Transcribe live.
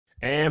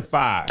And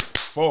 5,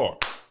 4,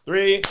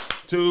 3,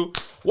 2.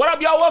 What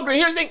up, y'all? Welcome to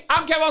Here's the Thing.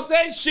 I'm Kevin on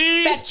stage.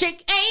 She's that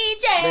chick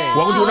AJ.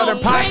 Welcome to another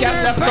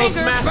podcast episode.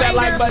 Smash that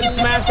like button,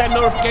 smash that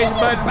notification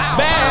button.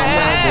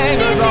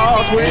 Bangers all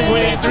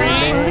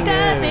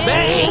 2023.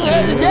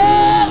 Bangers,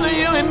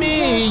 you and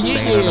me.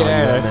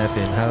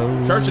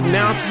 Yeah. Church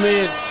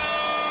announcements.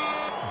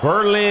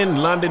 Berlin,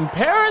 London,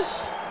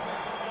 Paris.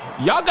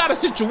 Y'all got a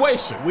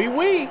situation.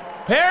 Oui.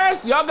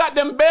 Paris, y'all got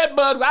them bed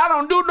bugs. I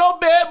don't do no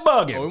bed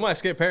bugging. Oh, we might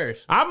skip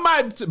Paris.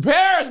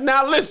 Paris,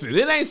 now listen,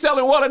 it ain't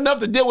selling well enough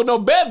to deal with no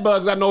bed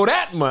bugs. I know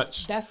that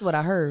much. That's what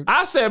I heard.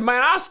 I said,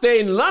 man, I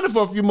stayed in London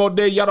for a few more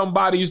days. Y'all don't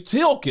buy these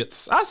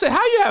tickets. I said,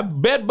 how you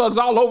have bed bugs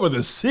all over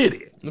the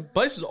city? The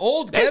place is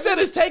old, They said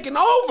it's taking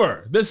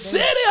over the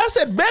city. I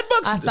said, bed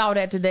bugs. I saw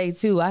that today,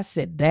 too. I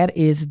said, that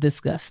is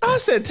disgusting. I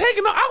said,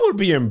 taking over. I would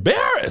be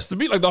embarrassed to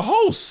be like the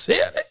whole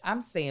city.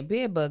 I'm saying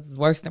bed bugs is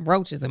worse than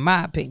roaches, in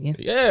my opinion.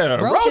 Yeah,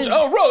 roaches.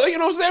 Oh, roaches. You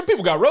know what I'm saying?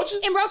 People got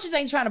roaches. And roaches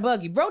ain't trying to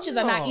bug you. Roaches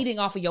are not eating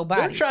off of your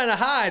body. They're trying to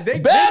hide.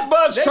 Bed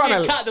bugs they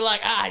trying to. Caught, they're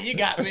like, you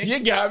got me. You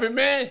got me,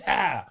 man.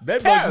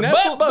 Bed bugs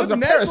nestle. Bed bugs are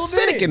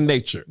parasitic in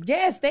nature.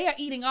 Yes, they are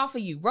eating off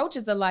of you.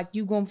 Roaches are like,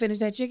 you gonna finish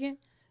that chicken?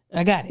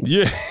 I got it.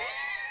 Yeah.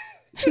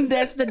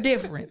 That's the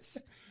difference.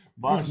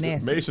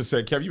 Maisha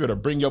said, Kev, you better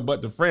bring your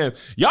butt to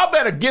France. Y'all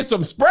better get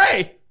some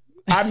spray.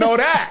 I know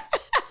that.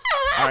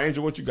 All right,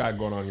 Angel, what you got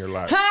going on in your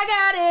life? I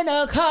got in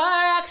a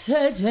car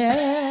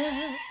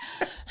accident.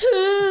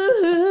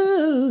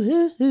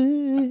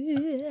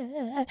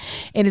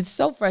 And it's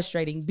so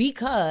frustrating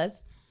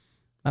because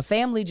my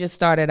family just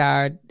started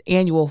our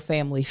annual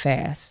family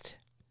fast.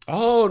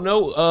 Oh,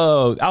 no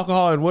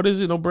alcohol and what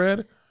is it? No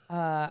bread?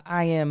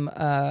 I am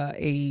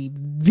a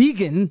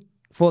vegan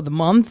for the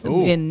month.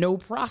 Ooh. And no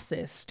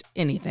processed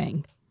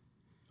anything.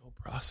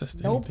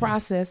 No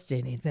processed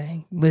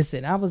anything.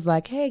 Listen, I was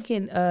like, hey,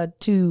 can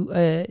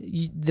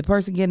the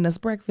person getting us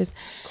breakfast,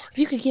 if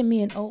you could give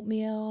me an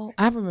oatmeal.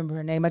 I remember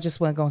her name. I just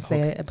wasn't gonna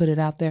say it and put it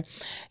out there.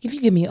 If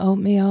you give me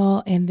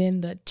oatmeal and then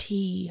the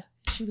tea.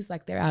 She was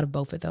like, they're out of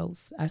both of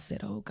those. I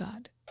said, oh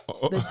God.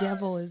 The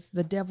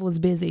devil is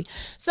busy.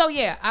 So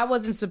yeah, I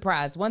wasn't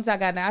surprised. Once I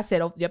got there, I said,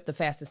 oh, yep, the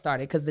fast has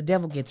started because the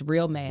devil gets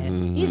real mad.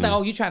 Mm-hmm. He's like,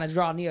 oh, you trying to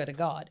draw near to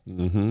God.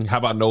 Mm-hmm. How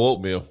about no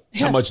oatmeal?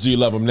 How much do you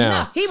love him now?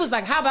 Nah, he was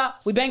like, how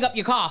about we bang up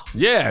your car?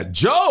 Yeah,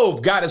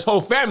 Job got his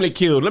whole family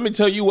killed. Let me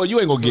tell you what, you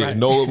ain't gonna get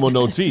no oatmeal,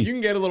 no tea. You can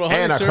get a little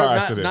honey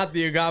syrup, not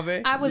the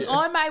agave. I was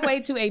on my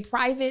way to a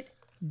private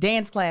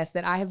dance class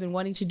that I have been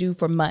wanting to do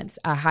for months.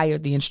 I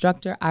hired the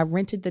instructor. I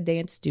rented the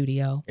dance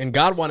studio. And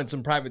God wanted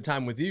some private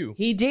time with you.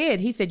 He did.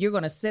 He said, you're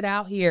going to sit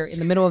out here in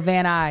the middle of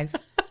Van Nuys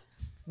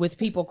with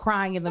people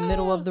crying in the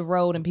middle of the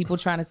road and people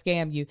trying to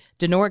scam you.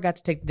 Denora got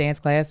to take the dance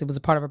class. It was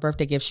a part of her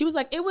birthday gift. She was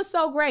like, it was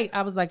so great.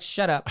 I was like,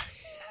 shut up.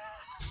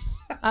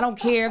 I don't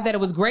care that it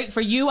was great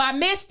for you. I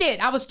missed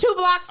it. I was 2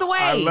 blocks away.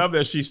 I love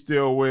that she's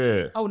still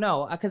with. Oh,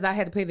 no, because I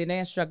had to pay the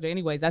dance instructor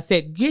anyways. I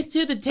said, get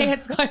to the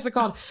dance class. I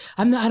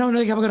don't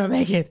think I'm going to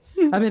make it.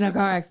 I'm in a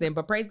car accident.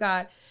 But praise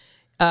God,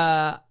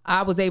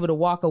 I was able to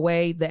walk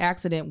away. The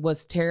accident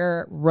was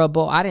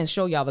terrible. I didn't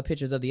show y'all the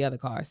pictures of the other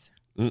cars.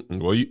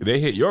 Well,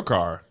 they hit your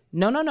car.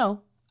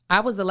 No.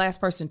 I was the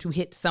last person to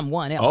hit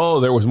someone else.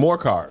 Oh, there was more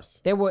cars.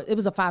 It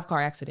was a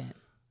 5-car accident.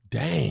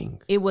 Dang.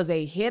 It was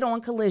a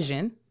head-on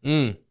collision.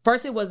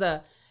 First it was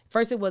a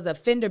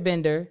fender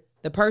bender.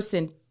 The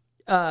person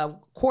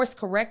course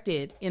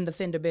corrected in the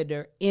fender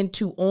bender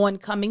into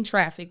oncoming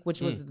traffic,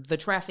 which was the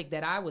traffic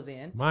that I was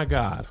in. My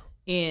God.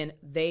 And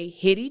they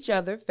hit each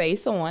other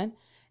face on.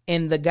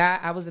 And the guy,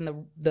 I was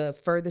in the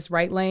furthest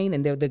right lane,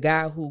 and the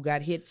guy who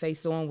got hit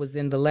face on was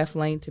in the left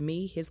lane to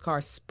me. His car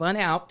spun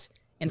out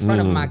in front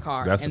of my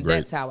car.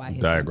 That's how I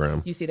hit diagram.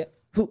 him. You see that?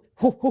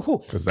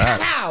 Because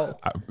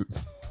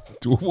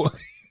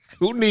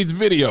who needs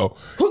video?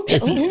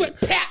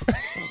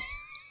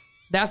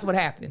 That's what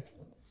happened.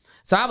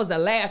 So I was the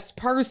last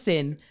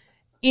person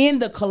in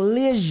the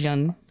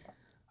collision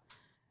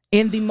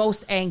and the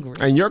most angry.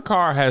 And your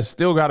car has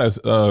still got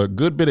a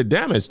good bit of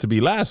damage to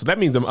be last. So that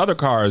means them other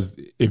cars,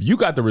 if you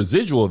got the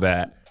residual of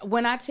that.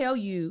 When I tell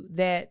you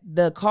that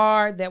the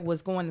car that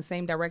was going the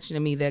same direction to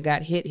me that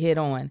got hit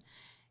on,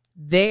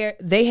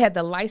 they had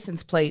the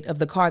license plate of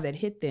the car that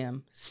hit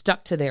them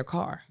stuck to their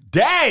car.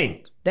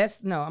 Dang! I'm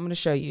going to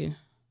show you.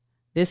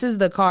 This is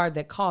the car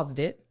that caused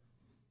it.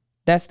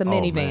 That's the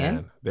minivan.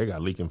 Man. They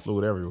got leaking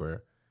fluid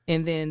everywhere.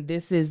 And then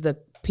this is the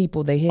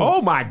people they hit.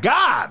 Oh, my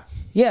God.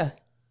 Yeah.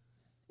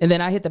 And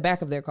then I hit the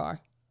back of their car.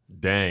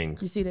 Dang.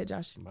 You see that,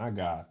 Josh? My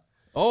God.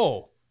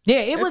 Oh. Yeah,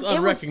 it was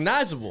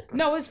unrecognizable.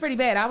 No, it's pretty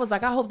bad. I was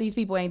like, I hope these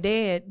people ain't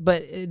dead,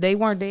 but they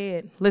weren't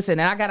dead. Listen,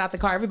 and I got out the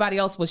car. Everybody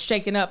else was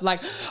shaking up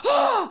like,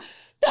 I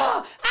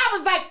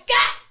was like,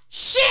 God,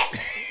 shit.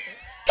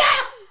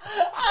 God,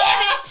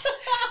 damn it.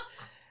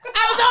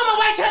 I was on my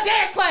way to a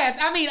dance class.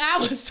 I mean, I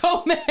was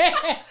so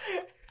mad.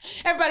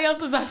 Everybody else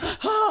was like,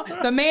 oh.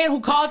 The man who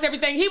caused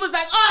everything, he was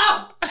like,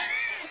 oh.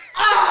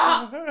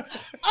 I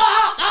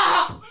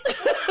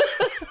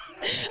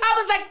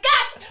was like,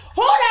 God,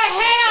 who the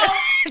hell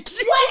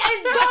what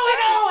is going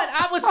on?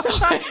 I was so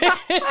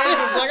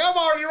Angel's like, I'm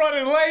already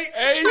running late.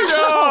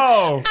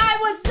 Angel. I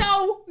was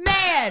so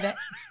mad.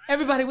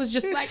 Everybody was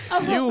just like,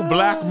 you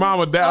black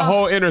mama, that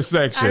whole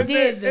intersection. I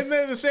did. And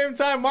then at the same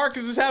time,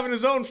 Marcus is having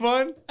his own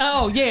fun.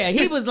 Oh, yeah.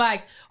 He was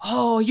like,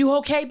 oh, you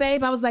okay,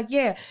 babe? I was like,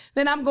 yeah.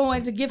 Then I'm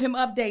going to give him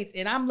updates,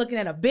 and I'm looking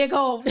at a big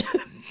old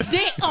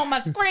dick on my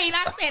screen.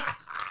 I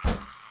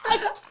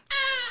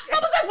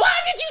was like, why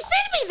did you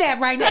send me that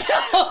right now?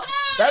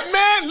 That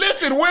man,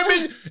 listen,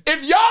 women,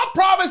 if y'all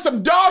promise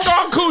some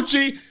doggone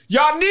coochie,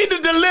 y'all need to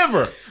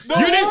deliver.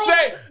 You didn't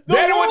say the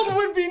world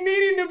would be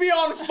needing to be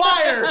on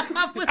fire.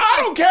 I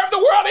don't care if the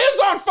world is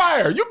on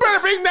fire. You better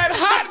bring that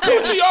hot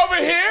coochie over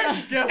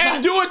here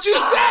and do what you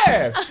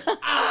said.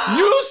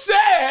 You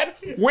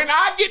said, when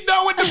I get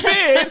done with the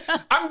bid,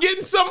 I'm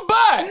getting some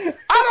butt.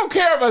 I don't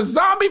care if a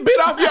zombie bit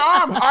off your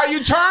arm. Are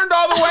you turned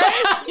all the way?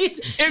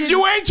 If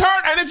you ain't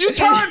turned, and if you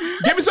turn,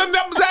 give me some of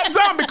that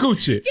zombie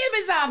coochie. Give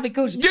me zombie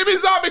coochie. Give me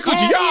zombie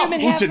coochie.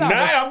 Y'all,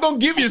 tonight I'm going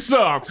to give you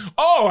some.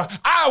 Oh,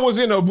 I was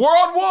in a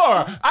world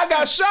war. I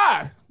got shot.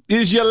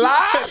 Is your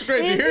lie? That's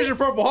crazy. Here's your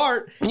Purple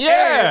Heart.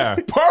 Yeah.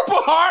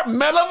 Purple Heart,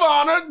 Medal of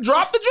Honor,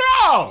 drop the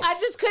draws. I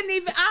just couldn't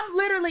even. I'm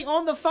literally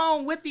on the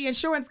phone with the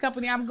insurance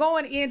company. I'm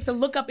going in to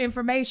look up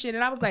information.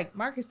 And I was like,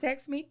 Marcus,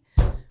 text me.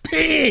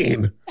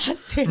 Peen. I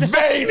said,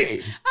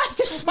 Veiny. I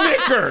said,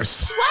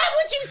 Snickers. Why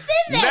would you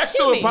send that Next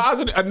to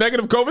me? a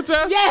negative COVID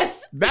test?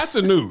 Yes. That's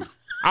a nude.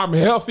 I'm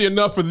healthy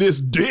enough for this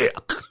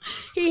dick.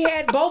 He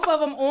had both of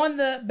them on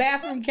the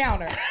bathroom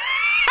counter.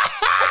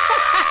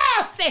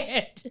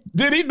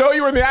 Did he know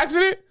you were in the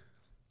accident?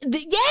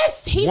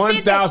 Yes, he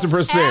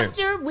 1,000%.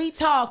 After we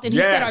talked, and he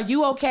said, "Are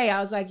you okay?"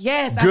 I was like,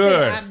 "Yes."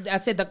 Good. I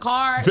said the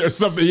car. There's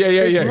something.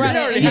 Yeah.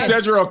 He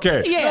said you're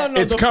okay. Yeah. No,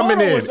 it's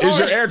coming in. Is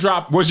your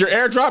airdrop? Was your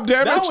airdrop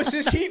damaged? That was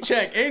his heat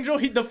check, Angel.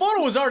 The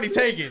photo was already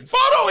taken.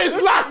 Photo is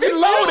locked and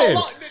loaded.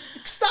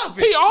 Stop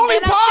it. He only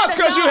paused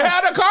because you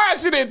had a car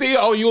accident.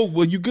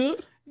 Were you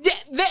good? Yeah,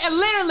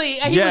 literally,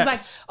 he was like,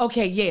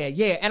 okay,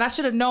 yeah. And I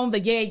should have known the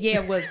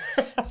yeah was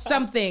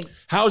something.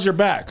 How's your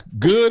back?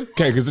 Good?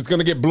 Okay, because it's going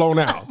to get blown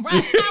out.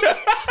 Right.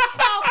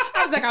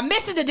 I was like, I'm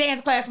missing the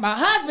dance class. My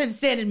husband's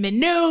sending me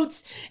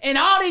nudes, and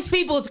all these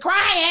people's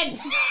crying.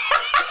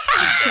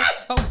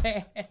 So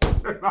bad.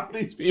 All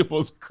these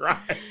people's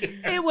crying.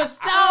 It was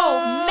so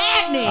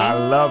maddening. I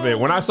love it.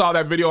 When I saw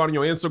that video on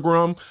your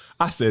Instagram,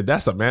 I said,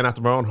 that's a man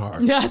after my own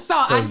heart.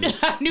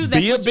 I knew that.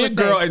 Be a big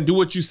girl and do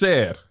what you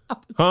said.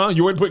 Huh?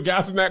 You wouldn't put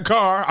gas in that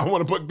car. I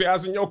want to put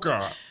gas in your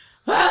car.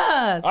 All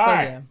right.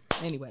 Yeah.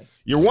 Anyway.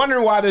 You're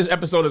wondering why this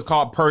episode is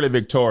called Purlie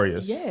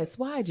Victorious. Yes,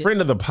 why?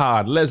 Friend of the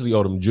pod, Leslie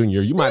Odom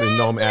Jr. You might have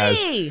known him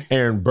as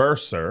Aaron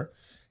Burser.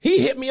 He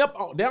hit me up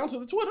down to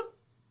the Twitter.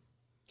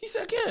 He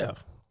said, Kev,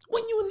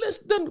 when you and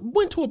Les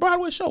went to a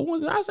Broadway show,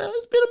 I said,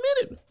 it's been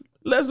a minute.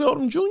 Leslie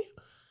Odom Jr.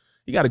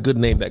 You got a good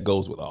name that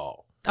goes with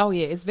all. Oh,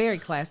 yeah. It's very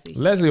classy.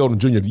 Leslie Odom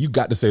Jr., you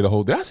got to say the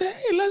whole thing. I said,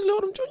 hey, Leslie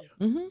Odom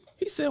Jr. Mm-hmm.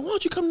 He said, why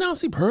don't you come down and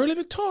see Purlie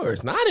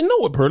Victorious? Now, I didn't know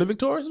what Purlie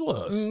Victorious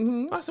was.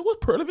 Mm-hmm. I said, what's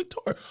Purlie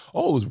Victorious?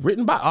 Oh, it was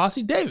written by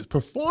Ossie Davis,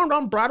 performed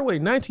on Broadway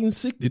in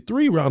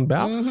 1963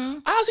 roundabout. Mm-hmm.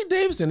 Ossie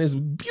Davis and his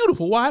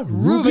beautiful wife,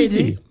 Ruby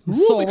D.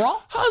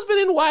 Husband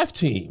and wife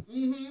team.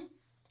 Mm-hmm.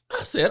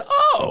 I said,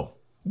 oh,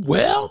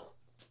 well,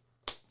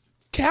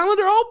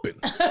 calendar open.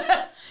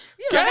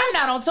 You're like, I'm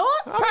not on tour.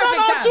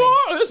 Perfect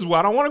timing. This is why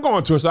I don't want to go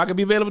on tour, so I can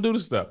be available to do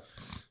this stuff.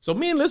 So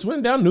me and Liz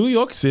went down New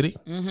York City.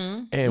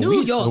 Mm-hmm. And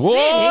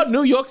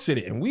New York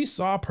City. And we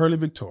saw Purlie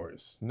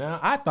Victorious. Now,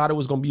 I thought it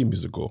was going to be a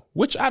musical,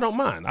 which I don't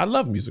mind. I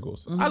love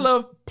musicals. Mm-hmm. I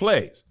love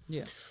plays.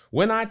 Yeah.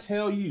 When I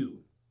tell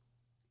you,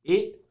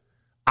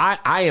 I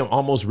am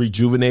almost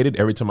rejuvenated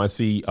every time I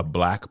see a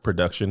black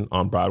production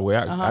on Broadway.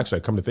 Actually,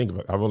 I come to think of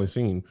it, I've only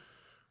seen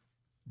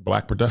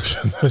black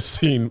production. I've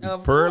seen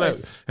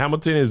Purlie.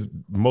 Hamilton is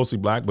mostly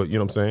black, but you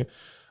know what I'm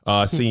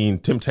saying? Seen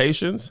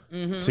Temptations,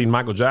 seen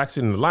Michael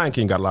Jackson, and The Lion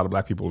King got a lot of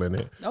black people in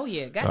it. Oh,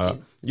 yeah, got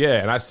you.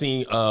 Yeah, and I've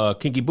seen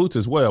Kinky Boots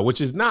as well, which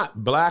is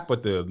not black,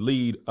 but the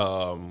lead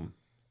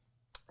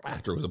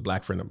actor was a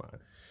black friend of mine.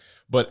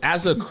 But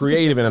as a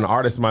creative and an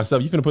artist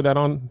myself, you finna put that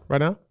on right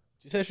now?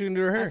 She said she can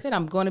do her hair. I said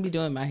I'm going to be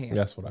doing my hair.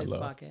 That's what I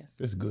love. Podcast.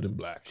 It's good and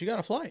black. She got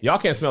a flight. Y'all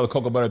can't smell the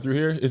cocoa butter through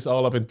here. It's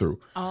all up and through.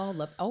 All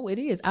up. Oh, it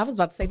is. I was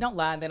about to say don't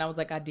lie, and then I was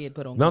like, I did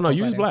put on. No,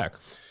 you was black.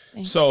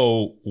 Thanks.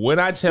 So when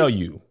I tell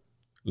you,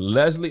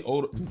 Leslie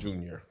Odom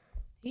Jr.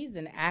 He's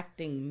an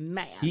acting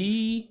man.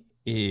 He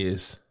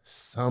is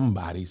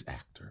somebody's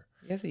actor.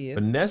 Yes, he is.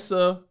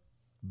 Vanessa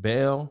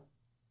Bell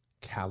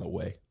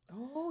Calloway.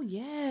 Oh,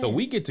 yes. So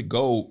we get to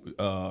go,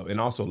 and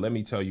also let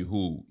me tell you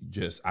who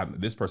this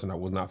person I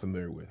was not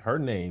familiar with. Her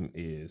name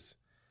is,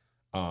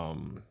 he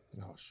didn't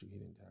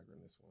tag her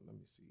in this one. Let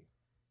me see.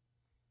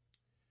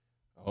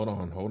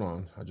 Hold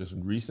on. I just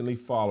recently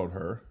followed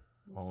her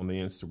on the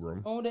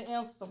Instagram. On the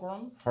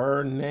Instagrams.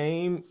 Her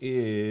name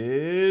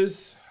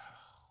is...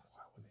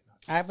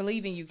 I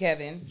believe in you,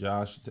 Kevin.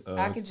 Josh.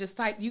 I could just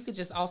type. You could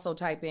just also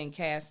type in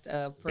cast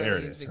of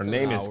Purlie Victorious. Her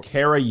name is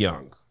Kara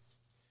Young.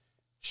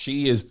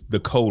 She is the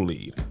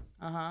co-lead.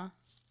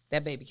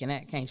 That baby can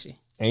act, can't she?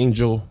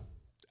 Angel,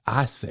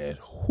 I said,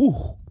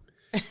 whew.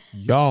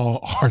 Y'all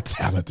are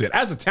talented.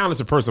 As a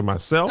talented person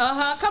myself,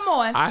 come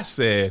on. I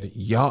said,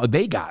 y'all,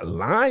 they got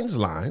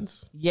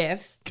lines.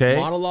 Yes. Okay.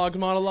 Monologues.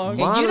 And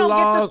you don't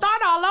get to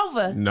start all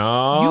over.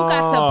 No. You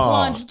got to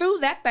plunge through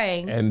that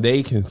thing. And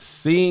they can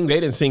sing. They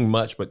didn't sing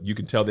much, but you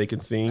can tell they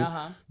can sing.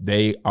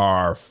 They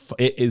are,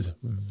 it is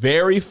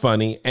very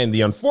funny. And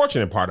the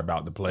unfortunate part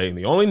about the play, and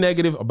the only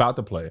negative about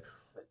the play,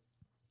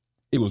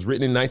 it was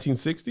written in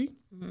 1960.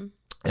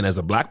 And as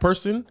a black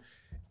person,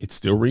 it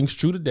still rings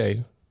true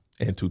today.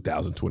 In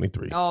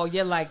 2023. Oh,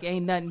 you're like,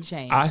 ain't nothing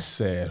changed. I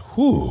said,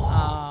 whew.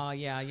 Oh,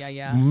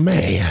 yeah.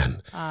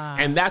 Man.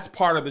 And that's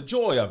part of the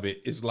joy of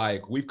it. Is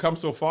like, we've come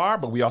so far,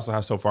 but we also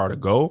have so far to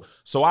go.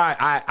 So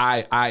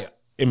I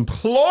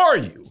implore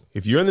you,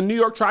 if you're in the New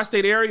York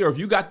tri-state area, or if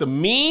you got the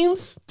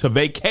means to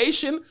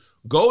vacation,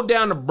 go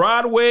down to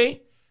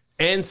Broadway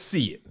and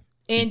see it.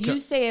 And you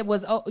said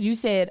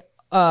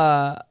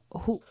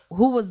who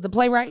was the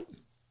playwright?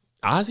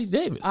 Ossie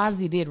Davis.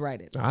 Ozzy did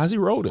write it. Ozzy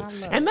wrote it.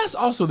 And that's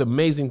also the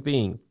amazing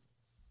thing.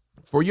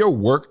 For your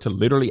work to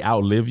literally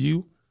outlive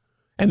you,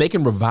 and they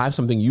can revive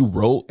something you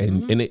wrote,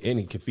 and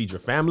it can feed your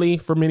family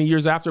for many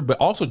years after, but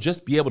also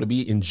just be able to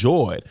be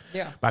enjoyed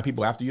by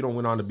people after you don't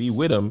went on to be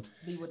with them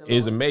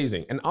is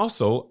amazing. And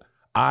also,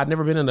 I'd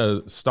never been in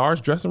a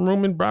star's dressing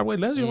room in Broadway.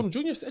 Leslie Odom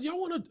Jr. said, y'all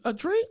want a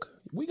drink?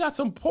 We got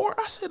some pour.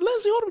 I said,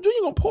 Leslie Odom Jr.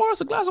 gonna pour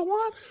us a glass of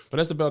wine?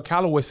 Vanessa Bell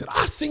Calloway said,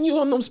 I seen you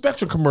on them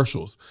Spectrum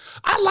commercials.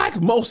 I like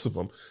most of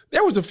them.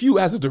 There was a few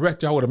as a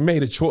director I would have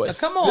made a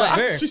choice. Now, come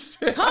on. She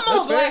said, come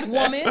on, black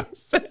woman. I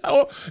said,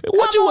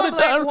 what you would have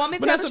done? Woman,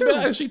 Vanessa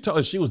Bell, and she told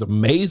us she was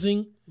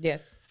amazing.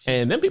 Yes.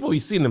 And then people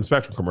be seeing them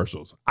Spectrum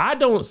commercials. I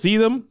don't see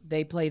them.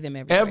 They play them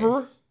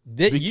everywhere.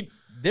 Ever.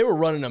 They were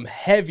running them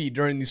heavy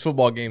during these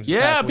football games.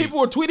 Yeah, people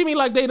were tweeting me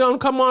like they don't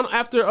come on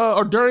after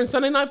or during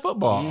Sunday Night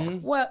Football.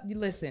 Well,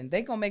 listen,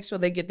 they gonna make sure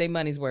they get their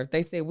money's worth.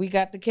 They said we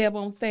got the Kev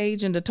on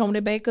stage and the Tony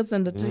Bakers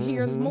and the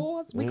Tahir's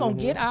Moores. We gonna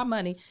get our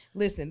money.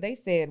 Listen, they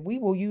said we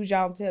will use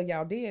y'all until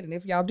y'all dead, and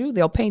if y'all do,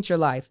 they'll paint your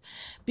life.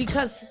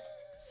 Because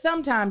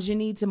sometimes you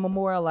need to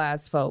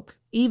memorialize folk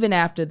even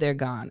after they're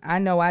gone. I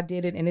know I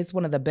did it, and it's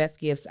one of the best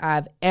gifts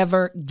I've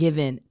ever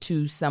given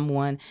to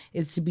someone,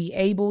 is to be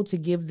able to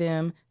give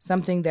them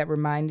something that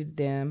reminded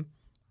them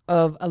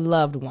of a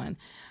loved one.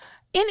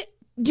 And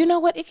you know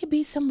what? It could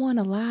be someone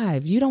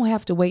alive. You don't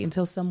have to wait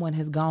until someone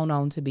has gone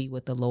on to be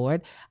with the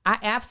Lord. I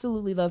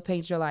absolutely love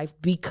Paint Your Life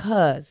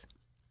because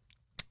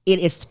it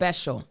is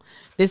special.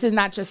 This is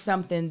not just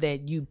something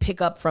that you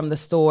pick up from the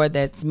store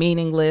that's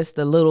meaningless,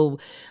 the little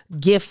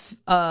gift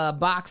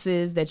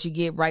boxes that you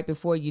get right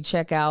before you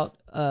check out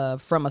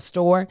from a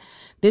store.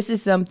 This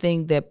is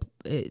something that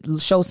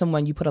shows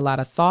someone you put a lot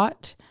of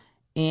thought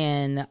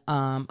and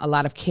a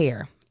lot of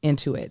care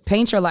into it.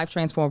 Paint Your Life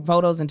transform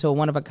photos into a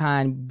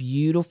one-of-a-kind,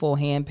 beautiful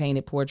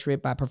hand-painted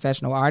portrait by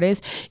professional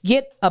artists.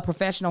 Get a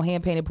professional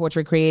hand-painted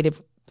portrait created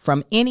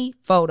from any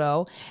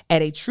photo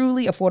at a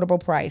truly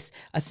affordable price.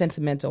 A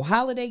sentimental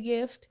holiday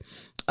gift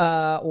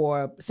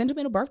or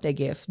sentimental birthday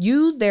gift.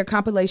 Use their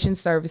compilation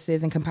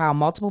services and compile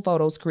multiple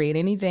photos. Create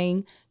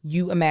anything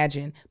you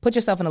imagine. Put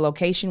yourself in a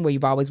location where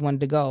you've always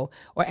wanted to go,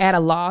 or add a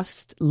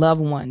lost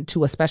loved one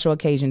to a special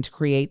occasion to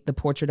create the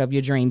portrait of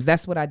your dreams.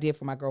 That's what I did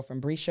for my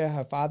girlfriend Brescia.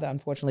 Her father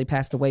unfortunately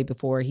passed away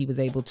before he was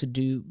able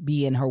to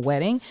be in her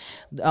wedding,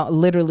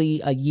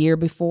 literally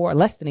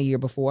less than a year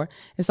before.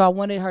 And so I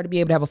wanted her to be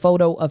able to have a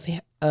photo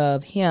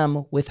of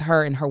him with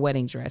her in her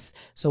wedding dress.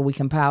 So we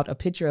compiled a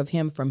picture of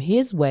him from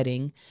his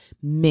wedding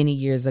many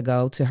years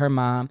ago to her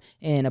mom,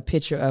 and a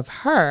picture of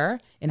her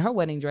in her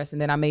wedding dress.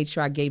 And then I made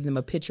sure I gave them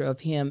a picture of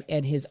him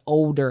at his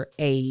older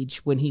age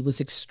when he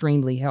was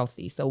extremely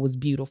healthy. So it was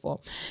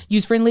beautiful.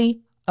 User-friendly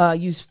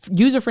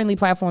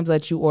platforms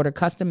let you order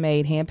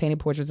custom-made, hand-painted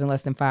portraits in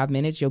less than 5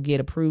 minutes. You'll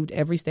get approved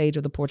every stage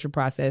of the portrait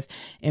process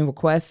and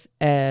request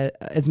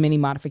as many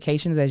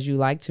modifications as you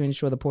like to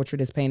ensure the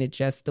portrait is painted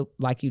just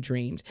like you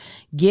dreamed.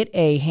 Get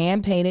a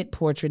hand-painted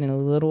portrait in as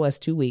little as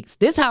 2 weeks.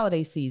 This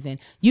holiday season,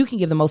 you can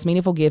give the most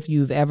meaningful gift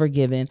you've ever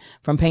given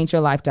from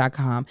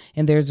paintyourlife.com,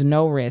 and there's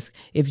no risk.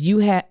 If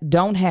you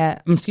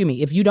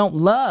don't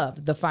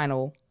love the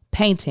final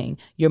painting,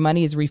 your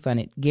money is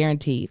refunded,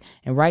 guaranteed.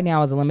 And right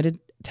now is a limited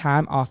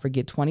time offer.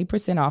 Get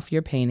 20% off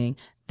your painting.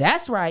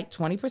 That's right,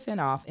 20%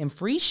 off and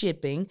free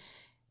shipping.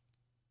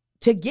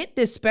 To get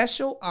this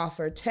special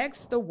offer,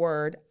 text the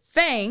word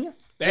THANG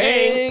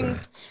to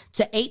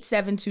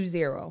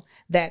 8720.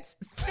 That's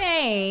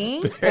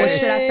THANG, or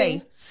should I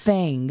say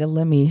THANG?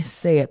 Let me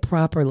say it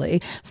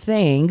properly.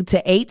 THANG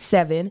to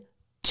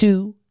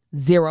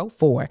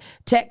 87204.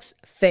 Text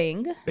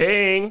THANG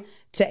to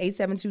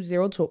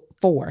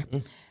 87204.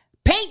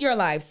 Paint your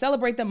life.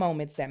 Celebrate the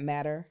moments that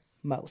matter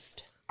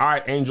most. All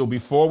right, Angel,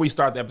 before we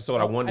start the episode,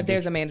 I wanted to...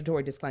 There's a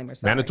mandatory disclaimer.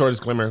 Sorry. Mandatory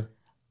disclaimer.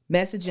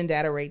 Message and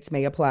data rates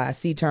may apply.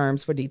 See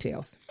terms for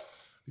details.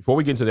 Before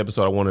we get into the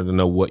episode, I wanted to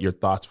know what your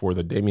thoughts were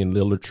the Damian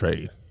Lillard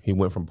trade. He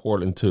went from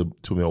Portland to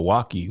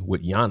Milwaukee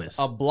with Giannis.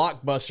 A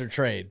blockbuster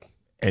trade.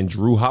 And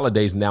Drew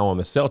Holiday's now on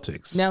the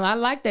Celtics. Now, I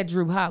like that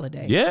Drew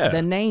Holiday. Yeah.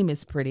 The name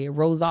is pretty. It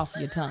rolls off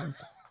your tongue.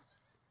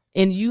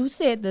 And you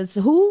said this.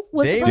 Who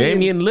was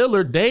Damian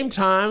Lillard? Dame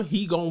time.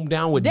 He going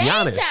down with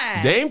Giannis.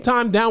 Dame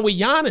time down with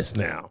Giannis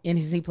now. And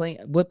is he playing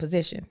what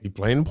position? He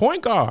playing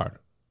point guard.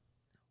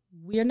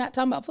 We are not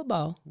talking about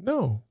football.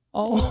 No.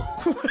 Oh.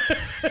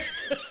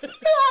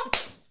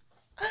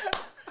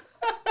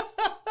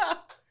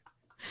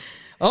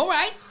 All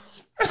right.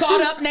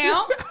 Caught up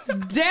now.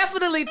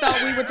 Definitely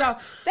thought we were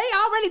talking. They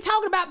already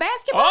talking about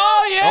basketball.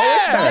 Oh yeah. Oh,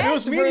 it's time. It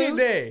was media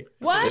day.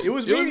 What? It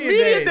was media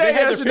day. They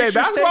yesterday.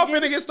 Basketball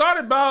finna get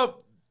started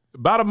about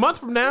a month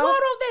from now. Why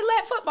don't they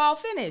let football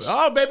finish?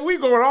 Oh, baby, we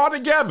going all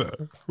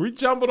together. We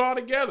jumbled all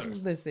together.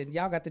 Listen,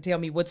 y'all got to tell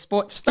me what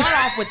sport. Start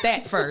off with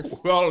that first.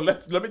 Well,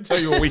 let me tell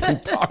you what we can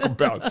talk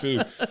about,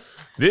 too.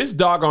 This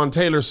doggone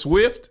Taylor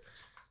Swift,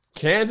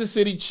 Kansas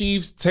City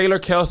Chiefs, Taylor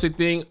Kelce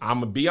thing.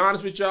 I'm going to be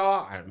honest with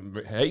y'all. I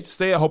hate to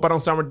say it. I hope I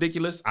don't sound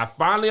ridiculous. I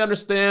finally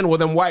understand what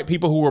them white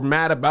people who were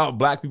mad about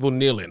black people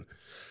kneeling.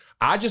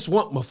 I just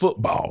want my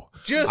football.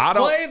 Just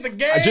play the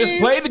game. Just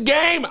play the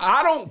game.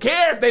 I don't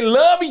care if they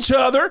love each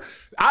other.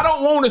 I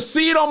don't want to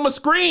see it on my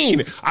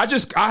screen. I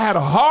had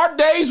a hard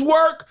day's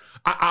work.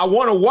 I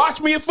want to watch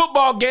me a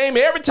football game.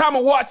 Every time I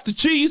watch the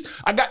Chiefs,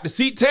 I got to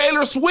see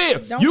Taylor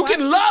Swift. You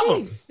can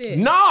love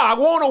them. No, I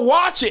want to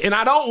watch it, and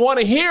I don't want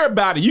to hear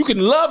about it. You can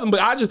love them,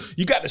 but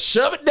you got to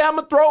shove it down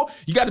my throat.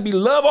 You got to be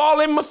love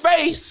all in my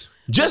face.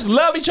 Just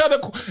love each other.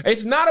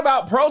 It's not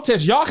about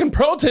protest. Y'all can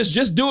protest.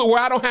 Just do it where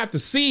I don't have to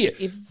see it.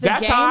 If the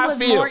game was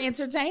more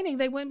entertaining,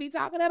 they wouldn't be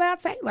talking about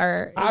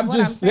Taylor.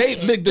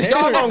 The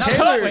doggone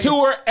cut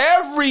to her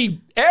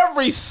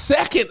every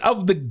second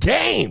of the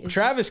game.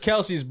 Travis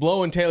Kelce's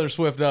blowing Taylor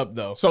Swift up,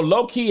 though. So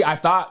low key, I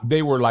thought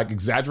they were like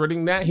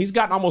exaggerating that. He's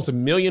gotten almost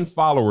 1 million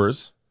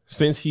followers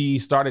since he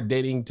started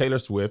dating Taylor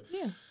Swift.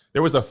 Yeah.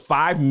 There was a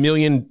 5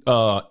 million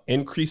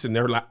increase in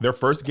their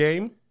first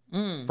game.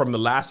 From the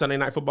last Sunday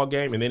Night Football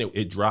game, and then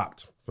it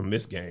dropped from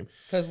this game.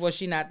 Because was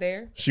she not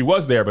there? She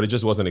was there, but it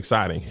just wasn't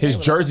exciting. His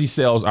jersey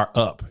sales are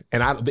up.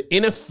 And the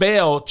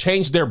NFL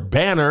changed their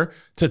banner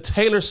to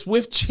Taylor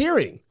Swift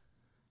cheering.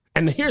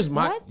 And here's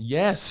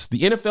yes,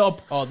 the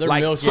NFL,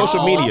 they're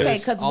social media. Okay,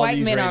 because white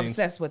men are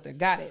obsessed with her.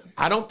 Got it.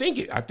 I don't think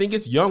it. I think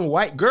it's young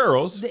white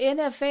girls. The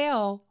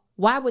NFL...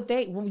 Why would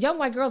they? Young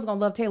white girls are gonna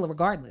love Taylor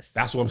regardless.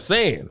 That's what I'm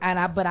saying. And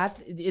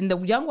the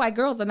young white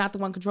girls are not the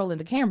one controlling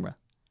the camera.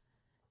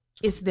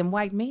 It's them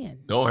white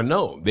men. No, I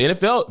know. The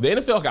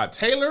NFL got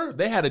Taylor.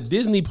 They had a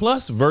Disney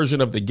Plus version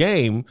of the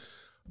game,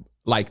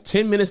 like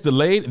 10 minutes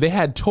delayed. They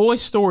had Toy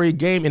Story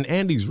game in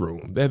Andy's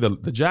room. They had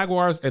the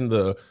Jaguars and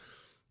the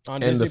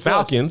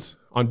Falcons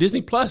on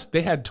Disney Plus.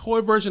 They had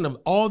toy version of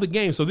all the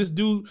games. So this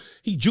dude,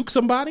 he juked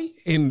somebody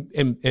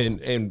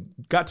and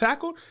got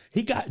tackled.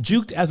 He got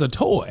juked as a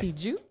toy. He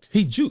juked?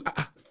 He juked.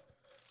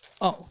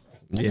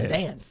 That's a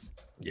dance.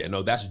 Yeah,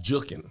 no, that's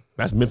juking.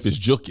 That's Memphis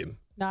juking.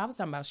 No, I was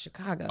talking about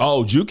Chicago.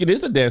 Oh, juking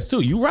is a dance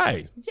too. You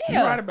right. Yeah.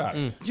 You're right about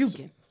it.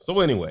 Juking. So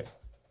anyway,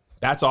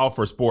 that's all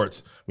for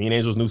sports. Me and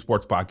Angel's new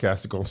sports podcast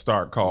is going to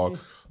start called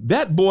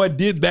That Boy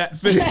Did That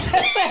Thing.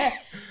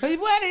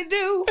 What did he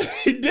do?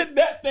 He did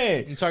that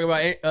thing. You talking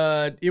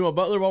about Emo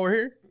Butler while we're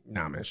here?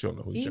 Nah, man, she don't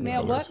know who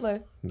Email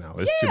Butler. No,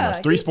 it's too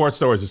much. 3 sports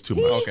stories is too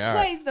much. Okay, all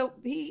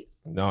right.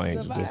 No,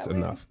 Angel, just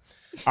enough.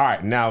 All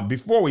right, now,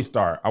 before we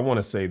start, I want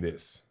to say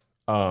this.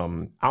 I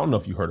don't know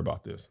if you heard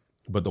about this,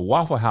 but the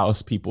Waffle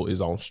House people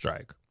is on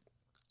strike.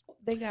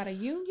 They got a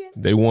union?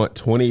 They want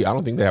 20. I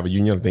don't think they have a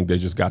union. I think they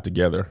just got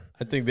together.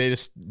 I think they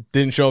just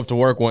didn't show up to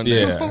work one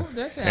day. Yeah.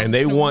 And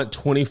they want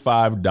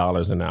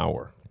 $25 an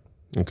hour.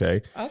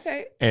 Okay.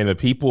 And the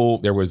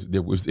people, it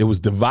was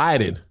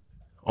divided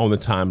on the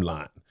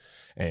timeline.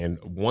 And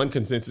one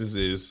consensus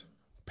is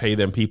pay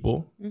them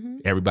people. Mm-hmm.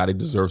 Everybody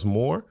deserves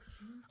more.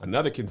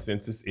 Another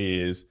consensus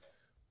is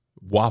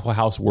Waffle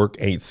House work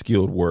ain't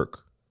skilled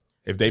work.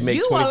 If they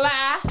make 20, a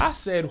lie. I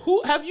said,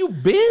 who have you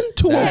been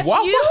to a Waffle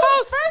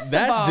House?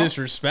 That's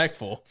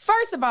disrespectful.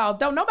 First of all,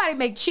 don't nobody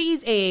make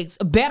cheese eggs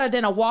better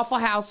than a Waffle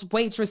House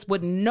waitress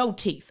with no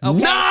teeth. Okay?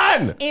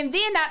 None. And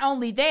then not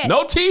only that,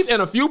 no teeth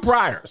and a few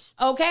priors.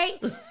 Okay.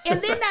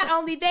 And then not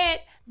only that,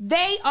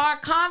 they are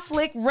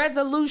conflict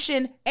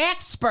resolution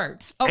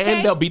experts. Okay.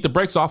 And they'll beat the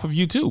brakes off of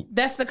you too.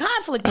 That's the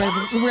conflict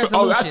resolution.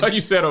 Oh, I thought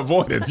you said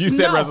avoidance. You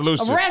said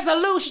resolution.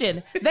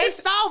 Resolution. They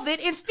solve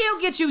it and still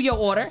get you your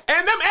order.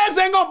 And them eggs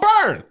ain't gonna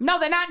burn. No,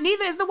 they're not.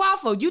 Neither is the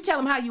waffle. You tell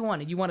them how you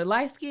want it. You want a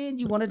light skin?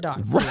 You want a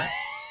dark skin? Right.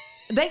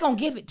 They gonna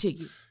give it to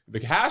you. The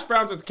hash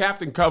browns is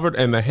Captain covered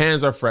and the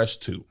hands are fresh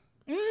too.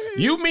 Mm-hmm.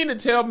 You mean to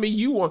tell me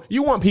you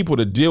want people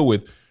to deal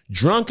with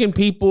drunken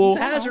people?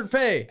 It's hazard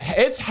pay.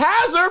 It's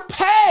hazard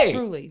pay.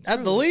 Truly.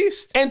 At the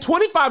least. And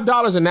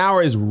 $25 an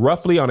hour is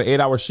roughly on an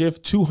 8-hour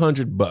shift,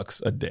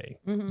 $200 a day.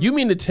 Mm-hmm. You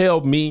mean to tell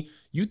me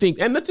you think,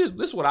 and this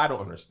is what I don't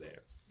understand.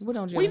 What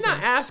don't you We're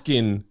understand? not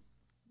asking,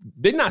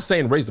 they're not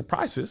saying raise the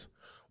prices.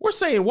 We're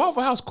saying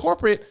Waffle House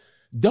corporate,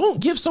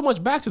 don't give so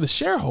much back to the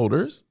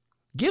shareholders.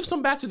 Give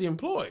some back to the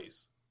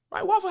employees.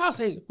 Right? Waffle House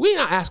ain't, we're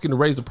not asking to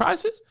raise the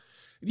prices.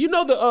 You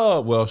know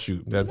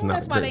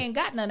that's why they ain't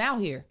got none out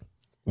here.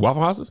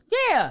 Waffle Houses?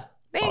 Yeah.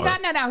 They ain't got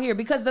none out here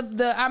because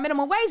our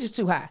minimum wage is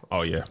too high.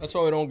 Oh, yeah. That's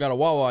why we don't got a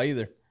Wawa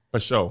either. For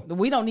sure.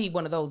 We don't need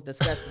one of those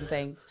disgusting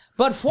things.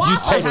 But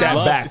Waffle You take that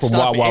House, back from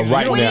Wawa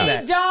right we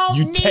now. don't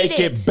You need take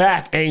it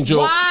back, Angel.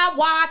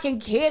 Wawa can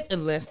kiss,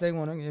 unless they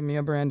want to give me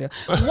a brand deal.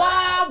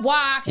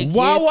 Wawa can kiss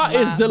Wawa my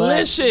is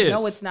delicious.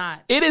 butt. No, it's not.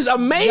 It is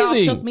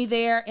amazing. Y'all took me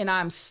there, and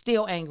I'm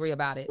still angry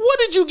about it. What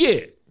did you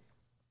get?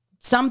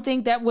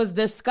 Something that was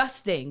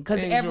disgusting,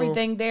 because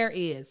everything there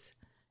is.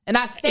 And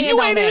I stand You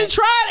on ain't that. even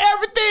tried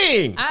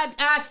everything.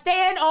 I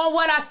stand on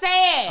what I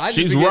said.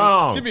 She's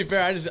wrong. To be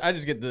fair, I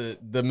just get the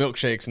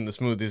milkshakes and the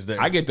smoothies there.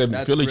 I get the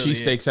Philly really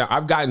cheesesteak.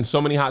 I've gotten so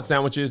many hot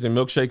sandwiches and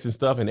milkshakes and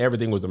stuff, and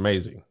everything was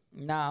amazing.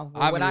 No,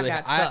 I what I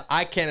got sucked.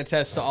 I can't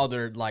attest to all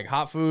their like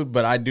hot food,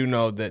 but I do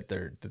know that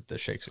the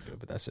shakes are good.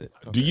 But that's it.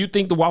 Do you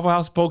think the Waffle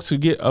House folks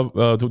could get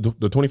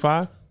the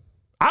 25?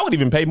 I would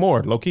even pay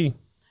more, low key.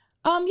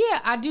 Yeah,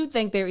 I do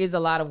think there is a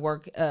lot of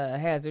work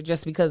hazard,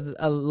 just because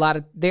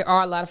there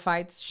are a lot of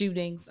fights,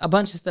 shootings, a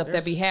bunch of stuff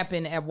that be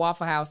happening at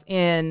Waffle House.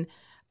 And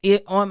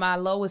on my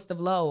lowest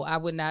of low, I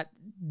would not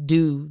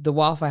do the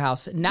Waffle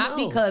House, not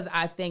because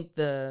I think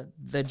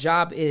the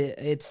job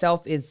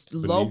itself is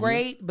low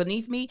grade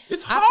beneath me.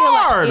 It's I feel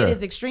hard. like it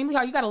is extremely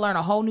hard. You got to learn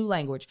a whole new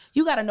language.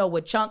 You got to know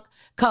what chunk,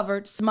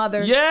 covered,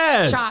 smothered,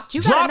 Yes. chopped.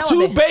 You Drop gotta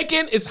know two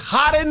bacon. It's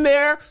hot in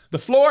there. The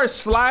floor is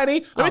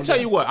sliding. Let me tell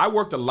you what. I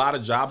worked a lot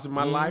of jobs in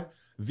my life.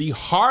 The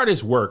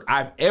hardest work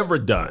I've ever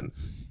done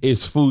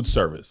is food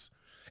service.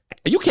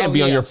 You can't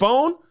be on your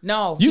phone.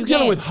 No, You're you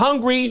dealing can't. with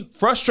hungry,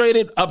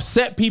 frustrated,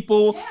 upset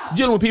people. Yeah. You're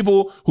dealing with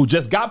people who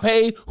just got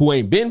paid, who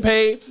ain't been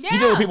paid. Yeah. You're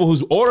dealing with people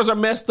whose orders are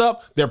messed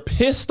up. They're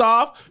pissed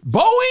off.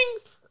 Boeing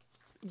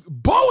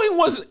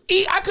was,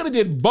 I could have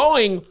did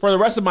Boeing for the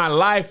rest of my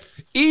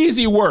life.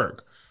 Easy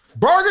work.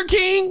 Burger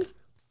King,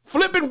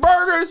 flipping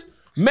burgers,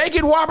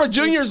 making Whopper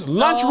Juniors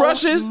lunch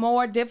rushes.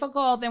 More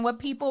difficult than what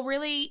people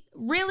really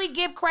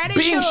give credit to.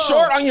 Being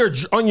short on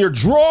your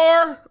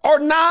drawer or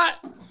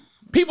not.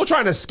 People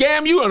trying to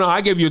scam you. Oh, no,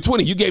 I gave you a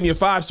 20. You gave me a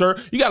 5,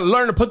 sir. You got to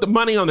learn to put the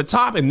money on the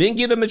top and then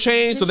give them the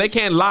change so they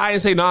can't lie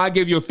and say, no, I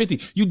gave you a 50.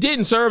 You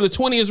didn't, sir. The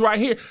 20 is right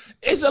here.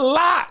 It's a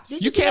lot.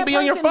 You can't be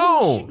on your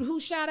phone.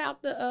 Who shot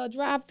out the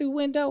drive-through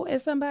window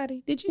at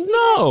somebody? Did you see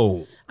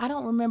No. that? I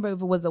don't remember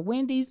if it was a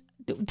Wendy's.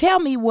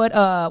 Tell me what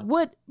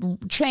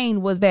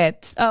chain was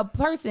that? A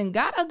person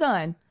got a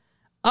gun.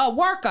 A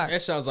worker.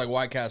 It sounds like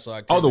White Castle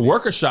activity. Oh, the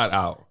worker shot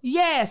out.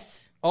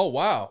 Yes. Oh,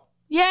 wow.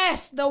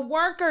 Yes, the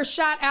worker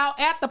shot out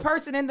at the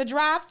person in the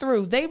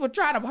drive-thru. They were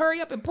trying to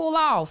hurry up and pull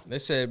off. They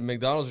said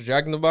McDonald's or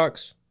Jack in the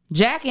Box.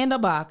 Jack in the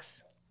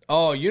Box.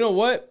 Oh, you know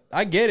what?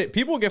 I get it.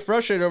 People get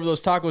frustrated over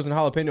those tacos and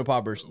jalapeno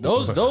poppers.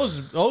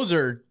 Those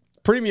are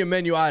premium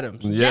menu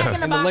items. Yeah. Jack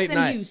in the Box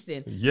in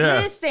Houston. Yeah.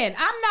 Listen,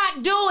 I'm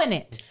not doing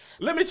it.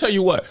 Let me tell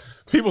you what.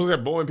 People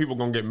said, boy, people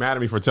going to get mad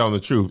at me for telling the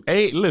truth.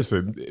 Hey,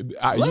 listen,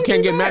 you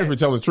can't get mad at me for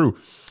telling the truth.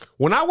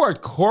 When I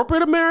worked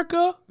corporate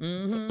America,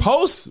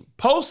 post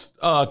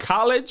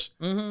college,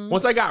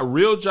 once I got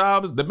real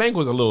jobs, the bank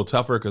was a little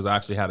tougher because I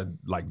actually had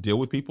to deal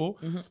with people.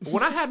 But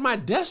when I had my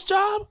desk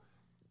job,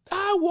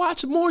 I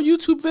watched more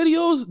YouTube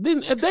videos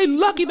than if they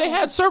lucky they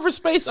had server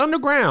space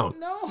underground.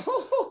 No.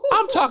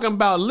 I'm talking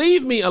about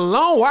leave me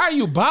alone. Why are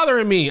you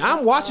bothering me?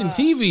 I'm watching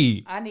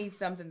TV. I need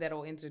something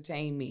that'll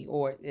entertain me,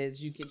 or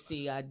as you can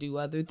see, I do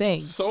other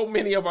things. So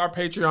many of our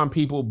Patreon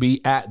people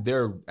be at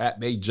their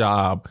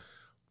job,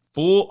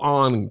 full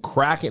on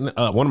cracking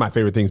up. One of my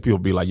favorite things, people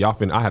be like, y'all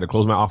I had to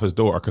close my office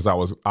door because I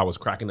was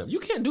cracking up. You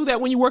can't do that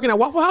when you're working at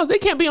Waffle House. They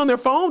can't be on their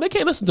phone. They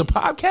can't listen to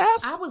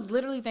podcasts. I was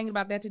literally thinking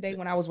about that today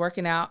when I was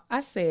working out. I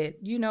said,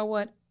 you know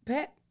what,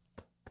 pat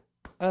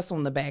us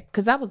on the back,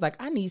 because I was like,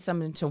 I need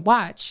something to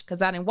watch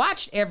because I didn't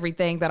watch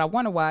everything that I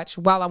want to watch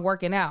while I'm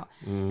working out.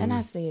 And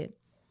I said,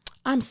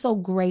 I'm so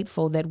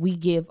grateful that we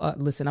give,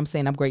 listen, I'm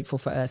saying I'm grateful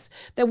for us,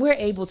 that we're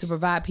able to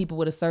provide people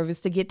with a service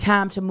to get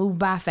time to move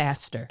by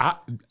faster.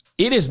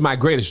 It is my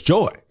greatest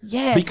joy.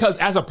 Yes. Because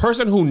as a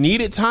person who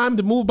needed time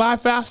to move by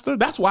faster,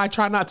 that's why I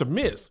try not to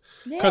miss.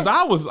 Because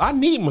I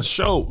need my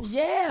shows.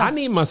 Yeah. I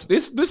need my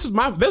this is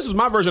my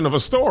version of a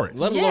story.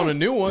 Let alone a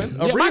new one.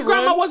 My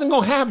grandma wasn't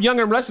gonna have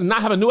Younger and Restless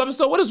not have a new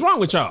episode. What is wrong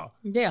with y'all?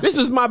 Yeah. This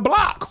is my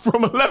block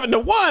from 11 to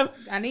 1.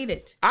 I need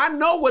it. I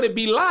know what it'd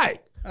be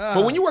like.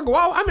 But when you work,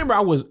 I remember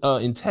I was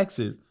in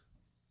Texas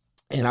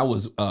and I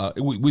was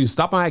we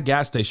stopped by a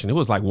gas station. It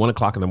was like 1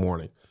 o'clock in the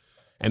morning.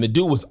 And the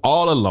dude was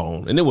all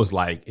alone. And it was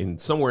like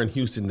somewhere in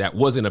Houston that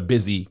wasn't a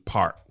busy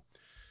part.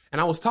 And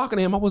I was talking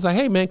to him. I was like,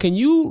 hey, man, can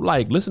you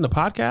listen to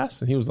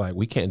podcasts? And he was like,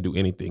 we can't do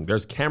anything.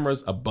 There's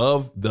cameras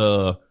above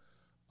the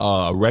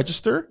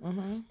register.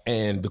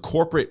 And the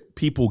corporate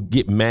people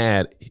get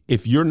mad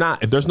if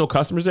there's no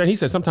customers there. And he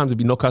said sometimes there'd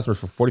be no customers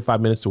for 45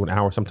 minutes to an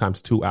hour,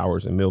 sometimes 2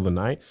 hours in the middle of the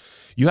night.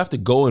 You have to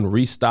go and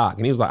restock.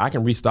 And he was like, I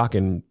can restock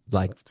in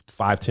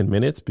 5-10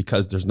 minutes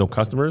because there's no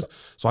customers.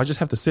 So I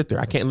just have to sit there.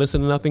 I can't listen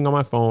to nothing on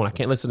my phone. I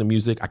can't listen to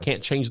music. I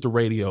can't change the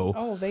radio.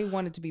 Oh, they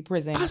wanted to be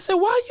prison. I said,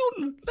 why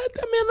you let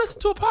that man listen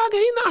to a podcast?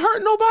 He's not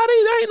hurting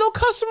nobody. There ain't no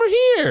customer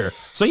here.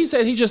 So he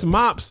said he just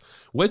mops,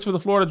 waits for the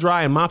floor to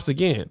dry and mops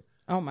again.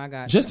 Oh my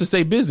God. Just to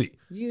stay busy.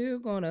 You're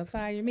going to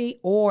fire me,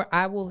 or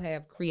I will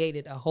have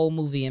created a whole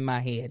movie in my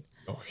head.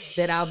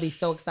 that I'll be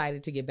so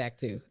excited to get back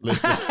to.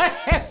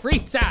 Every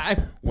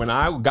time. When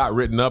I got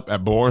written up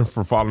at Bourne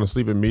for falling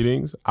asleep in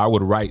meetings, I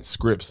would write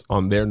scripts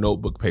on their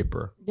notebook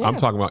paper. Yeah. I'm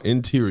talking about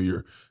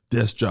interior,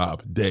 desk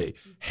job, day,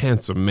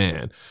 handsome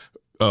man,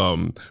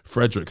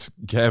 Fredericks,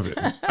 Kevin.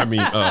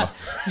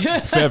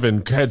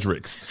 Fevin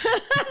Kedricks.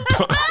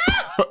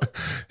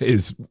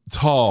 Is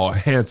tall,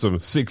 handsome,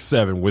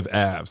 6'7" with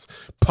abs,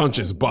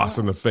 punches boss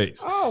in the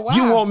face. Oh, wow.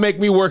 You won't make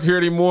me work here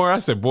anymore. I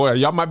said, boy,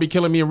 y'all might be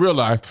killing me in real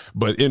life,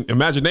 but in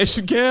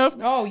imagination, Kev,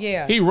 oh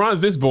yeah, he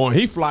runs this boy.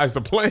 He flies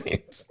the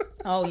planes.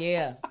 Oh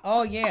yeah.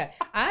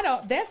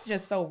 That's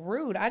just so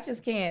rude. I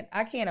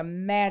can't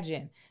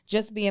imagine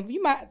just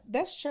being.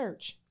 That's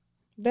church.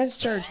 That's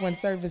church when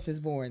service is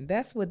born.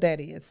 That's what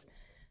that is.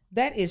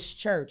 That is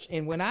church.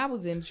 And when I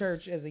was in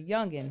church as a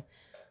youngin',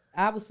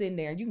 I was sitting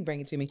there, and you can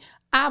bring it to me.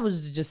 I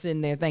was just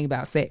sitting there thinking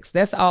about sex.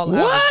 That's all.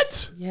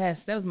 What?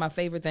 Yes, that was my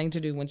favorite thing to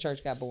do when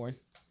church got born.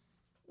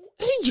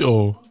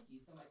 Angel. Thank you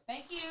so much.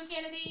 Thank you,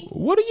 Kennedy.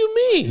 What do you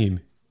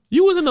mean?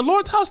 You was in the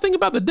Lord's house thinking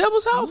about the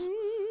devil's house?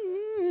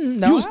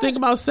 No, you was thinking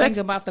about sex?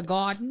 Thinking about the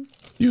garden.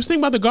 You was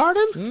thinking about the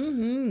garden?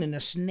 Mm-hmm. And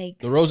the snake.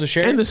 The Rose of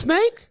Sharon? And the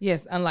snake?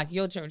 Yes, unlike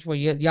your church where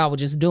y'all were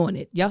just doing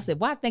it. Y'all said,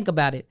 why think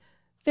about it?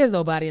 There's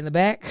nobody in the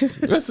back.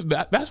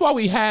 That's why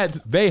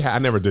I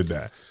never did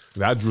that.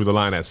 I drew the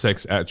line at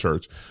sex at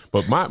church.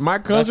 But my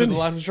cousin, that's where the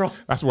line was drawn.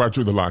 That's where I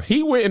drew the line.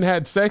 He went and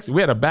had sex.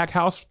 We had a back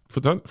house for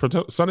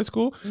Sunday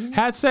school,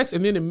 had sex,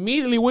 and then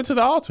immediately went to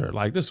the altar.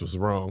 Like, this was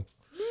wrong.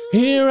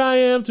 Here I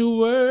am to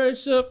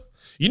worship.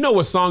 You know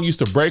what song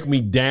used to break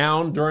me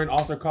down during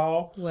altar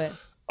call? What?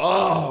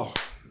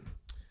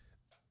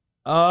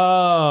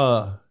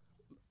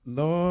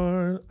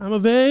 Lord, I'm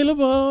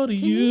available to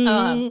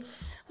you.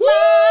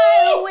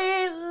 Why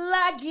will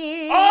I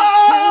give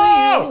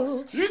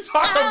to you? You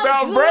talking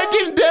about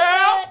breaking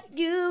down?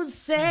 You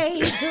say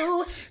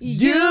to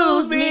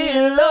use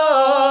me,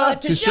 Lord,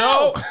 to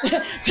show.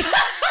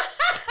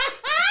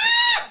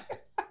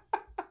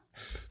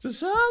 To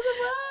show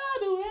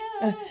the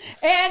way.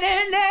 And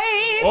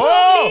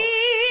enable me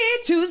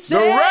to say. The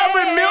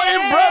Reverend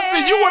Milton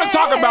Brunson, you want to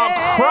talk about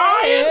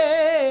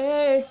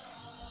crying?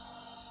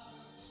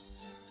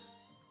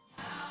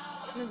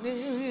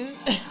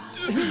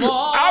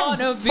 I'm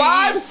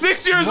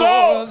 5-6 years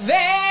old.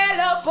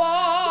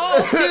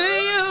 Available to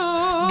you.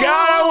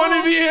 God, I want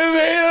to be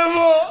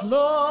available.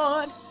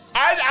 Lord.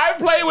 I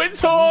play with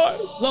toys.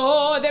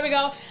 Lord, there we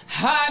go.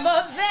 I'm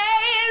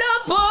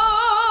available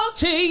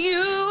to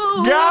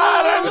you.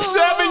 God, I'm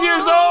 7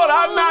 years old.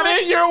 I'm not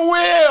in your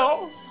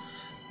will.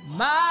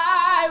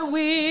 My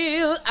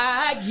will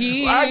I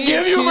give. I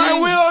give you my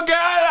will,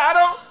 God. I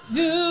don't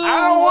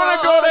want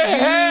to go to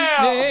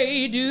hell.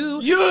 Say,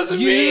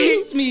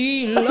 Use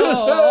me,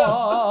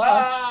 Lord,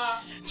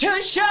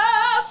 to show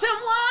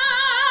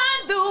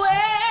someone the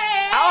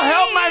way. I'll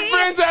help my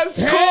friends at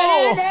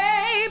school.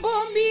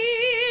 Enable me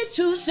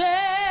to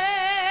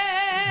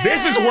say.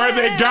 This is where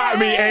they got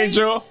me,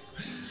 Angel.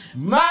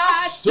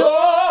 My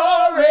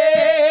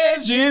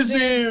storage is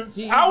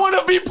empty. I want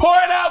to be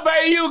poured out by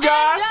you,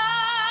 God.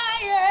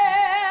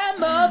 I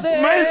am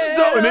available. My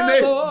story. And then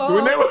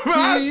when they were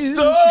my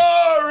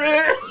story.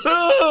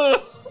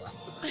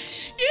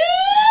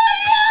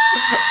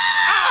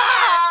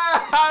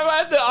 I'm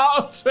at the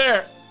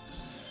altar.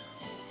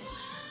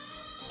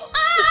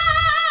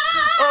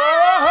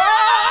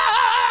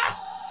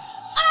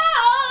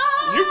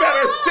 You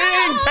better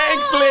sing,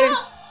 Tanksley.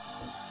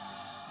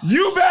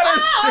 You better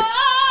sing.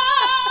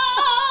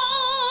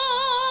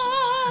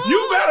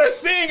 You better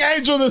sing,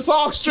 Angel the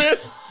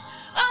Songstress.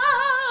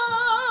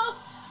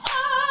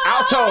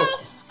 Alto.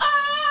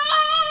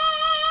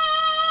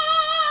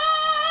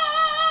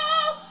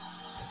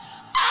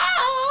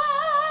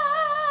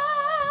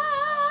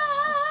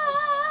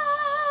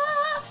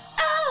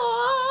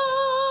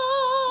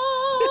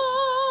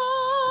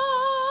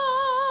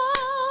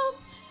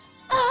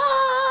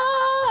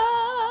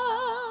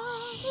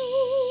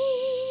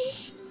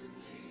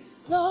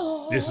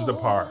 This is the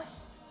part.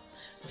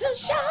 To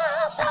show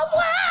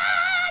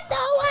someone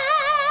the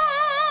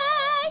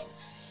way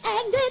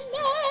and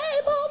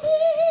enable me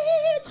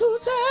to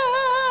say.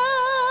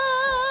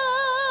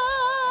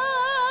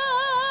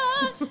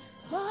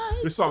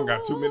 This song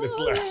got 2 minutes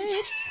left.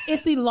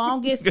 It's the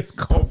longest. It's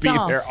gonna be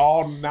song. there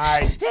all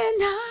night.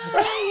 And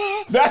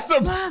That's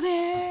a.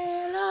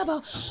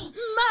 available,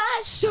 my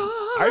soul.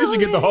 I used to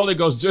get the Holy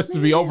Ghost just to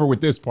be over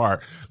with this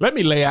part. Let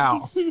me lay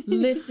out.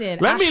 Listen,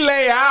 Let me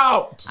lay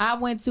out. I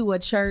went to a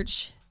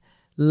church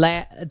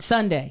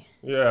Sunday.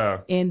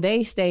 Yeah. And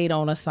they stayed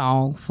on a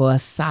song for a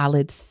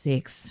solid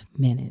 6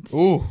 minutes.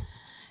 Ooh.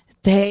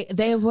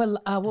 They were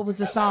what was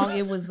the song?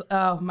 It was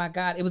oh my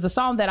God. It was a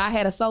song that I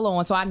had a solo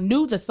on. So I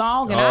knew the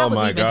song and I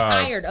was even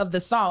tired of the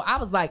song. I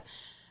was like,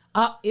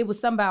 it was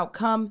something about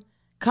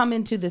come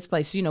into this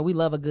place. You know, we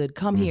love a good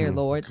come here,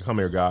 Lord. Come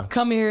here, God.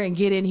 Come here and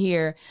get in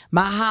here.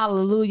 My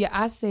hallelujah.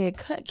 I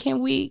said, can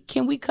we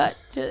cut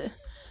to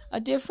a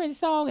different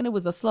song, and it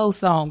was a slow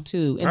song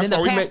too. And then the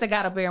pastor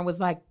got up there and was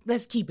like,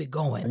 let's keep it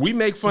going. We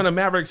make fun of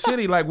Maverick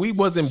City like we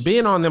wasn't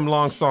been on them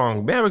long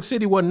songs. Maverick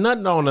City wasn't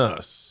nothing on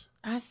us.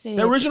 I said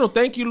the original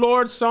Thank You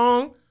Lord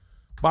song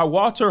by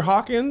Walter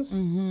Hawkins.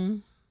 Mm-hmm.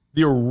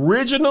 The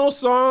original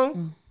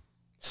song,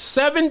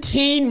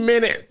 17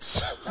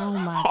 minutes. Oh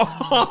my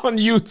God. On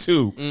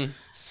YouTube.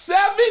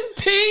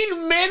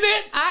 17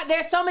 minutes?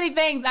 There's so many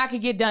things I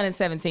could get done in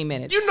 17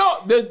 minutes. You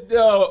know,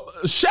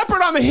 the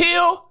Shepherd on the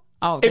Hill,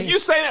 if you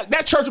say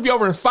that church will be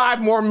over in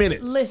 5 more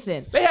minutes.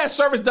 Listen. They had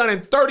service done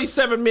in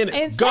 37 minutes.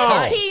 In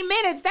 17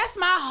 minutes, that's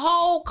my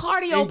whole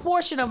cardio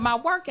portion of my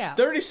workout.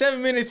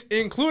 37 minutes,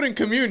 including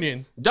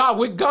communion. Dog,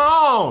 we're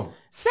gone.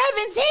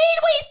 17? We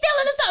still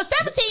in the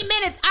 17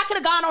 minutes. I could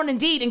have gone on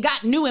Indeed and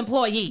got new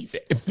employees.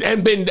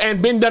 And been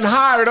done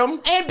hired them.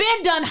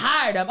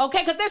 Okay?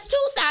 Because there's 2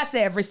 sides to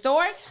every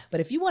story. But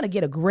if you want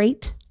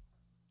to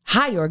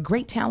hire a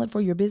great talent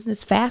for your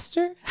business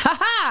faster,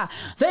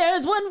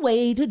 there's one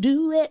way to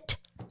do it.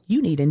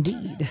 You need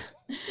Indeed.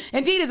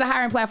 Indeed is a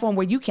hiring platform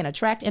where you can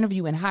attract,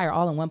 interview, and hire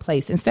all in one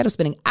place. Instead of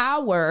spending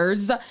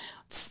hours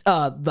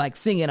like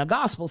singing a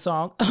gospel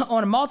song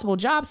on multiple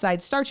job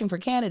sites searching for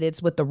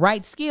candidates with the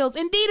right skills,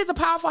 Indeed is a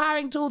powerful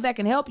hiring tool that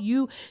can help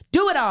you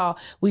do it all.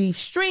 We've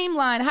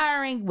streamlined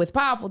hiring with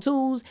powerful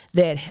tools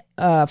that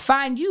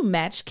find you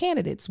matched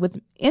candidates. With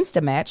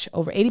InstaMatch,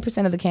 over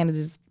 80% of the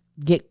candidates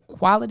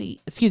over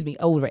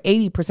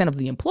 80% of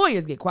the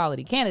employers get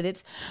quality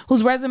candidates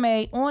whose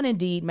resume on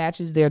Indeed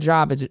matches their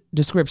job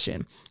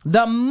description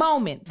the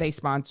moment they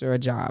sponsor a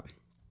job,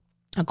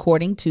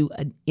 according to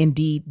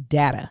Indeed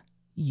Data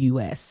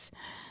US.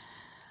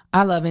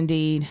 I love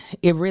Indeed.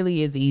 It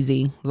really is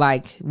easy.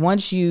 Like,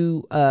 once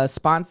you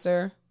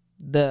sponsor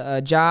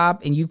the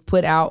job and you've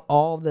put out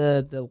all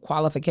the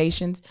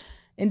qualifications,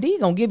 Indeed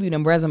gonna give you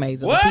them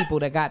resumes of the people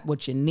that got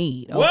what you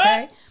need. Okay.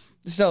 What?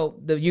 So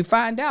you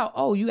find out,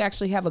 you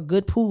actually have a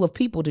good pool of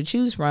people to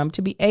choose from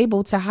to be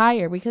able to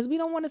hire, because we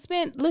don't want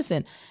to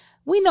listen,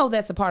 we know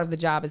that's a part of the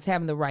job is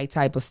having the right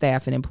type of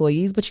staff and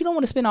employees, but you don't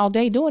want to spend all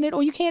day doing it,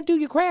 or you can't do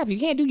your craft. You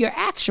can't do your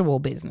actual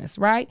business,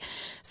 right?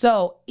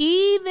 So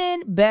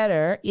even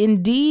better,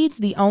 Indeed's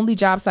the only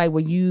job site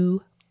where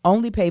you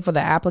only pay for the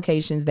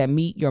applications that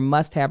meet your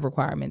must-have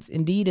requirements.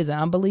 Indeed is an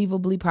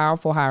unbelievably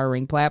powerful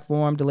hiring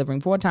platform,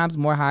 delivering 4 times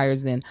more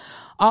hires than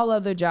all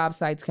other job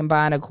sites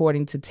combined,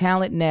 according to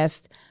Talent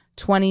Nest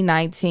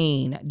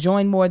 2019.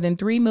 Join more than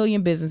 3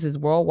 million businesses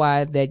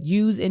worldwide that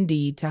use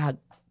Indeed to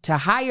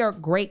hire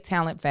great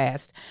talent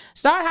fast.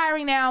 Start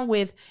hiring now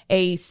with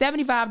a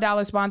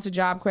 $75 sponsored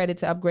job credit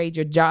to upgrade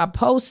your job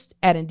post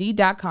at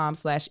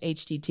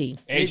Indeed.com/HTT.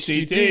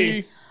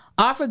 HTT.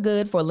 Offer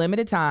good for a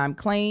limited time.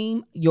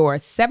 Claim your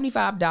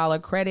 $75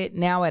 credit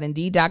now at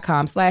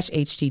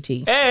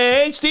Indeed.com/HTT.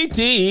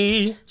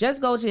 HTT.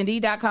 Just go to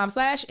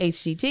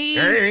Indeed.com/HTT.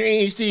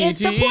 HTT. And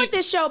support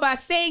this show by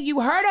saying you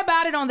heard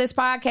about it on this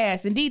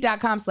podcast.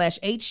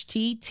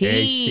 Indeed.com/HTT.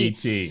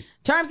 HTT.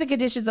 Terms and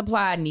conditions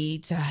apply.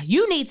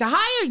 You need to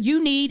hire.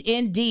 You need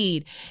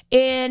Indeed.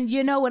 And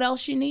you know what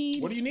else you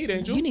need? What do you need,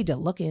 Angel? You need to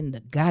look in the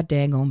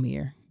goddamn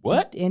mirror.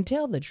 What? And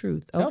tell the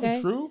truth. Okay. Tell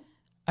the truth.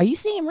 Are you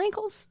seeing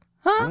wrinkles?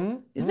 Huh? Mm-hmm.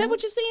 Is that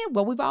what you're seeing?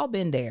 Well, we've all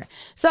been there.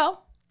 So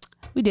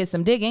we did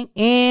some digging.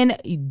 And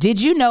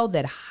did you know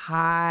that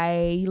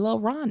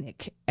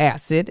hyaluronic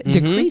acid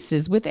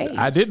decreases with age?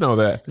 I did know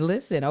that.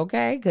 Listen,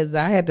 okay, because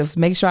I had to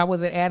make sure I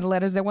wasn't adding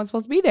letters that weren't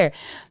supposed to be there.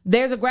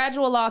 There's a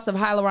gradual loss of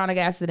hyaluronic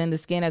acid in the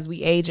skin as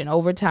we age, and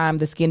over time,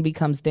 the skin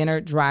becomes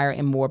thinner, drier,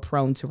 and more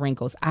prone to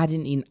wrinkles. I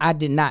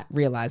did not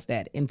realize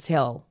that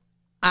until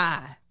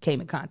I came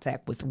in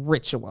contact with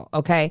Ritual,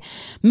 okay?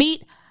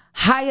 Meet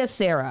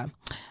Hyacera,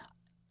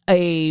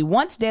 a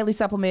once daily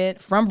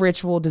supplement from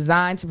Ritual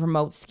designed to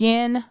promote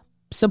skin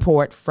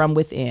support from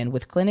within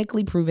with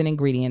clinically proven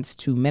ingredients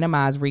to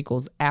minimize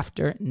wrinkles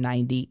after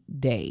 90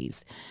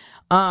 days.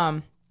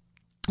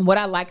 What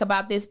I like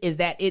about this is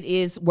that it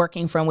is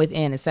working from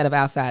within instead of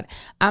outside.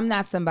 I'm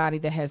not somebody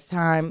that has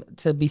time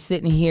to be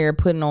sitting here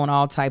putting on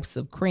all types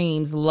of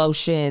creams,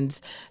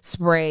 lotions,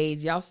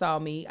 sprays. Y'all saw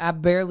me. I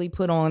barely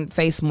put on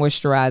face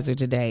moisturizer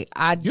today.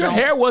 Your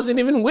hair wasn't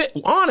even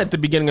on at the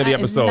beginning of the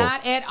episode.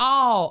 Not at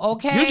all,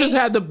 okay? You just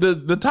had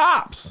the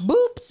tops.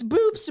 Boops,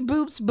 boops,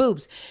 boops,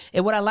 boops.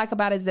 And what I like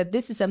about it is that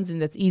this is something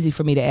that's easy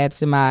for me to add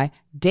to my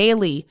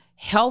daily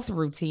health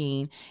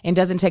routine and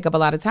doesn't take up a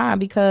lot of time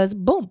because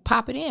boom,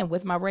 pop it in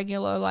with my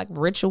regular like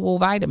Ritual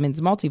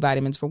vitamins,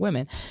 multivitamins for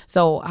women.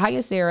 So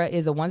Hyacera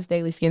is a once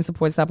daily skin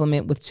support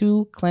supplement with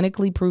 2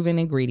 clinically proven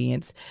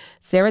ingredients,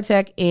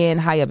 Ceratec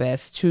and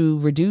Hyabest, to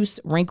reduce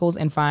wrinkles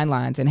and fine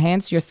lines.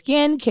 Enhance your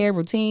skin care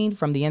routine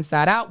from the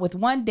inside out with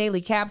 1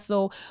 daily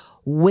capsule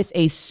with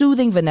a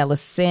soothing vanilla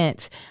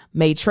scent,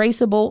 made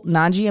traceable,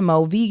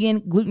 non-GMO,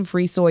 vegan,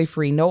 gluten-free,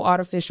 soy-free, no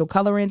artificial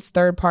colorants,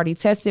 third-party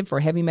tested for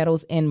heavy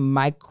metals and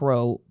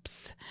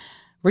microbes.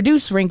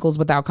 Reduce wrinkles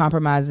without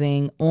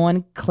compromising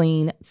on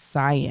clean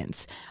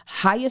science.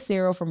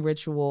 Hyacero from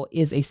Ritual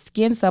is a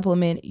skin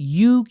supplement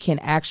you can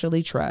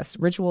actually trust.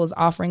 Ritual is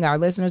offering our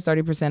listeners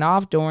 30%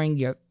 off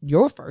during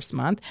your first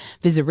month.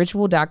 Visit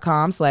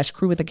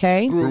ritual.com/crew with a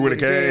K. Crew with a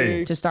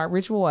K. To start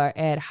Ritual or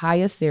add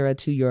Hyacero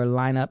to your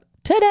lineup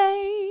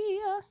today.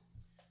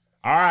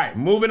 All right,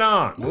 moving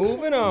on.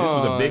 Moving This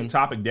on. is a big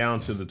topic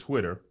down to the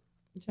Twitter.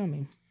 Tell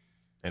me.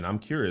 And I'm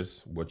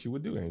curious what you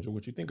would do, Angel,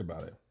 what you think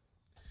about it.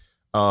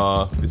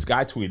 This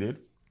guy tweeted,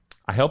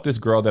 I helped this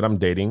girl that I'm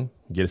dating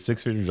get a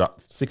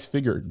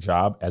six-figure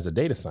job as a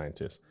data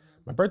scientist.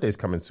 My birthday's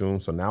coming soon,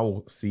 so now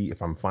we'll see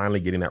if I'm finally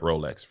getting that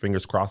Rolex.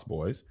 Fingers crossed,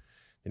 boys.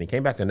 And he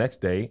came back the next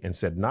day and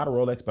said, not a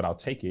Rolex, but I'll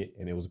take it.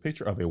 And it was a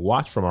picture of a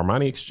watch from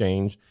Armani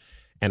Exchange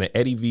and an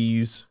Eddie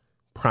V's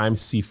Prime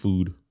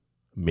Seafood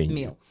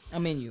menu. A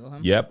menu, huh?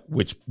 Yep,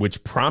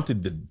 which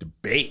prompted the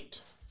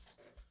debate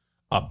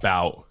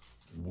about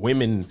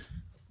women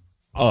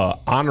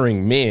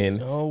honoring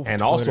men.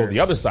 And also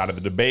the other side of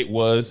the debate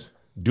was,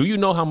 do you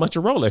know how much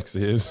a Rolex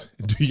is?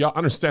 Do y'all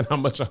understand how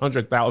much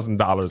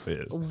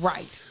 $100,000 is?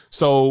 Right.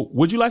 So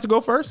would you like to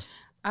go first?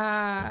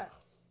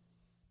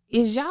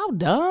 Is y'all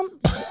dumb?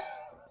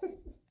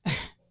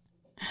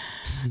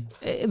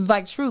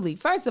 Like, truly,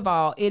 first of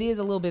all, it is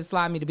a little bit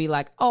slimy to be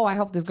like, oh, I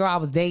helped this girl I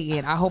was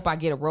dating. I hope I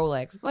get a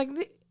Rolex. Like,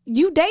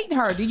 you dating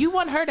her. Do you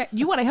want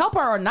to help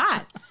her or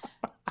not?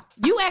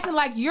 You acting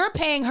like you're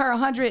paying her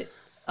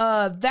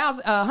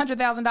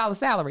 $100,000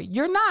 salary.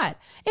 You're not.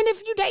 And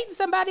if you dating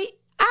somebody,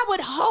 I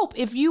would hope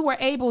if you were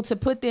able to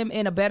put them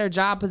in a better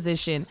job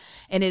position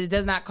and it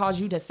does not cause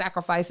you to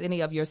sacrifice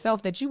any of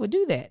yourself, that you would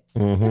do that.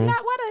 Mm-hmm. If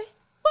not, what are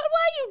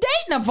you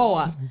dating them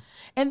for?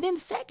 And then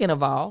second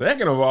of all,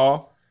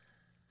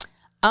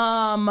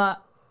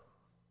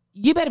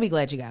 you better be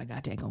glad you got a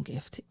goddamn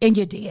gift. And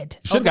you did.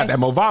 You should have got that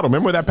Movado.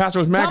 Remember that pastor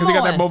was mad because he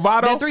got that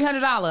Movado? That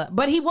 $300.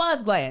 But he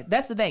was glad.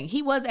 That's the thing.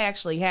 He was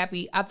actually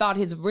happy. I thought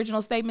his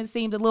original statement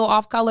seemed a little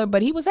off color,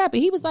 but he was happy.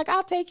 He was like,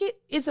 I'll take it.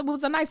 It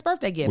was a nice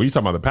birthday gift. Were you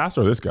talking about the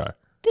pastor or this guy?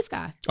 This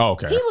guy. Oh,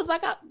 okay. He was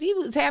like, he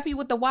was happy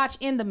with the watch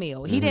in the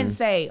meal. He didn't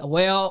say,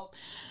 well,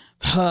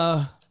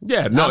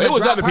 yeah, no, it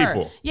was other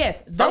people.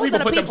 Yes, those those people are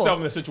the put people. themselves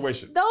in this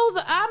situation.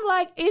 I'm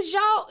like, is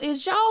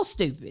y'all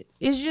stupid?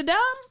 Is you dumb?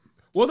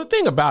 Well, the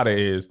thing about it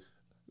is,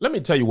 let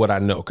me tell you what I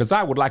know, because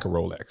I would like a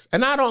Rolex,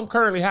 and I don't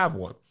currently have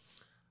one.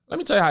 Let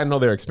me tell you how I know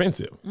they're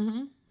expensive.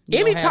 Mm-hmm.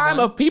 Anytime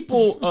a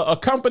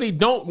company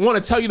don't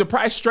want to tell you the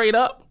price straight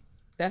up,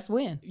 that's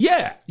when.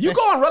 Yeah, you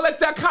go on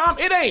Rolex.com.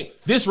 It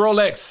ain't this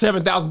Rolex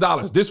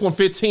 $7,000. This one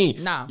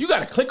 $15,000. No, you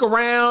got to click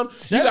around.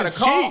 You got to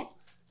call.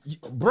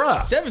 Cheap. Bruh,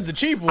 $7's a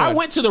cheap one. I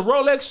went to the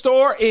Rolex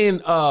store in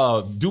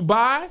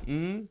Dubai.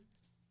 Mm-hmm.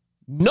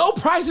 No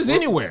prices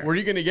anywhere. Were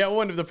you going to get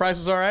one if the price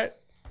was all right?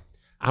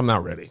 I'm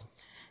not ready.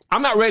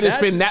 I'm not ready to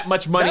spend that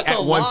much money at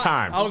one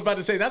time. I was about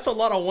to say, that's a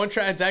lot on one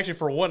transaction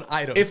for one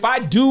item. If I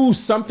do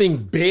something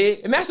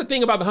big, and that's the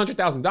thing about the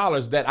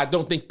 $100,000 that I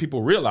don't think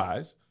people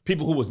realize,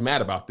 people who was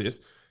mad about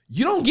this,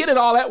 you don't get it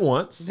all at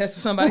once. That's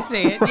what somebody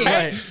said. Right?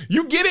 Yeah.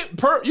 You get it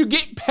you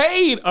get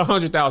paid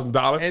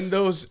 $100,000. And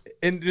those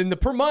in the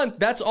per month,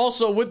 that's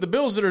also with the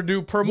bills that are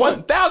due per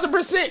month.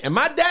 1,000%. And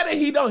my daddy,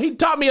 he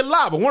taught me a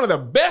lot, but one of the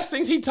best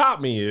things he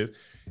taught me is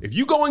if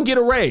you go and get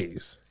a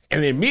raise,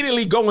 and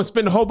immediately go and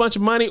spend a whole bunch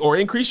of money or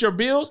increase your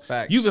bills,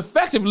 Facts. You've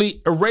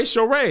effectively erased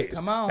your raise.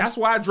 Come on. That's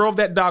why I drove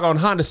that doggone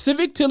Honda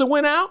Civic till it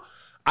went out.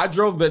 I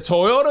drove the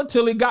Toyota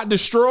till it got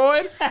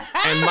destroyed.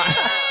 And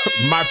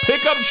my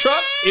pickup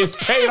truck is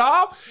paid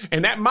off.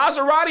 And that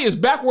Maserati is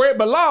back where it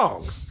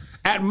belongs.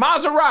 At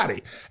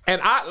Maserati. And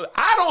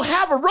I don't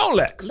have a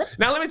Rolex.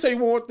 Now, let me tell you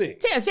one more thing.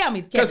 Tell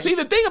me, Because see,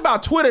 the thing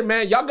about Twitter,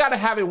 man, y'all got to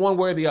have it one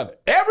way or the other.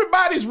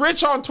 Everybody's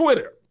rich on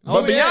Twitter.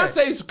 But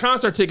Beyonce's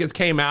concert tickets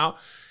came out.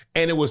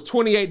 And it was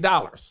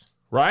 $28,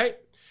 right?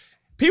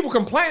 People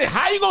complaining,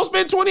 how you gonna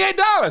spend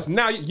 $28?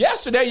 Now,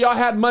 yesterday y'all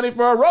had money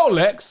for a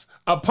Rolex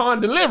upon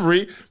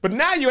delivery, but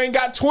now you ain't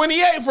got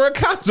 $28 for a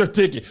concert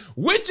ticket.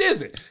 Which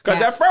is it? Because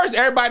at first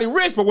everybody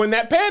rich, but when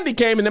that pandy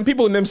came and them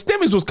people and them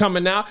stimmies was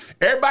coming out,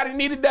 everybody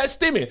needed that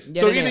stimmy.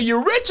 So either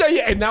you're rich or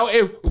you. And now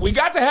if we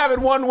got to have it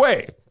one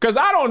way, because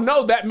I don't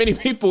know that many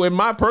people in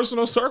my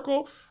personal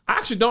circle. I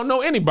actually don't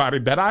know anybody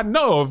that I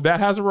know of that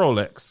has a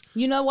Rolex.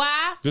 You know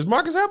why? Does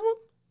Marcus have one?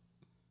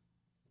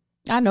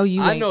 I know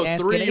you. I know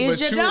asking, three, is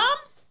but you two. Dumb?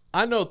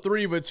 I know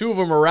three, but two of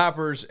them are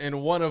rappers,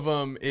 and one of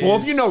them is. Well,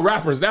 if you know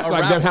rappers, that's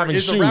like them having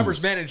shoes. Is a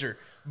rapper's manager.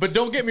 But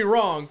don't get me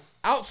wrong.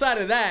 Outside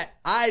of that,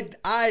 I.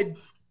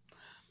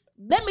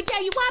 Let me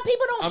tell you why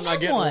people don't I'm have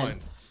not getting one.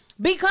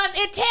 Because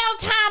it tell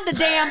time the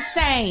damn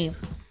same.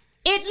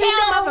 It You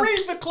tell gotta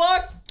read the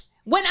clock.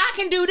 When I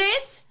can do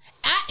this.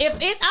 I'm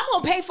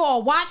gonna pay for a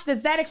watch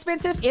that's that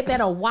expensive, it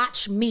better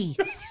watch me.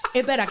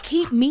 It better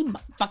keep me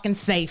fucking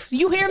safe.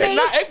 You hear me?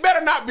 It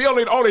better not be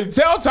only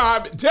tell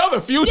time, tell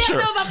the future.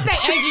 Yeah, I'm about to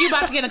say, Angel, you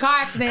about to get in a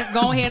car accident.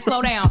 Go ahead,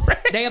 slow down.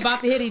 They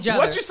about to hit each other.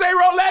 What you say,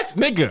 Rolex?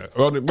 Nigga.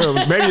 Well,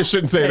 maybe you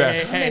shouldn't say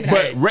that.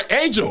 Hey. But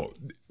Angel,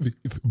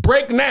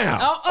 break now.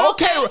 Oh,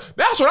 okay.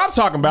 That's what I'm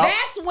talking about.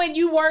 That's when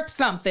you work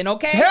something,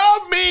 okay?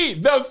 Tell me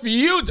the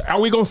future. Are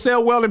we going to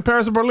sell well in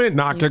Paris and Berlin?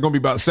 Nah, there's going to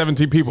be about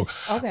 17 people.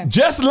 Okay.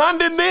 Just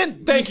London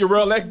then? Thank you,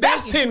 Rolex.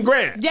 That's 10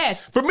 grand.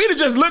 Yes. For me to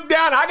just look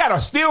down, I got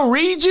to still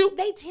read you?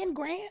 They 10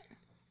 grand.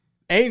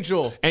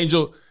 Angel.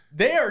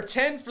 They are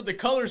 10 for the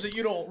colors that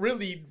you don't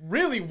really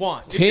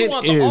want. If 10 you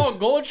want the all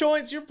gold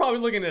joints, you're probably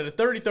looking at a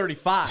 30,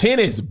 35. 10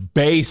 is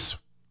base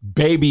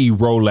baby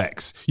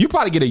Rolex. You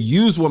probably get a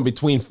used one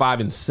between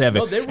 5 and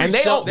 7. Oh,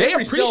 they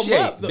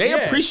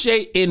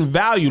appreciate in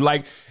value.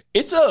 Like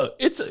it's a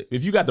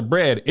if you got the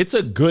bread, it's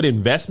a good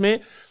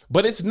investment,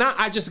 but it's not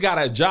I just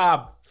got a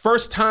job.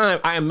 First time,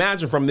 I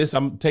imagine from this,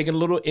 I'm taking a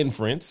little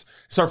inference.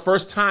 It's our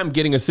first time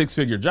getting a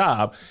 6-figure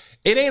job.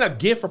 It ain't a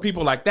gift for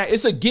people like that.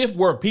 It's a gift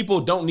where people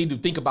don't need to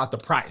think about the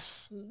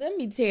price. Let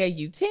me tell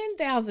you,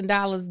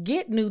 $10,000,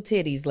 get new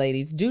titties,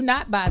 ladies. Do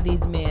not buy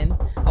these men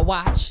a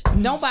watch.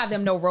 Don't buy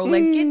them no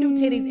Rolex. Get new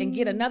titties and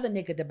get another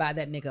nigga to buy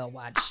that nigga a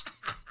watch.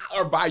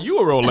 Or buy you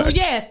a Rolex. Oh,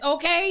 yes,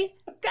 okay.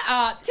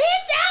 $10,000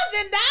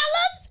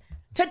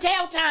 to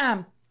tell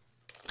time.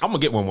 I'm gonna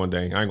get one day.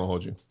 I ain't gonna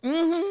hold you.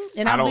 Mm-hmm.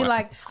 And I'll be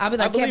like,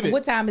 Kevin,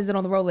 what time is it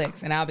on the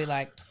Rolex? And I'll be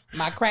like,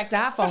 my cracked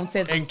iPhone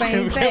says the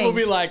same thing. Kevin will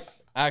be like,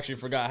 I actually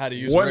forgot how to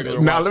use a regular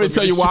watch. Now, let me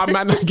tell you why I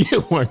might not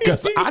get one.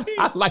 Because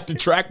I like to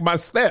track my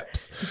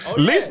steps. At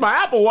least my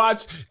Apple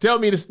Watch tell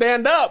me to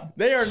stand up.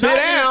 They are sit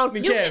down.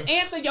 You can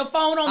answer your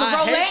phone on the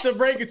Rolex. I hate to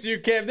break it to you,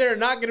 Kev. They're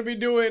not going to be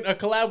doing a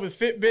collab with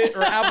Fitbit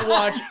or Apple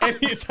Watch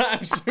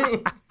anytime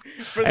soon.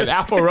 An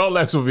Apple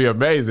Rolex would be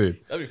amazing.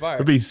 That'd be fire.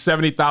 It'd be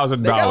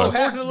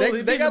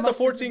 $70,000. They got the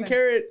 14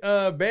 karat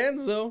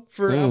bands, though,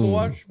 for Apple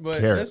Watch. But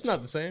that's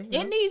not the same.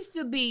 It needs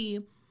to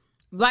be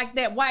like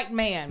that white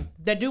man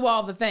that do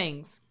all the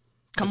things.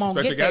 Come on,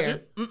 get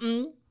there.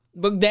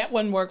 But that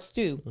one works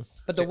too.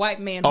 But the white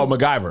man. Oh,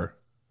 MacGyver.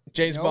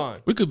 James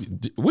Bond. We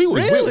could. We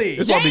would. Really?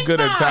 This would be good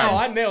at time. Oh,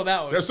 I nailed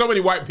that one. There's so many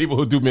white people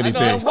who do many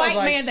things. A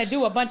white man that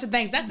do a bunch of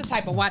things. That's the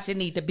type of watch it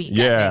need to be.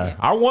 Yeah,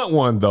 I want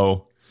one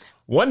though.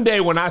 One day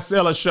when I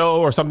sell a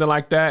show or something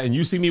like that, and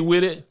you see me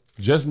with it,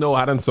 just know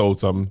I done sold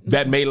something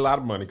that made a lot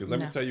of money. Because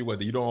let me tell you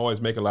what, you don't always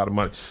make a lot of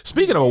money.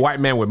 Speaking of a white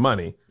man with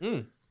money,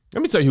 let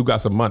me tell you who got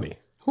some money.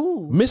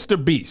 Who?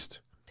 Mr. Beast.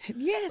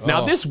 Yes.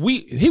 Now this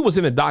week, he was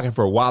in the docket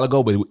for a while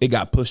ago, but it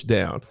got pushed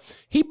down.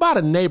 He bought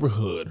a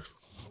neighborhood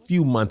a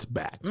few months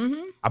back.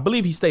 I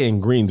believe he stayed in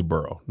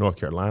Greensboro, North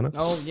Carolina.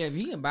 Oh, yeah.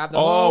 He can buy the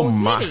whole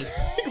city.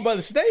 He can buy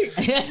the state.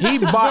 He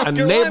bought a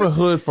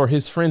neighborhood for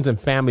his friends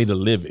and family to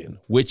live in,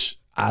 which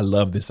I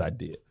love this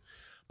idea.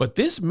 But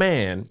this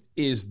man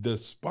is the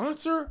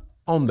sponsor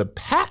on the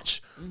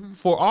patch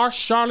for our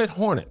Charlotte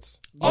Hornets.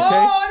 Okay?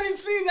 Oh, I didn't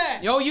see that.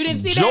 Yo, you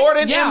didn't see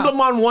Jordan that?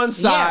 emblem on one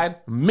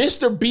side,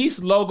 Mr.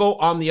 Beast logo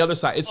on the other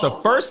side. It's the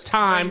first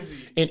time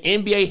in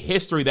NBA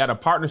history that a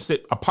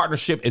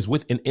partnership is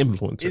with an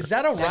influencer. Is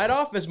that a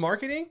write-off as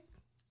marketing?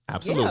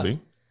 Absolutely. Yeah.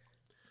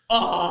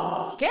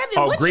 Oh,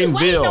 Kevin, what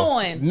Greenville, you waiting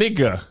on?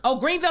 Nigga. Oh,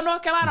 Greenville,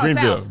 North Carolina or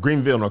South?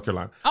 Greenville, North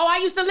Carolina. Oh, I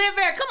used to live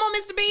there. Come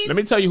on, Mr. Beast. Let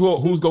me tell you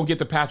who's going to get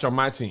the patch on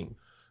my team.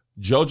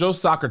 JoJo's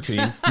soccer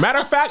team. Matter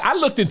of fact, I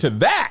looked into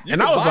that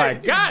and I was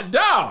like, God,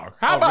 dog,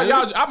 how about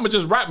y'all? I'm going to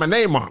just write my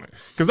name on it.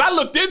 Because I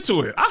looked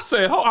into it. I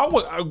said,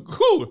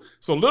 who?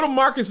 So little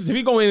Marcus, if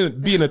he going to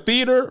be in a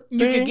theater, you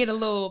can get a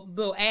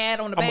little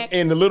ad on the back.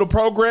 In the little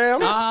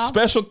program,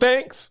 special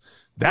thanks.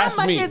 That's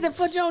How much me. is it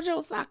for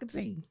JoJo's soccer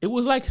team? It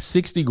was like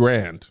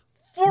 $60,000.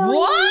 For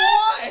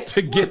what?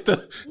 To get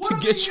the what are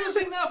they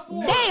using that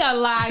for? They are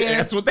liars.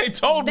 That's what they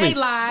told me. They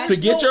lied. To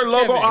get your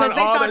logo on all because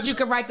they thought that. you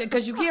could write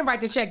because you can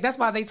write the check. That's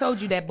why they told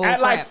you that bull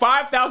At like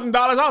 $5,000,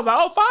 I was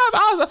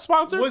like, $5. That's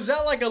sponsored. Was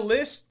that like a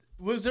list?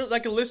 Was there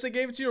like a list they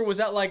gave it to you, or was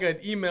that like an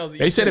email that you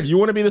They said if you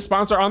want to be the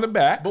sponsor on the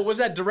back. But was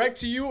that direct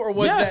to you, or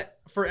was that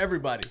for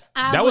everybody?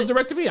 That was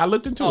direct to me. I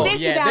looked into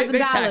it.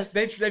 $60,000.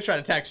 They try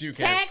to tax you,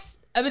 Kev.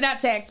 Not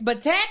tax,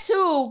 but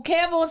tattoo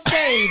Kev on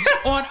stage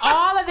on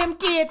all of them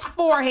kids'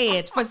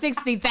 foreheads for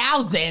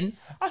 $60,000.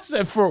 I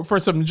said for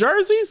some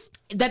jerseys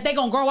that they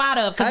gonna grow out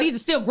of because these are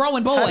still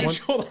growing boys.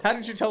 How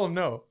did you tell them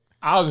no?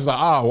 I was just like,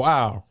 oh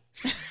wow.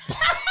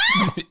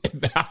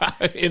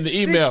 In the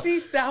email,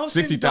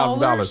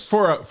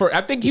 $60,000 for I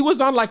think he was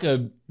on like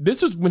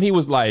this was when he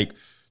was like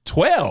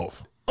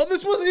 12. Oh,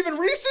 this wasn't even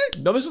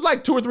recent? No, this was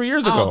like 2 or 3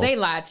 years ago. Oh, they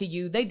lied to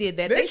you. They did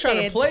that. They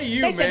trying to play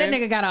you, They said that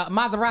nigga got a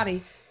Maserati.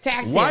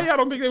 Why y'all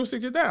don't think they was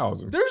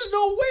 60,000? There's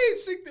no way.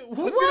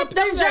 Who's gonna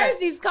pay them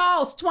jerseys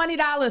cost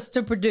 $20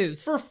 to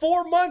produce for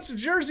 4 months of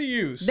jersey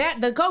use. That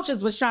the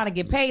coaches was trying to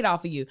get paid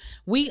off of you.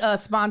 We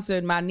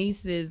sponsored my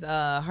niece's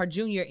her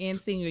junior and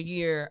senior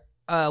year.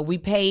 We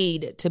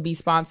paid to be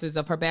sponsors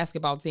of her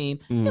basketball team.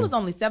 It was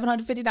only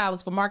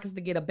 $750 for Marcus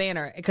to get a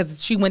banner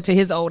because she went to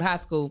his old high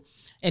school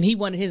and he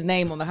wanted his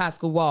name on the high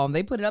school wall and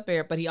they put it up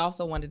there. But he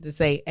also wanted to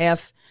say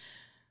F.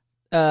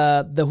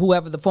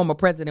 Whoever the former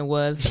president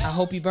was, I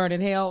hope you burn in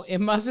hell.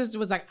 And my sister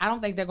was like, I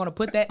don't think they're gonna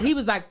put that. He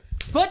was like,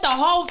 put the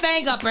whole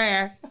thing up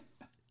there.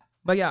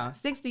 But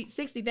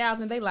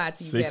 $60,000. They lied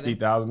to you.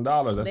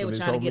 $60,000. They were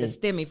trying to get a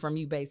stimmy from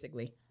you,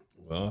 basically.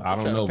 Well, I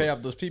don't know. Pay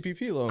off those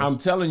PPP loans. I'm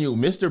telling you,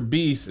 Mr.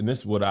 Beast, and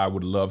this is what I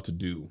would love to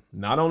do.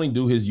 Not only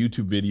do his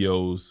YouTube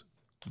videos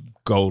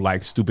go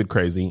like stupid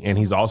crazy, and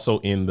he's also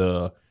in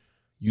the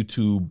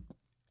YouTube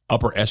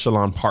upper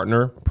echelon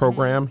partner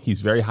program.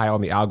 He's very high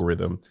on the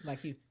algorithm.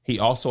 Like you. He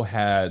also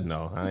had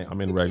I'm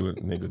in regular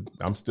nigga.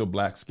 I'm still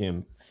black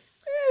skinned.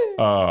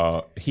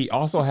 He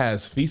also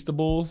has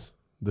Feastables,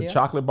 the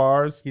chocolate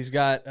bars. He's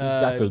got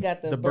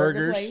the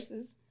burgers.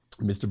 Places.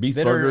 Mr. Beast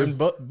that burgers. are in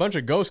a bunch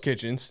of ghost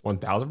kitchens.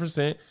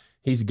 1000%.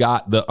 He's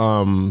got the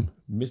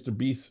Mr.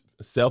 Beast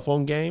cell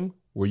phone game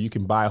where you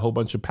can buy a whole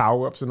bunch of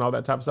power ups and all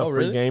that type of stuff. Oh,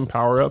 really? Free game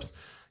power ups.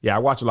 Yeah, I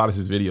watch a lot of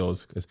his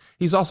videos because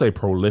he's also a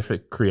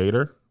prolific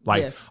creator.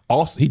 Like,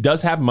 also, he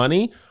does have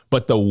money,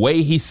 but the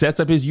way he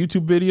sets up his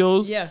YouTube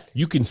videos,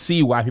 you can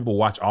see why people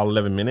watch all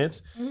 11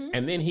 minutes. Mm-hmm.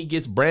 And then he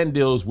gets brand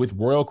deals with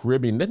Royal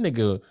Caribbean. That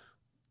nigga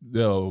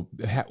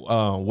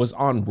was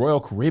on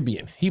Royal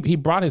Caribbean. He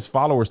brought his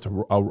followers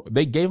to,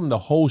 they gave him the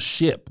whole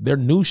ship, their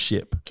new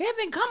ship.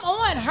 Kevin, come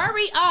on,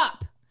 hurry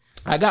up.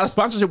 I got a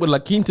sponsorship with La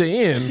Quinta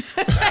Inn.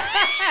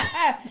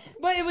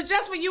 But it was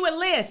just for you and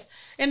Liz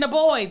and the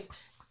boys.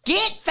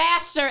 Get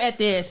faster at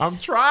this. I'm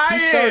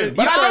trying,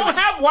 but I don't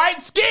have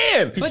white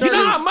skin. But you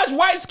know how much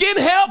white skin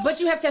helps? But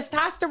you have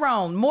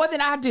testosterone more than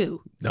I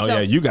do. No,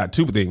 yeah, you got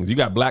two things. You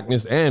got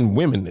blackness and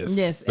womenness.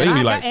 Yes, So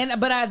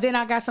then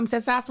I got some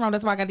testosterone.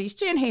 That's why I got these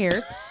chin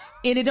hairs,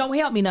 and it don't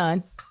help me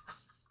none.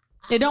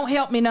 It don't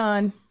help me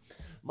none.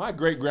 My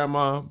great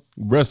grandma,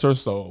 rest her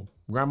soul,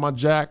 Grandma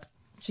Jack.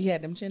 She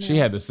had them chin hairs. She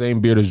had the same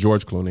beard as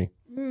George Clooney.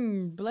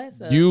 Bless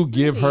her. You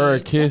give her a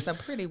kiss. That's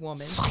a pretty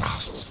woman.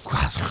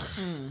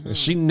 Mm-hmm.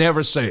 She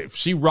never shaved.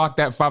 She rocked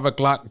that 5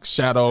 o'clock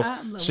shadow.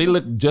 She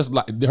looked just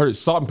like her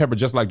salt and pepper,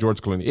 just like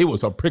George Clooney. It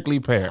was a prickly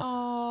pear.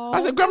 Oh,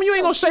 I said, Grandma, you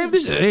ain't gonna shave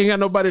this. Ain't got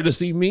nobody to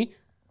see me.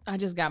 I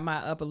just got my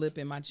upper lip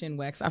and my chin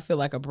wax. I feel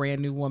like a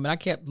brand new woman. I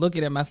kept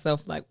looking at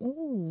myself like,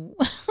 ooh.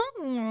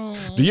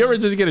 Do you ever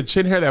just get a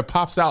chin hair that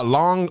pops out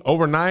long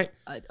overnight?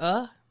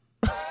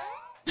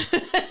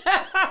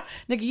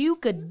 Nigga, you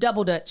could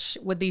double dutch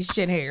with these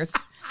chin hairs.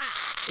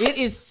 It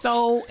is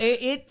so,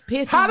 it pisses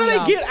me off. How do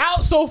they get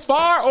out so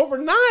far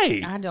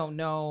overnight? I don't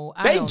know.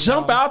 They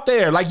jump out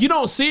there. Like, you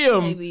don't see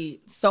them.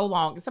 Maybe so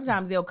long.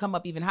 Sometimes they'll come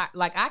up even high.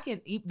 Like,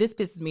 this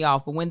pisses me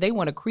off, but when they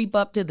want to creep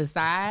up to the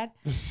side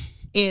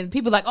and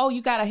people are like, oh,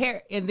 you got a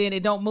hair, and then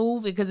it don't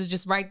move because it's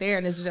just right there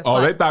and it's just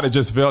they thought it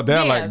just fell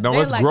down. Like, no,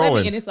 it's like,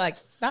 growing. And it's like,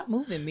 stop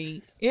moving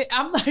me.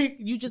 I'm like,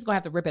 you just gonna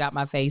have to rip it out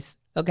my face.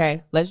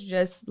 Okay, let's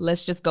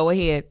just go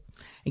ahead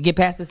and get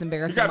past this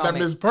embarrassing moment. You got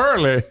that Miss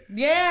Purlie.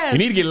 Yes. You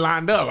need to get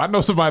lined up. I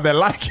know somebody that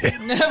like it.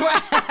 I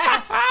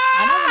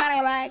know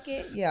somebody like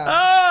it. Yeah.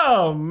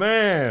 Oh,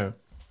 man.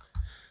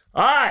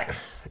 All right.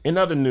 In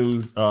other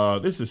news,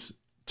 this is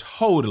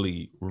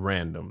totally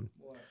random.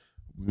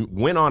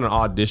 Went on an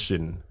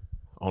audition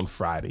on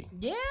Friday.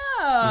 Yeah.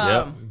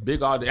 Yep.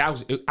 Big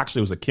audition. Actually,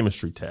 it was a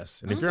chemistry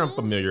test. And if you're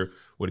unfamiliar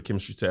with a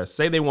chemistry test,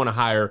 say they want to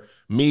hire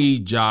me,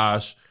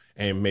 Josh,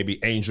 and maybe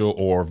Angel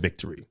or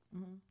Victory.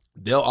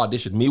 They'll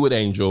audition me with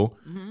Angel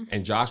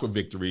and Josh with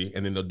Victory,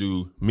 and then they'll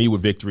do me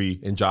with Victory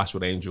and Josh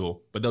with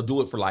Angel. But they'll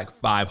do it for like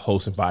 5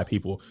 hosts and 5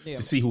 people to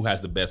see who has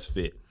the best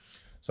fit.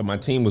 So my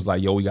team was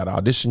like, yo, we got to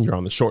audition. You're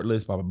on the short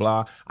list, blah, blah,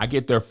 blah. I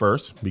get there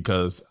first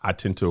because I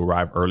tend to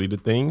arrive early to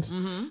things.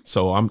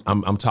 So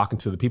I'm talking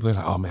to the people.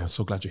 They're like, oh, man, I'm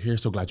so glad you're here.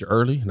 So glad you're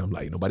early. And I'm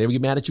like, nobody ever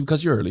get mad at you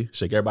because you're early.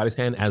 Shake everybody's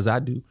hand as I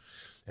do.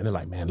 And they're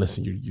like, man,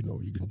 listen, you know,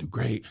 you're going to do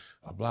great,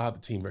 blah, blah. The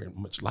team very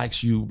much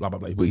likes you, blah, blah,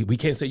 blah. We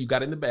can't say you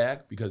got in the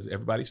bag because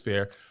everybody's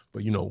fair,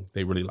 but, you know,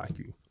 they really like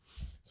you.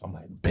 So I'm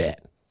like,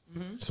 bet.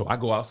 So I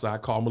go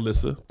outside, call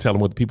Melissa, tell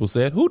them what the people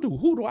said. Who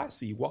do I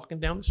see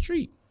walking down the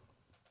street?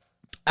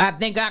 I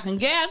think I can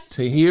guess.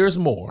 Tahir's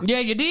Moore. Yeah,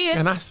 you did.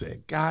 And I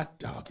said, God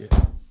dog it.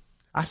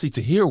 I see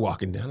Tahir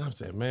walking down. I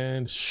said,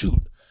 man,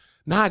 shoot.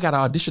 Now I got to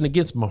audition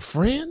against my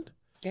friend?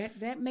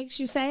 That makes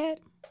you sad?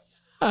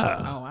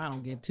 I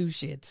don't give 2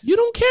 shits. You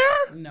don't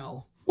care?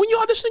 No. When you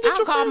audition against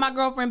your friend? I'll call my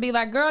girlfriend and be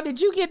like, girl, did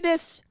you get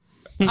this?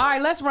 All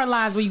right, let's run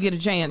lines when you get a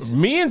chance.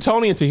 Me and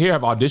Tony and Tahir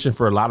have auditioned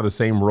for a lot of the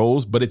same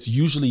roles, but it's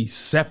usually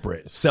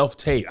separate,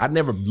 self-tape. I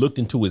never looked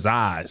into his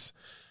eyes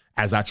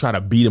as I try to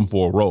beat him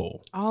for a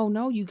role. Oh,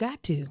 no, you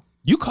got to.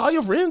 You call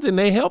your friends and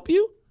they help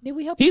you? Yeah,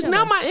 we help each other. He's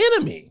now my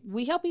enemy.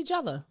 We help each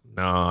other.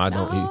 No, I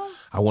don't.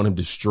 I want him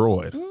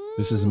destroyed.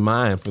 This is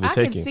mine for the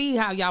taking. I can see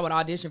how y'all would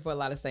audition for a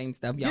lot of same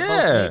stuff. Y'all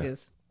both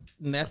niggas.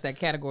 And that's that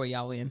category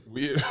y'all in.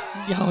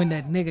 Y'all in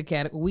that nigga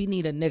category. We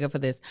need a nigga for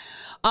this.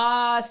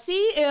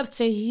 See if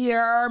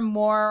Tahir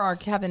Moore or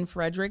Kevin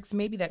Fredericks,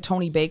 maybe that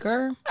Tony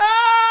Baker.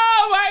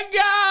 Oh my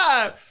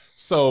God.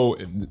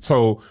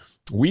 So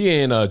we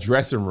in a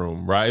dressing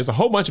room, right? There's a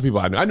whole bunch of people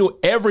I knew. I knew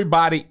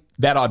everybody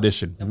that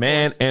auditioned,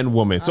 man and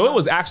woman. So it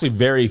was actually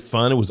very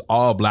fun. It was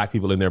all black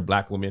people in there,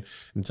 black women.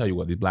 And tell you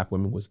what, these black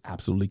women was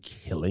absolutely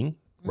killing,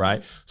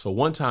 right? So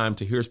one time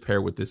Tahir's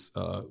paired with these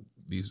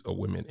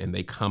women, and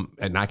they come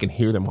and I can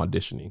hear them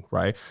auditioning,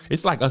 right?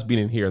 It's like us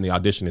being in here and the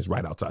audition is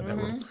right outside that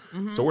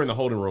room. So we're in the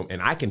holding room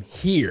and I can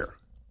hear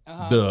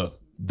the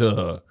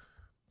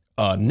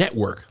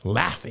network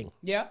laughing.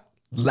 Yeah.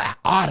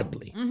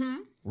 audibly,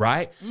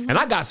 right? And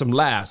I got some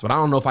laughs, but I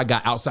don't know if I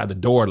got outside the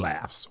door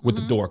laughs with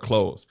the door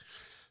closed.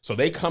 So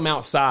they come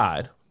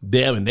outside,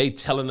 them, and they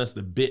telling us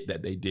the bit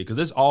that they did, because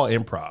it's all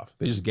improv.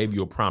 They just gave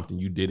you a prompt and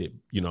you did it,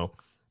 you know.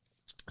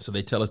 So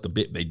they tell us the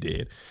bit they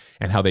did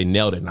and how they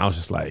nailed it. And I was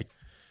just like,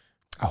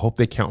 I hope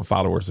they count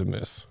followers in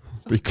this,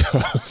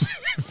 because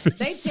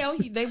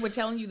they were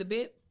telling you the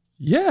bit.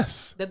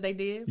 Yes. That they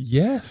did?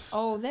 Yes.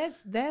 Oh,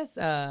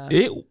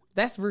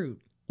 that's rude.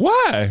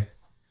 Why?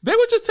 They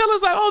would just tell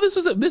us like, oh, this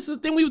is the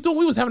thing we was doing.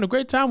 We was having a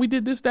great time. We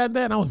did this, that,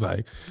 that. And I was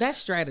like, that's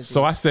strategy.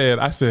 So I said,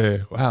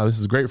 wow, this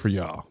is great for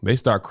y'all. They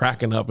start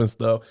cracking up and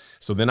stuff.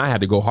 So then I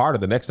had to go harder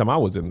the next time I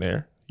was in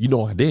there. You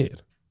know I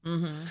did.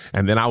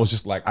 And then I was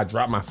just like, I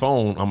dropped my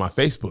phone on my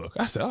Facebook.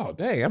 I said, oh,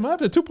 dang, am I up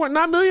to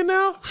 2.9 million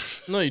now?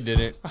 No, you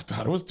didn't. I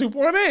thought it was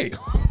 2.8.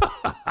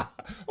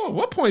 Oh,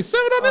 1.7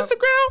 on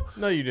Instagram?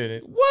 No, you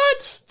didn't.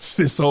 What?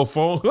 This whole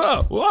phone.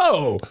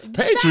 Whoa.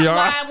 Patreon. Stop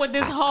lying with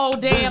this whole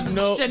damn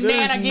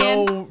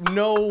shenanigan.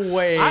 No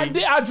way. I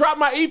did. I dropped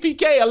my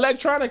EPK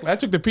electronically. I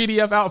took the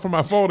PDF out from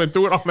my phone and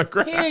threw it on the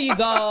ground. Here you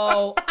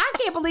go. I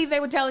can't believe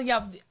they were telling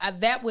y'all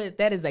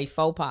that is a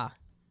faux pas.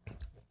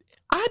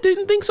 I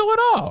didn't think so at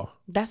all.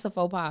 That's a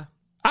faux pas.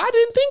 I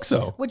didn't think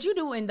so. What you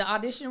do in the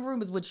audition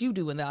room is what you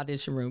do in the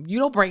audition room. You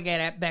don't bring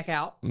that back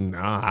out.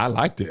 Nah, I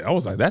liked it. I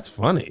was like, that's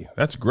funny.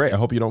 That's great. I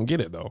hope you don't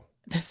get it, though.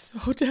 That's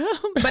so dumb.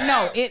 But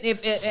no,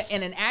 if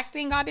in an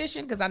acting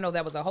audition, because I know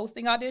that was a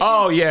hosting audition.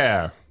 Oh,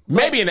 yeah.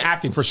 Maybe in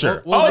acting for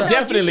sure.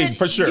 Definitely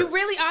for sure. You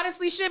really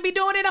honestly shouldn't be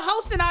doing it a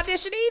hosting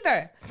audition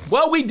either.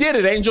 Well, we did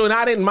it, Angel, and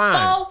I didn't mind.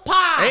 Faux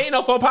pas. Ain't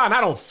no faux pas, and I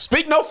don't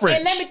speak no French.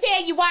 And let me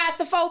tell you why it's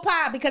a faux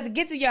pas, because it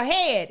gets in your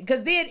head.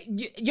 Because then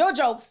your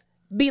jokes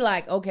be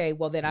like, okay,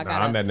 well then I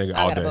gotta. I'm that nigga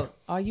all day. Vote.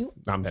 Are you?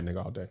 I'm that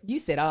nigga all day. You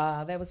said,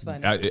 that was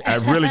funny. I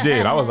really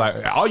did. I was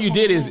like, all you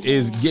did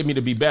is get me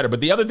to be better.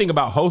 But the other thing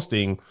about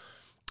hosting,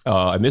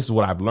 and this is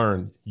what I've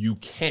learned, you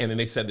can, and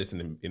they said this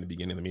in the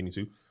beginning of the meeting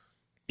too.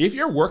 If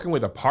you're working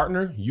with a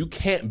partner, you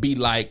can't be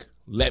like,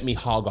 let me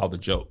hog all the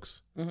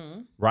jokes,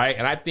 right?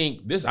 And I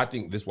think this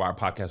is why our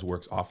podcast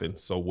works often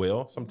so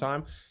well.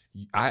 Sometimes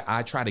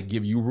I try to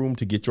give you room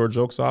to get your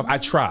jokes off. I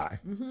try.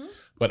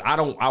 But I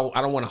don't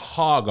want to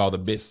hog all the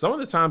bits. Some of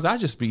the times I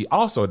just be,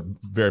 also it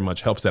very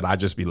much helps that I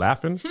just be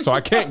laughing. So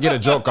I can't get a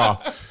joke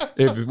off.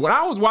 When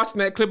I was watching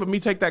that clip of me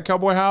take that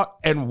cowboy hat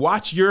and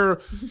watch the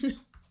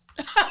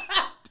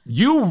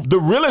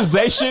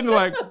realization,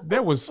 like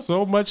there was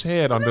so much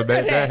head under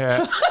that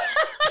hat.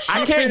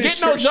 I can't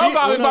get no joke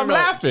off if I'm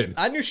laughing.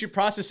 I knew she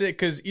processed it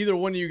because either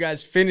one of you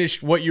guys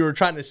finished what you were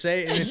trying to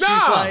say. And then she's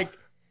like,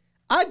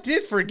 I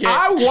did forget.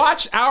 I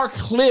watch our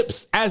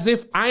clips as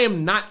if I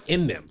am not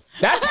in them.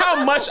 That's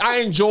how much I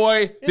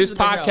enjoy this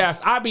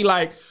podcast. I'd be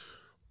like,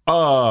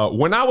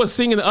 when I was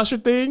singing the Usher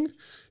thing,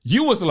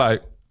 you was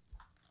like,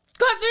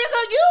 you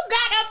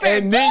got up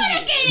and do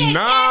it again.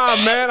 Nah,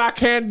 man, I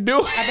can't do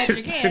it. I bet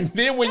you can. And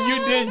then when you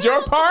did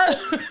your part,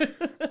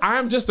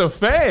 I'm just a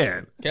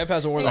fan. Kev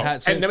hasn't worn the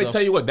hat since. And let me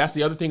tell you what, that's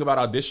the other thing about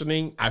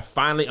auditioning. I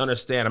finally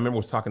understand. I remember I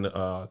was talking to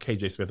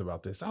KJ Smith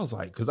about this. I was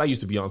like, because I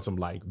used to be on some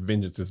like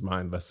vengeance is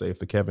mine, let's say,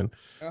 for Kevin,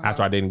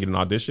 after I didn't get an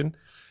audition.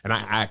 And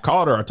I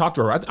called her, I talked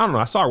to her, I don't know,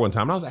 I saw her one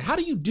time, and I was like, how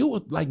do you deal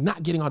with like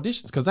not getting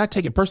auditions? Because I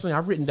take it personally.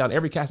 I've written down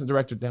every casting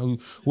director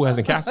who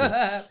hasn't casted.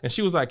 And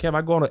she was like, Kev,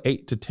 I go on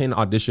 8 to 10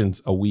 auditions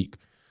a week.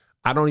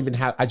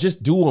 I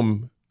just do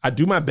them. I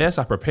do my best,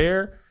 I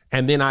prepare,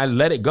 and then I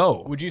let it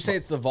go. Would you say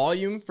it's the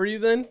volume for you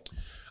then?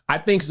 I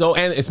think so,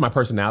 and it's my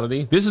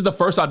personality. This is the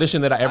first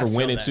audition that I ever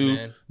went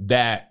into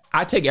that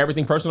I take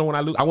everything personal when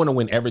I lose. I want to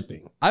win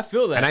everything. I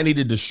feel that. And I need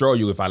to destroy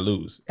you if I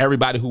lose.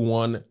 Everybody who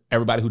won,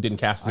 everybody who didn't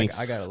cast me,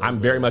 I'm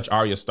very much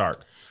Arya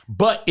Stark.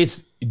 But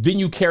then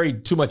you carry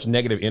too much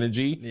negative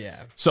energy.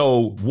 Yeah.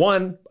 So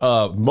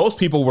most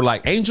people were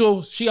like,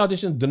 Angel, she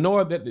auditioned.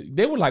 Denora,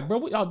 they were like,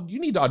 bro, you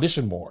need to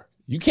audition more.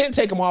 You can't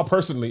take them all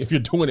personally if you're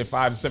doing it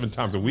 5 to 7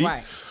 times a week.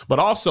 Right. But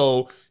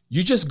also,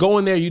 you just go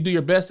in there, you do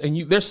your best,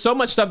 and there's so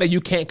much stuff that you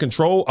can't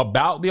control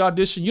about the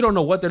audition. You don't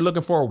know what they're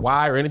looking for, or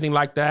why, or anything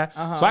like that.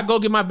 So I go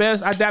get my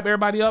best, I dap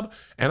everybody up,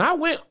 and I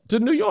went to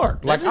New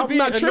York. Like, I'm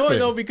not tripping. Annoying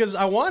though, because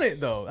I want it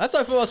though. That's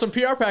how I feel about some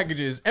PR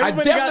packages.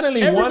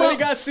 Everybody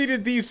got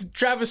seated these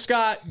Travis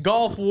Scott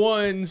golf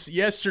ones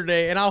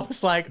yesterday, and I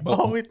was like,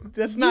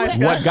 that's nice.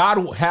 What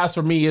God has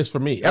for me is for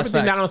me.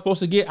 Everything that I'm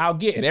supposed to get, I'll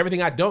get, and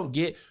everything I don't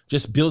get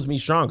just builds me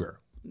stronger.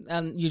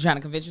 You're trying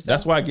to convince yourself?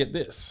 That's why I get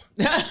this.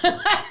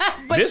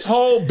 This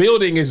whole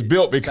building is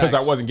built because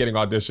I wasn't getting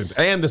auditions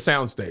and the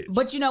soundstage.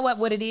 But you know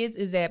what it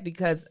is that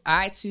because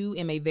I too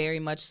am a very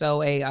much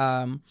so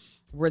a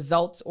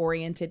results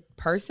oriented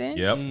person.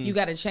 Yep. You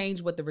got to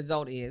change what the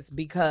result is,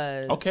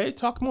 because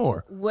talk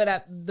more.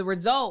 The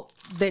result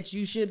that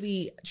you should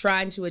be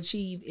trying to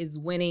achieve is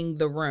winning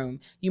the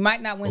room. You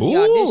might not win the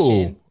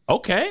audition.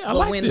 Okay, I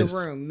like win this. the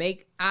room.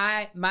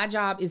 My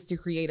job is to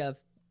create a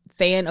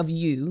fan of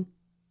you.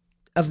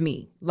 Of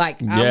me.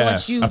 Like, I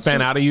want you a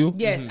fan out of you?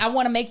 Yes, I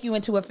want to make you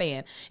into a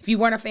fan. If you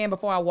weren't a fan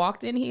before I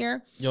walked in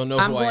here, you'll know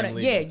who I am.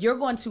 Yeah, you're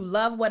going to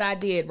love what I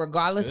did,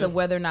 regardless of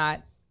whether or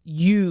not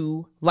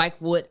you like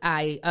what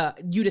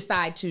you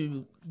decide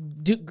to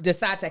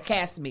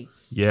cast me.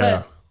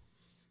 Yeah.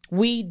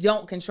 We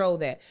don't control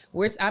that.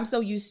 I'm so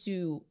used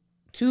to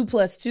 2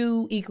 +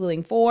 2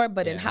 equaling 4,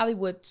 but in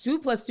Hollywood, 2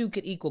 + 2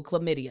 could equal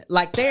chlamydia.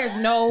 Like there's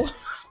no,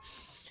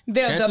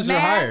 the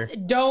math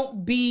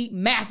don't be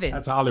mathing.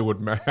 That's Hollywood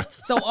math.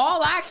 So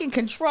all I can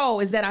control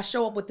is that I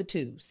show up with the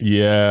 2s.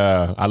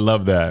 Yeah, I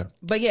love that.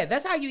 But yeah,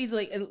 that's how you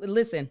easily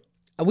listen.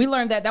 We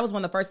learned that was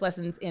one of the first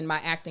lessons in my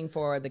acting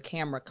for the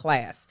camera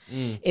class,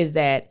 is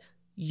that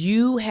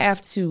you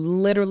have to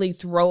literally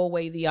throw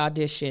away the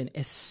audition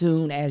as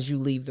soon as you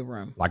leave the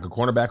room. Like a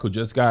cornerback who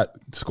just got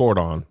scored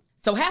on.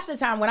 So half the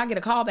time when I get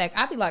a call back,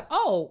 I'd be like,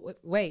 oh,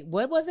 wait,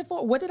 what was it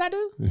for? What did I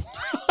do?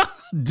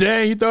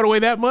 Dang, you throw it away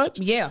that much?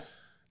 Yeah.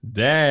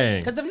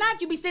 Dang. Because if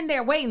not, you be sitting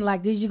there waiting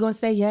like, is you going to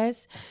say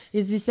yes?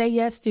 Is you say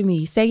yes to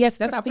me? Say yes.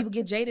 That's how people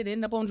get jaded and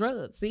end up on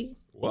drugs. See?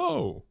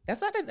 Whoa. I'm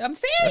serious.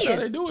 That's how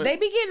they do it. They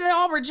be getting it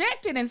all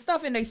rejected and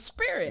stuff in their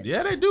spirit.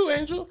 Yeah, they do,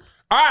 Angel.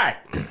 All right.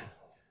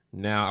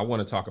 Now, I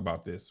want to talk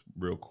about this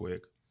real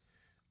quick.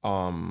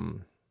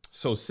 So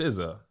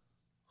SZA,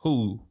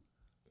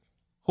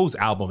 whose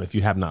album, if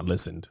you have not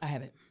listened? I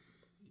haven't.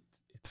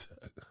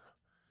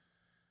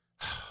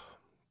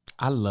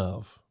 I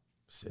love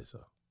SZA.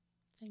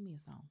 Sing me a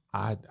song.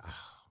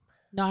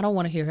 No, I don't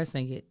want to hear her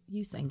sing it.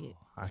 You sing it.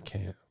 I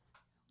can't.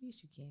 Yes,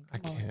 you can. I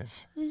can't.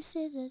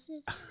 Sing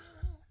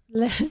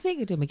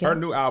it to me. Her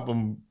new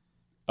album,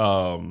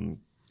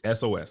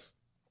 SOS,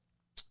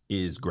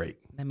 is great.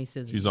 Let me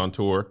see. She's on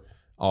tour,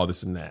 all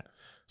this and that.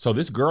 So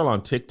this girl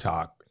on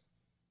TikTok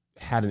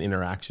had an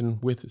interaction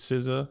with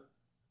SZA,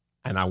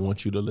 and I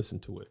want you to listen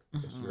to it.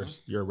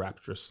 You're a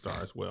rapturous star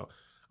as well.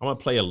 I'm gonna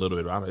play a little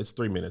bit. It's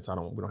 3 minutes. We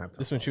don't have time.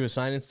 This when she was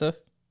signing stuff.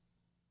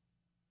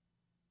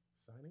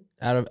 Signing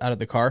out of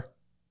the car.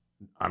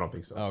 I don't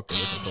think so. Oh, okay.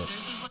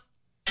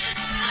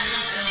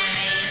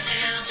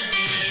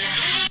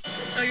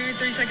 Oh, you were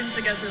 3 seconds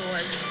to guess who it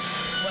was.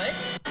 What?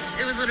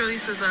 It was literally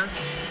SZA.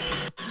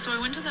 So I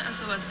went to the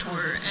SOS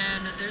tour,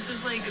 and there's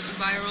this like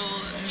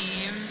viral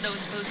meme that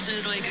was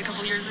posted like a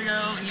couple years ago.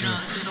 You know,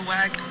 SZA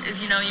whack.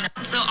 If you know, you know.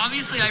 So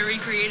obviously I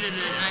recreated it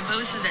and I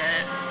posted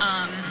it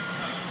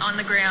on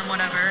the gram,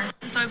 whatever.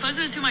 So I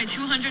posted it to my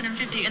 250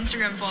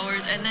 Instagram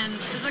followers, and then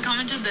SZA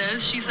commented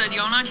this. She said,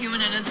 "Y'all not human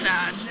and it's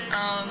sad."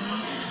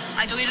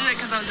 I deleted it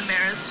because I was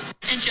embarrassed.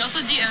 And she also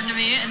DM'd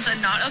me and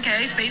said, "Not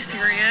okay, space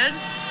period."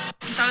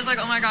 So I was like,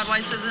 oh my God, why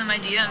is SZA in my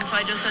DM? So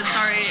I just said,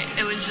 sorry,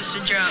 it was just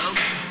a joke.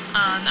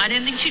 I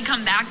didn't think she'd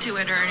come back to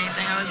it or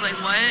anything. I was like,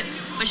 what?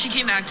 But she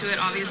came back to it,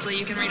 obviously.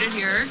 You can read it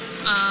here.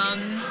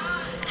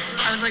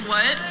 I was like,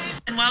 what?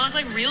 And while I was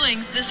like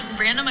reeling, this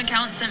random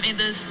account sent me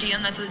this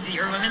DM that's with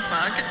zero as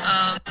fuck.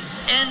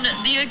 And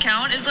the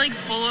account is like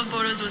full of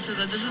photos with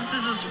SZA. This is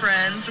SZA's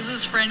friend.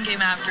 SZA's friend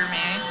came after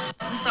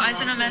me. So I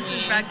sent a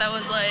message back that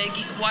was like,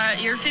 "Why?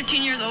 You're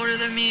 15 years older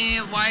than me.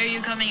 Why are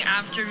you coming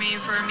after me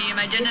for a meme?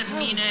 I didn't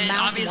mean it.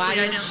 Obviously,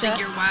 I didn't think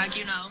you're whack,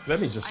 you know." Let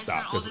me just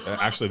stop, because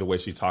actually the way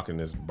she's talking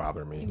is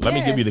bothering me. Let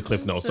me give you the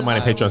cliff notes.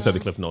 Somebody on Patreon said the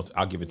cliff notes.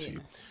 I'll give it to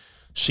you.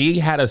 She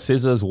had a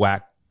SZA's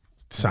whack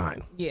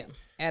sign. Yeah.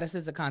 At a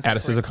SZA concert. At a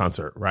SZA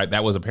concert, right?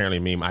 That was apparently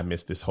a meme. I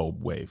missed this whole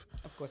wave.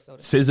 Of course so.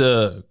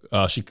 SZA,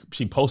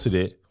 she posted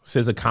it.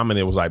 SZA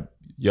commented, was like,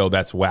 yo,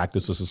 that's whack.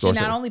 This was a source.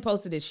 She not only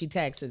posted it, she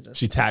tagged SZA.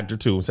 She tagged her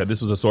too and said,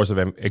 this was a source of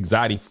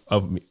anxiety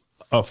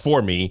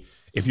for me.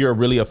 If you're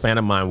really a fan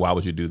of mine, why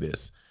would you do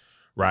this?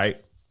 Right?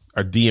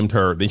 Or DM'd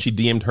her. Then she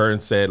DM'd her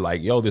and said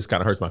like, yo, this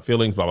kind of hurts my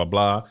feelings, blah, blah,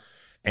 blah.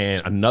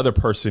 And another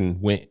person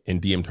went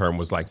and DM'd her and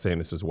was like saying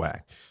this is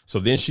whack.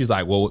 So then she's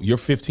like, well, you're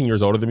 15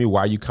 years older than me.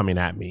 Why are you coming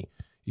at me?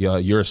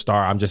 You're a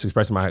star. I'm just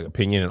expressing my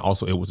opinion. And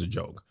also it was a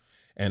joke.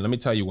 And let me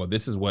tell you what,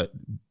 this is what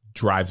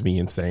drives me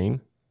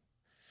insane.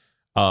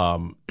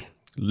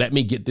 Let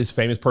me get this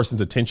famous person's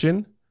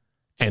attention.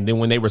 And then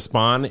when they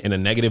respond in a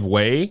negative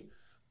way,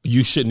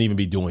 you shouldn't even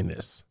be doing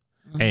this.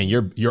 Mm-hmm. And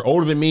you're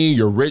older than me.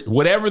 You're rich,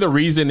 whatever the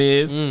reason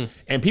is.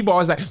 And people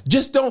always like,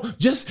 just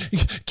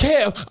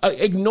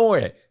ignore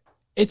it.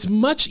 It's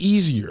much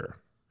easier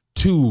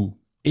to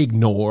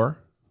ignore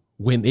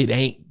when it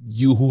ain't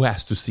you who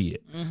has to see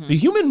it. Mm-hmm. The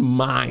human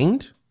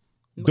mind,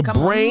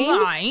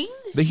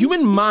 the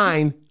human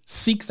mind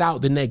seeks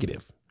out the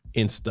negative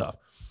in stuff.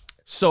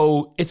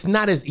 So it's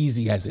not as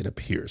easy as it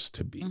appears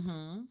to be.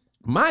 Mm-hmm.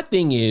 My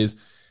thing is,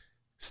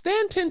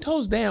 stand 10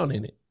 toes down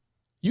in it.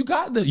 You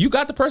got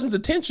the person's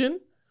attention.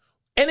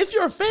 And if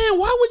you're a fan,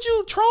 why would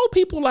you troll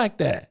people like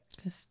that?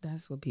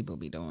 That's what people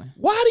be doing.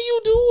 Why do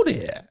you do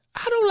that?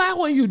 I don't like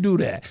when you do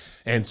that.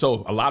 And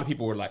so a lot of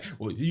people were like,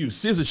 well,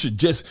 SZA should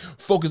just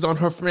focus on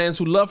her friends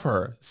who love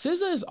her.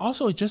 SZA is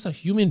also just a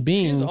human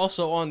being. She's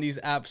also on these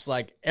apps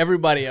like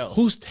everybody else.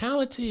 Who's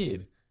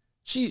talented.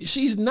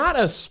 She's not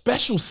a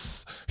special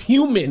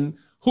human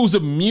who's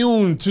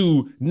immune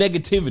to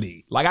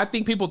negativity. Like, I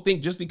think people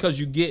think just because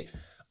you get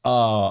a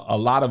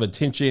lot of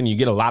attention, you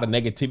get a lot of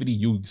negativity,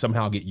 you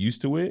somehow get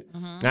used to it.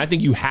 Mm-hmm. And I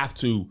think you have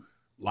to,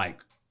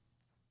 like,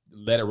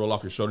 let it roll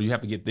off your shoulder. You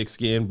have to get thick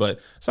skin, but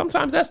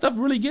sometimes that stuff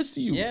really gets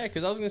to you. Yeah,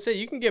 because I was gonna say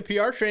you can get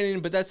PR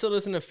training, but that still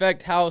doesn't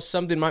affect how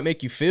something might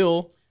make you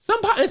feel.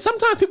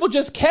 Sometimes people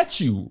just catch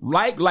you.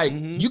 Like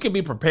you can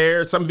be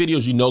prepared. Some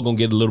videos gonna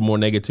get a little more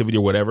negativity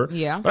or whatever.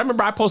 Yeah. But I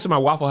remember I posted my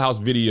Waffle House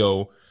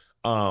video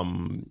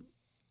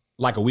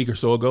like a week or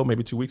so ago,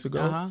 maybe 2 weeks ago.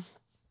 Uh-huh.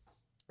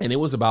 And it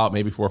was about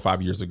maybe 4 or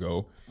 5 years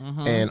ago.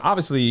 And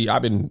obviously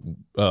I've been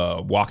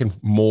walking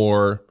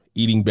more,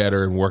 eating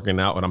better, and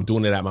working out, and I'm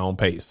doing it at my own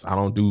pace. I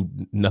don't do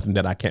nothing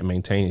that I can't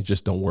maintain. It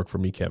just don't work for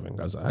me, Kevin.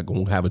 Because I'm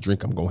going to have a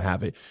drink, I'm going to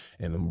have it.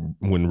 And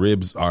when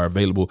ribs are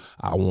available,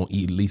 I won't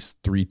eat at least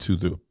 3 to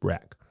the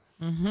rack.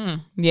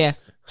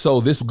 Yes.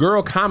 So this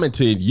girl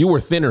commented, "You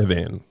were thinner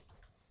then."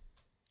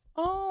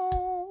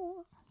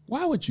 Oh.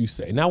 Why would you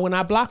say? Now, when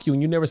I block you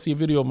and you never see a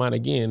video of mine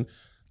again,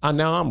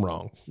 now I'm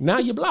wrong. Now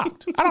you're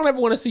blocked. I don't ever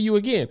want to see you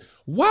again.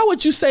 Why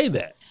would you say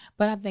that?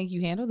 But I think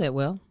you handled that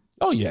well.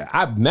 Oh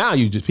yeah,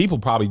 people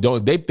probably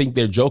don't. They think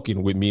they're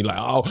joking with me, like,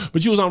 oh,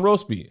 but you was on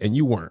roast beef and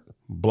you weren't.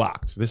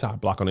 Blocked. This is how I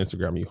block on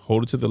Instagram. You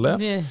hold it to the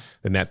left,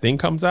 and that thing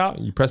comes out,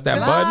 and you press that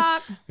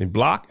button and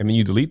block, and then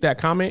you delete that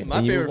comment.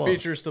 My favorite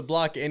feature is to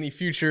block any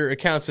future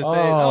accounts that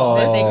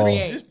they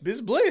create. It's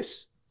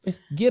bliss.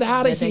 Get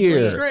out of here.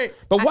 It's great.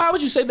 But why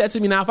would you say that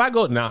to me now? I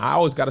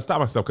always got to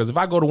stop myself, because if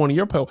I go to one of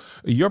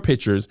your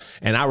pictures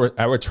and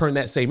I return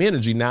that same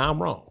energy, now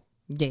I'm wrong.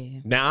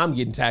 Yeah. Now I'm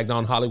getting tagged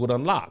on Hollywood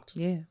Unlocked.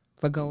 Yeah.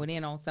 For going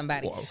in on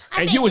somebody. Whoa.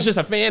 And you was just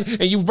a fan,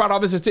 and you brought all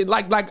this attention.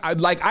 Like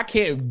I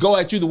can't go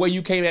at you the way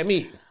you came at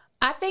me.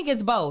 I think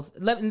it's both.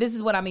 And this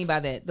is what I mean by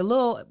that. The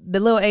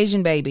little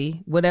Asian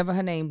baby, whatever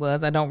her name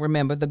was, I don't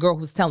remember. The girl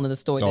who's telling the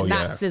story,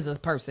 not Scissors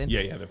person.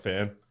 Yeah, the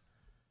fan.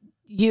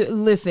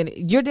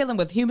 You're dealing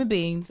with human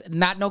beings,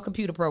 not no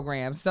computer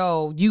program.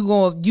 So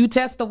you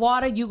test the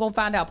water, you gonna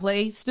find out.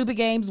 Play stupid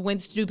games,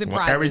 win stupid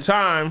prizes every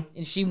time.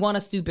 And she won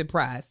a stupid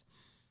prize.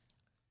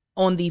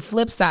 On the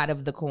flip side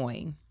of the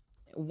coin,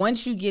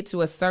 once you get to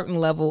a certain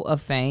level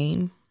of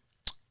fame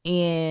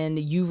and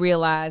you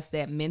realize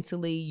that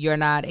mentally you're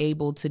not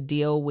able to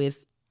deal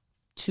with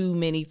too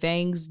many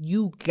things,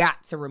 you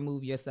got to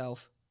remove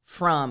yourself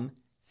from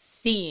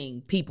seeing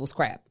people's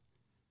crap.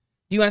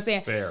 Do you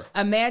understand? Fair.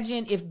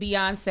 Imagine if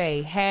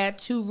Beyonce had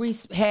to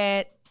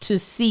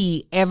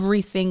see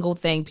every single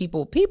thing.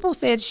 People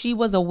said she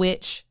was a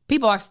witch.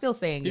 People are still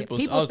saying it.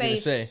 People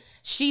say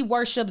she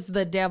worships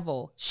the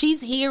devil.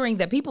 She's hearing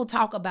that people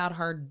talk about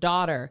her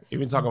daughter.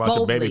 Even talk about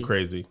your baby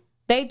crazy.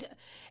 And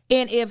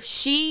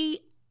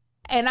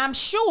I'm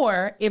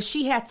sure if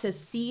she had to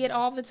see it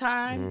all the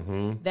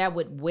time, that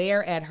would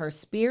wear at her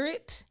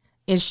spirit,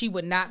 and she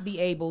would not be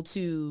able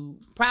to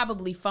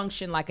probably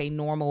function like a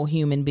normal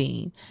human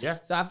being. Yeah.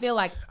 So I feel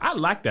like I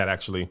like that,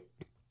 actually.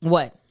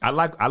 What? I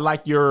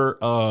like your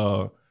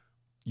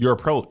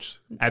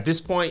approach. At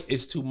this point,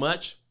 it's too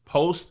much.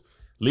 Post.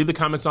 Leave the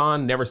comments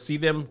on, never see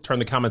them, turn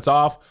the comments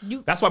off.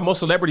 That's why most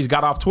celebrities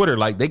got off Twitter.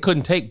 Like, they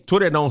couldn't take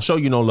Twitter, don't show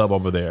you no love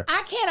over there.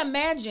 I can't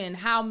imagine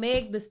how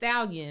Meg Thee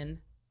Stallion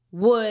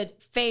would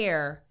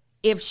fare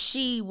if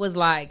she was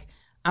like,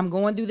 I'm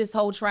going through this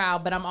whole trial,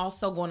 but I'm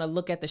also going to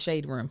look at the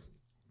shade room.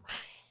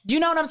 You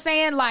know what I'm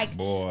saying? Like,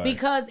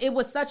 because it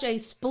was such a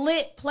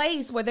split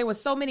place where there was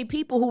so many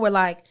people who were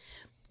like,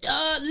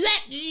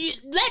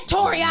 let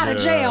Tory out of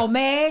jail,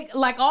 Meg.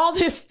 Like, all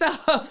this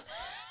stuff.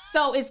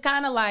 So it's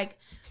kind of like,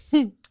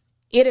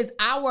 it is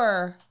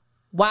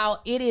while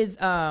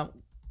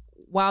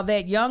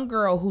that young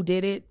girl who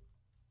did it,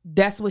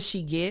 that's what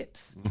she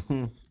gets.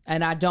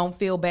 And I don't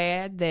feel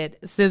bad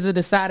that SZA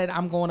decided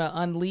I'm going to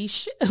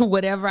unleash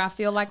whatever I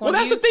feel like on you.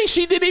 Well, that's the thing.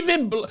 She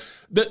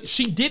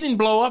didn't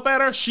blow up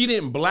at her. She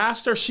didn't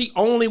blast her. She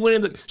only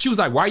went in she was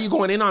like, why are you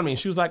going in on me? And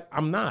she was like,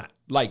 I'm not.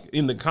 Like,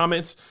 in the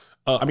comments,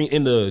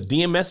 in the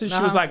DM message,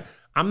 she was like,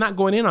 I'm not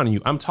going in on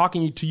you. I'm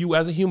talking to you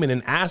as a human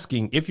and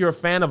asking, if you're a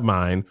fan of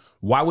mine,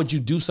 why would you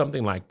do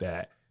something like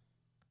that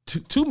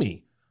to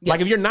me? Yeah.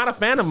 Like, if you're not a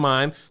fan of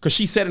mine, because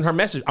she said in her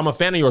message, I'm a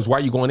fan of yours, why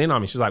are you going in on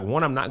me? She's like,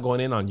 1, I'm not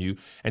going in on you.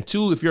 And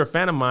 2, if you're a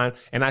fan of mine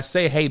and I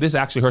say, hey, this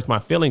actually hurts my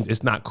feelings,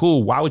 it's not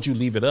cool, why would you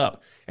leave it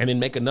up and then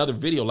make another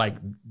video? Like,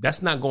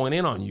 that's not going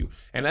in on you.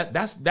 And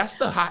that's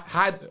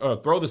the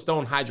throw the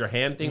stone, hide your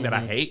hand thing that I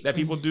hate that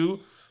people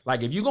do.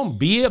 Like, if you're going to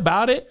be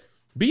about it,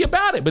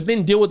 but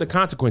then deal with the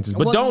consequences.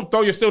 But don't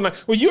throw your stone like,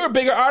 well, you're a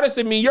bigger artist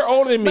than me, you're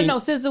older than me. But no,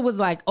 SZA was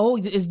like, oh,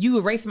 you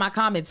erased my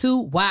comment too?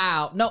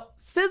 Wow. No,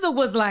 SZA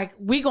was like,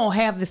 we gonna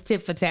have this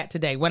tit for tat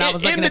today. When I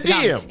was looking at the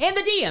DM. In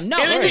the DM.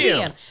 No, in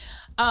the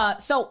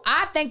DM. So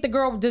I think the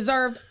girl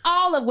deserved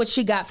all of what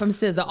she got from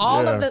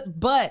SZA.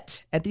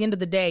 But at the end of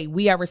the day,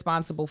 we are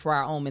responsible for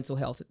our own mental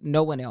health.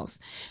 No one else.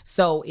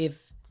 So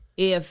if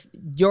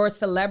your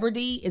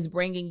celebrity is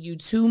bringing you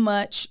too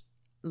much,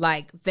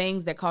 like,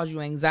 things that cause you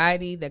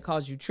anxiety, that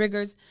cause you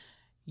triggers,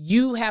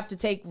 you have to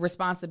take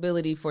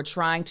responsibility for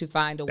trying to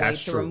find a way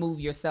to remove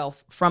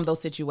yourself from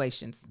those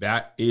situations.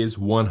 That is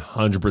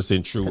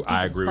 100% true.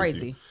 I agree crazy.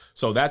 with you.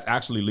 So that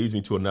actually leads me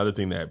to another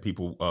thing that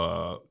people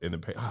oh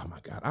my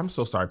God, I'm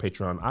so sorry,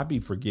 Patreon. I be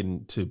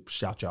forgetting to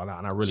shout y'all out,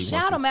 and I really want to.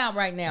 Shout them out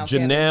right now.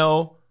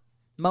 Janelle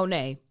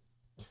Monet.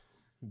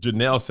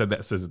 Janelle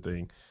says a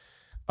thing.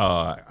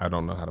 I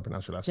don't know how to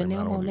pronounce your last name.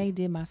 Janelle Monáe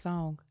did my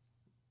song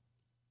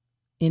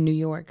in New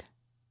York.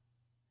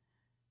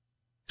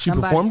 She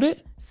performed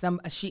it?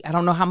 I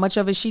don't know how much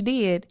of it she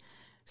did.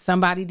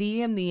 Somebody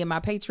DM'd me in my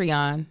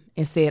Patreon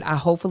and said,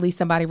 hopefully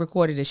somebody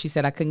recorded it. She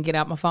said I couldn't get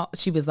out my phone.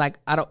 She was like,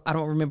 I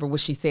don't remember what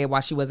she said, why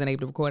she wasn't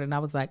able to record it. And I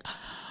was like,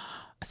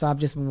 so I've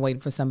just been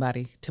waiting for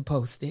somebody to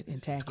post it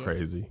and tag it.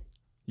 Crazy.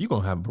 You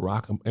gonna have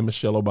Barack and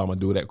Michelle Obama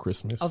do it at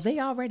Christmas? Oh, they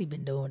already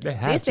been doing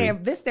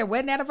it. This their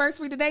wedding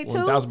anniversary today too.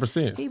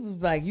 1,000%. He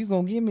was like, "You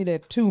gonna give me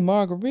that 2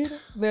 margarita,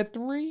 that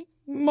 3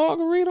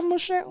 margarita,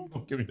 Michelle?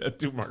 Give me that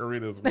 2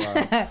 margaritas."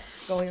 Wow.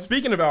 Go ahead.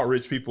 Speaking about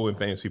rich people and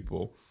famous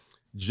people,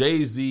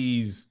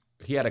 Jay-Z's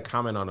he had a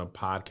comment on a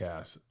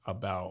podcast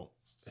about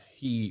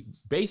he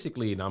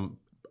basically, and I'm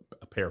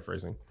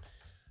paraphrasing,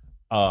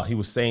 he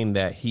was saying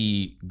that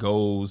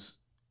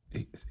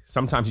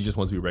sometimes he just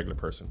wants to be a regular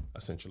person,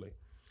 essentially.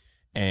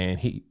 And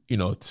he,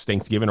 it's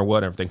Thanksgiving or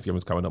whatever.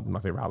 Thanksgiving's coming up, my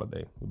favorite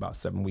holiday, about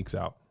 7 weeks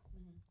out.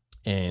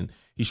 And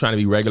he's trying to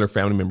be a regular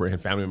family member, and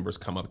family members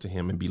come up to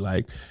him and be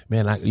like,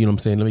 man, what I'm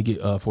saying? Let me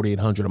get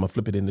 4,800. I'm gonna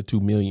flip it into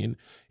 2 million.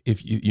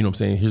 If you know what I'm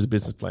saying, here's a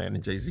business plan.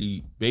 And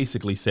Jay-Z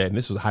basically said, and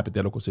this was a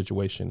hypothetical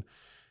situation,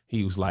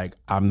 he was like,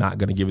 I'm not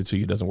gonna give it to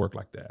you. It doesn't work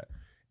like that.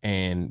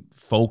 And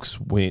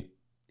folks went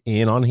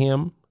in on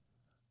him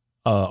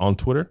on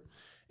Twitter.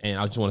 And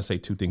I just want to say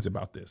 2 things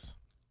about this.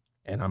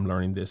 And I'm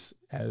learning this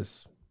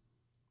as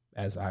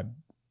I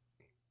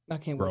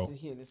can't wait to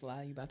hear this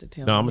lie you about to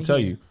tell me. No, I'm gonna tell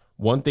you.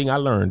 One thing I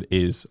learned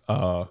is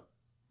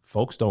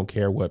folks don't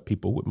care what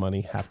people with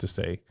money have to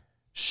say.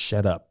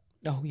 Shut up.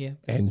 Oh, yeah.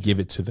 And give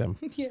it to them.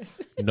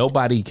 Yes.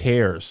 Nobody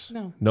cares.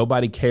 No.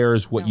 Nobody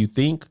cares what you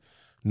think.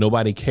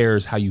 Nobody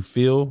cares how you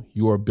feel.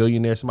 You are a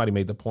billionaire. Somebody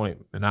made the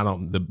point, and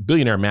the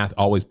billionaire math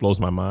always blows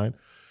my mind.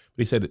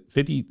 But he said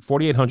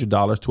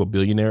 $4,800 to a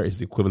billionaire is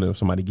the equivalent of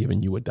somebody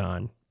giving you a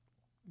dime.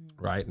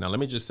 Right? Now,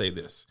 let me just say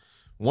this.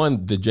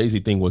 One, the Jay-Z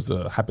thing was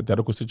a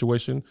hypothetical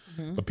situation,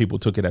 but people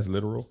took it as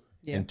literal.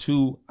 Yeah. And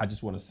 2, I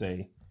just want to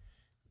say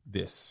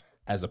this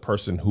as a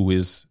person who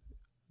is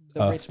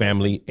a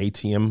family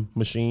ATM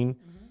machine.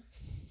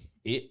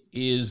 It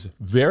is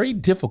very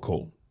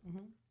difficult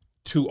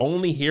to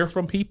only hear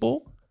from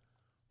people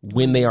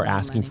when they are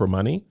asking for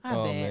money.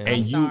 Man.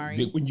 And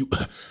sorry. When you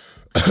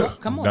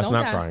come on, that's don't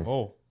not die. crying.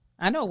 Oh,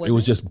 I know it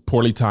was just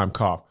poorly timed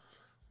cough.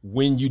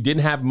 When you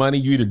didn't have money,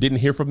 you either didn't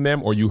hear from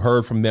them or you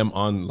heard from them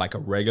on like a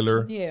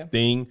regular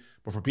thing.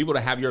 But for people to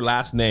have your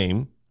last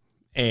name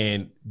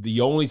and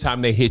the only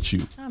time they hit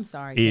you, I'm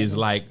sorry, is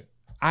like,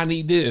 I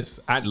need this.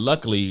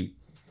 Luckily,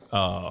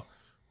 by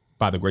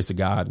the grace of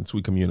God and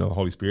sweet communion of the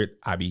Holy Spirit,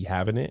 I be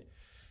having it.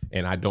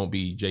 And I don't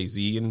be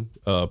Jay-Z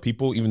and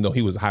people, even though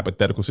he was a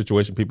hypothetical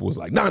situation, people was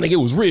like, nah, nigga, it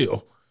was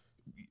real.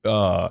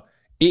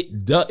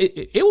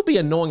 It would be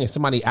annoying if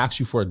somebody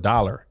asks you for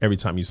 $1 every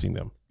time you see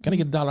them. Can I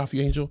get $1 off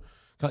you, Angel?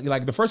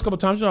 Like the first couple of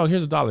times,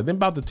 here's $1. Then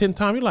about the 10th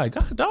time, you're like,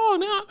 God, dog,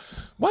 now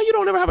why you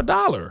don't ever have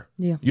 $1?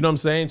 Yeah, you know what I'm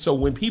saying. So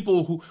when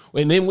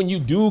when you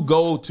do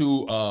go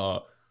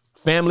to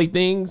family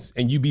things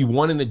and you be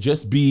wanting to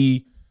just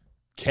be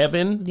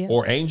Kevin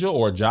or Angel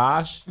or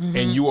Josh,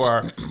 and you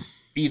are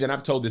either. And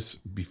I've told this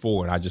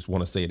before, and I just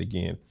want to say it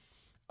again.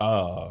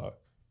 At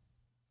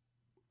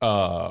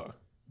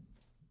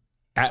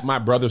my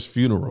brother's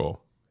funeral.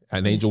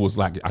 And Angel was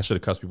like, I should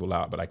have cussed people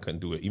out, but I couldn't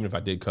do it. Even if I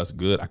did cuss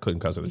good, I couldn't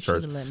cuss at the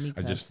church. Let me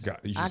cuss.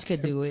 I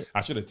could do it. I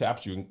should have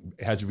tapped you and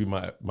had you be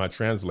my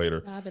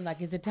translator. I've been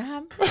like, is it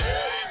time?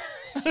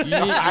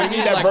 I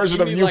need that version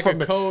of you from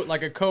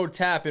like a code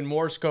tap in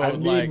Morse code. I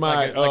need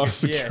my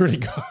security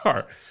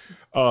card.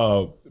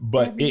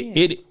 But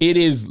it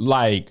is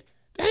like,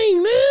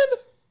 dang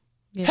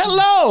man,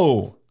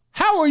 hello,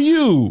 how are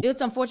you?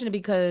 It's unfortunate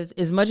because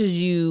as much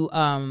as you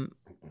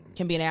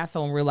can be an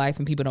asshole in real life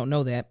and people don't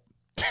know that.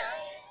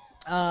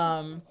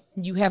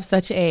 You have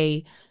such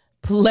a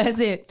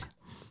pleasant.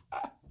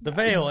 The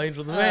veil,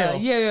 Angel, the veil.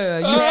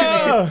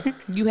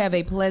 You have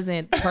a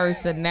pleasant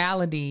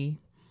personality,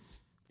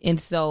 and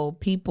so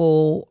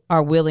people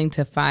are willing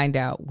to find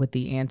out what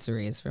the answer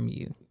is from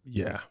you.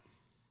 Yeah,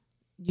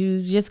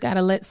 you just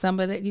gotta let some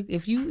of that.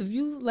 If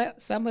you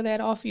let some of that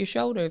off your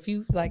shoulder, if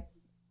you like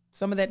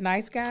some of that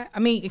nice guy. I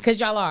mean, because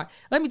y'all are.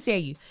 Let me tell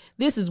you,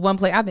 this is one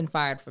place I've been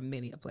fired from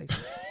many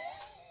places.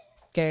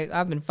 Okay,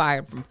 I've been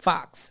fired from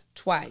Fox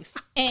twice,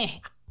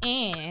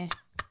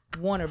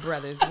 Warner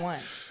Brothers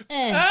once.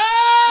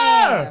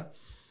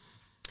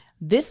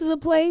 This is a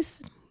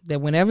place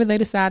that whenever they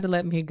decide to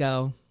let me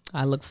go,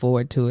 I look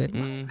forward to it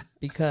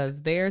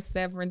because their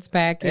severance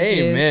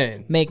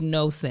packages make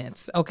no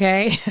sense.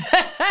 Okay,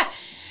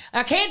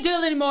 I can't do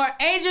it anymore.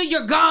 Angel,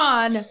 you're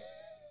gone,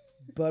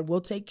 but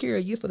we'll take care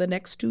of you for the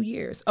next 2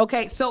 years.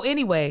 Okay, so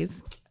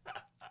anyways.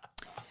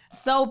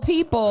 So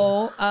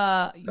people,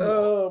 while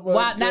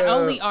not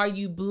only are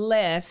you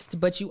blessed,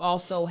 but you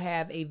also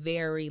have a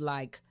very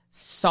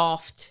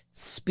soft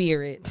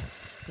spirit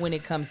when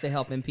it comes to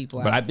helping people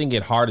out. But I think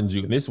it hardens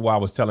you, and this is why I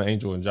was telling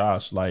Angel and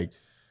Josh,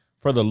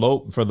 for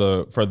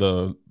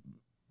the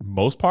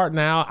most part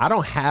now, I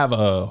don't have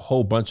a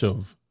whole bunch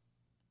of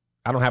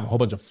I don't have a whole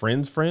bunch of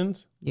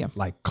friends. Yeah.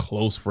 Like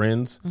close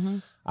friends.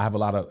 I have a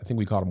lot of, I think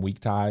we called them weak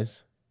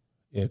ties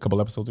a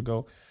couple episodes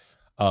ago.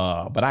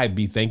 But I'd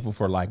be thankful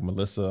for like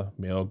Melissa,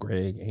 Mel,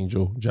 Greg,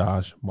 Angel,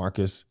 Josh,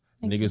 Marcus,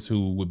 niggas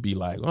who would be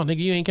like, oh, nigga,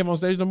 you ain't came on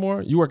stage no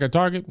more? You work at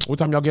Target? What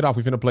time y'all get off?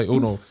 We finna play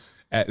Uno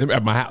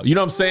at my house. You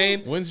know what I'm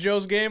saying? When's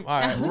Joe's game?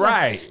 All right.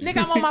 Right.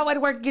 Nigga, I'm on my way to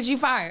work to get you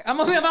fired. I'm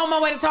on my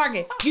way to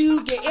Target.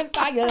 You getting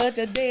fired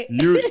today.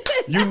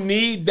 You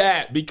need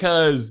that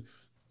because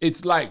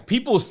it's like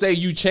people say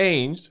you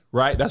changed,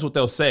 right? That's what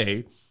they'll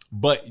say.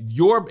 But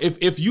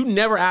if you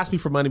never asked me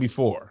for money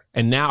before,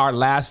 and now our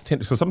last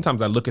 10, so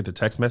sometimes I look at the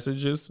text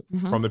messages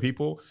from the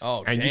people,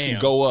 and you can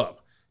go up,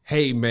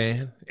 hey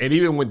man, and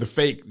even with the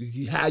fake,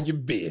 how you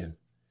been?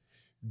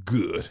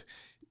 Good.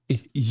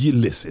 You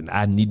listen,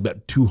 I need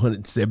about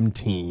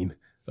 217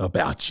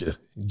 about you,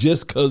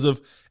 just because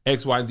of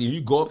X, Y, and Z.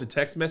 You go up the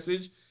text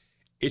message,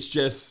 it's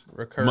just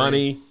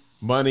recurring.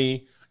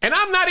 money. And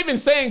I'm not even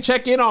saying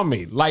check in on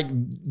me. Like,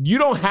 you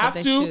don't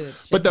have to,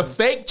 but the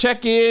fake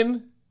check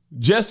in,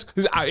 just,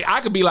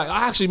 I could be like, oh,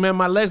 actually, man,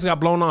 my legs got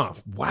blown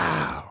off.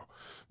 Wow.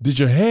 Did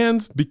your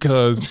hands?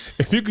 Because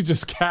if you could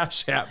just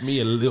cash at me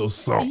a little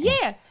something.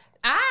 Yeah.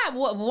 I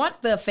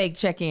want the fake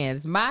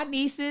check-ins. My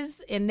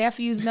nieces and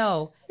nephews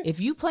know if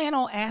you plan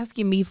on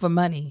asking me for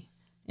money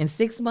in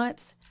 6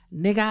 months,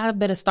 nigga, I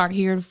better start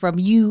hearing from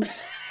you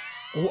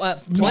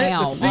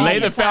now. Lay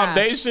the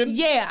foundation.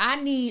 Yeah, I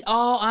need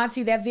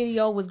auntie, that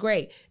video was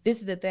great. This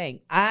is the thing.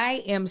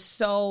 I am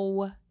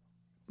so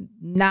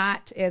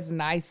not as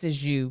nice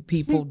as you.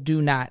 People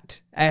do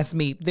not ask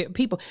me.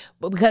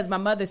 Because my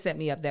mother set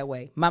me up that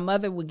way. My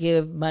mother would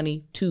give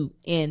money to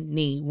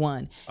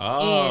anyone.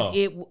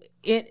 And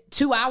it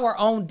to our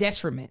own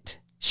detriment,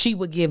 she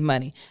would give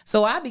money.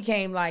 So I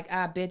became like,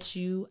 I bet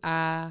you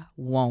I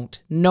won't.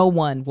 No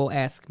one will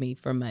ask me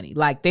for money.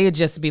 Like, they'd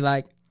just be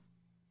like,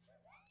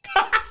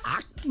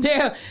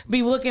 they'll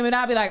be looking and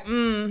I'll be like,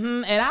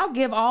 and I'll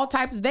give all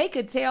types. They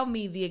could tell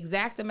me the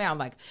exact amount.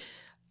 Like,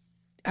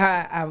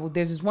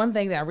 there's this one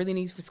thing that I really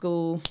need for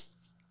school.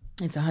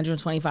 It's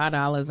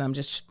 $125. I'm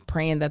just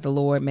praying that the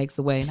Lord makes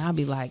a way. And I'll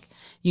be like,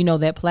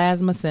 that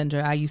plasma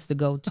center I used to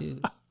go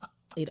to,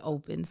 it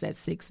opens at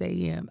 6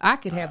 a.m. I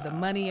could have the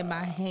money in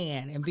my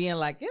hand and being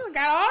like, you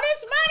got all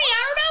this money.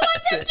 I don't know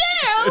what to do.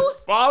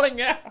 It's falling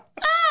out.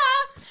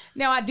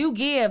 Now, I do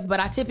give,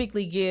 but I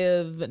typically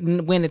give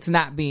when it's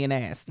not being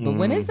asked. But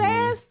when it's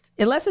asked,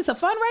 unless it's a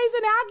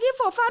fundraiser, now I'll give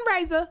for a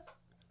fundraiser.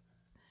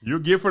 You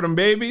give for them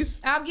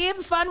babies? I'll give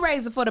a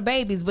fundraiser for the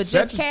babies, but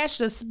just cash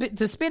to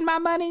spend my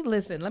money.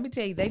 Listen, let me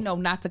tell you, they know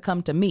not to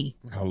come to me.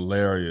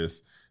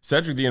 Hilarious.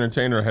 Cedric the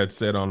Entertainer had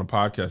said on the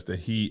podcast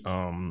that he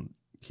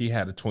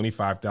had a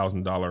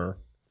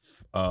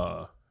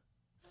 $25,000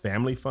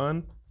 family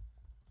fund,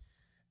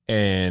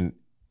 and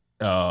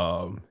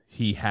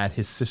he had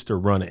his sister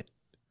run it.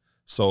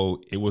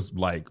 So it was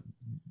like,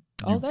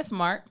 oh, that's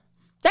smart.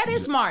 That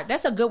is smart.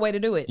 That's a good way to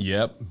do it.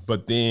 Yep.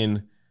 But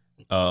then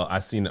I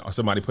seen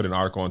somebody put an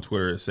article on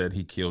Twitter that said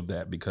he killed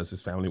that because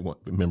his family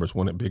members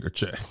wanted bigger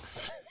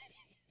checks.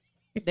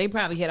 They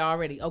probably had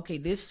already, okay,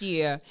 this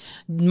year,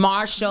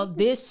 Marshall,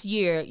 this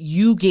year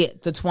you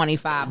get the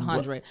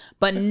 $2,500.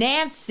 But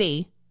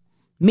Nancy,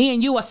 me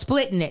and you are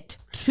splitting it.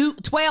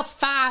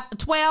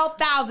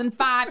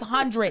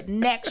 $12,500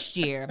 next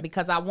year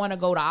because I want to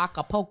go to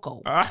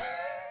Acapulco.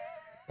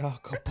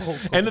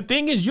 And the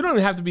thing is, you don't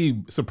have to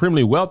be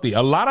supremely wealthy.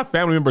 A lot of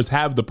family members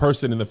have the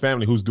person in the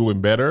family who's doing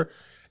better,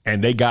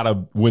 and they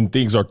gotta, when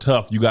things are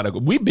tough,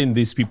 we've been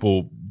these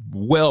people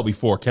well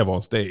before Kev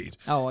on stage.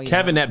 Oh, yeah.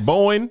 Kevin at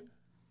Boeing,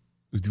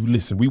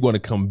 listen, we want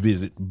to come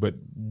visit, but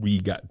you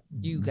got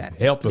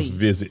help us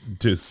visit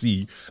to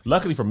see.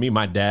 Luckily for me,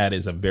 my dad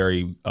is a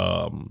very,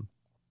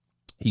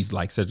 he's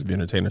like Cedric the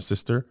Entertainer's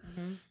sister.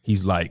 Mm-hmm.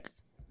 He's like,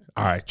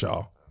 all right,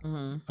 y'all.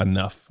 Mm-hmm.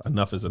 Enough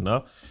is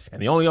enough. And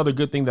the only other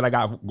good thing that I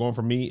got going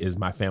for me is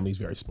my family's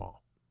very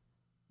small.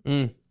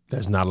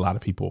 There's not a lot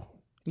of people.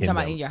 You talking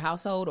about in your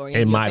household or in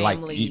your my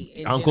family?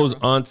 Like uncles,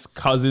 aunts,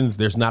 cousins.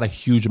 There's not a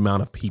huge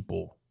amount of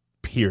people.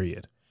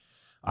 Period.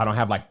 I don't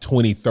have like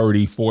 20,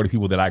 30, 40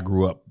 people that I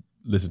grew up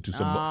listening to.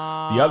 So the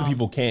other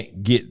people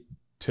can't get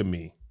to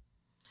me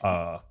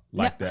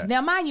that.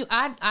 Now, mind you,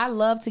 I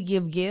love to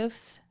give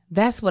gifts.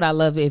 That's what I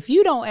love. If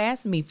you don't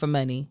ask me for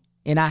money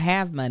and I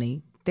have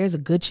money, there's a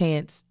good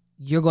chance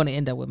you're going to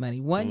end up with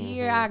money. One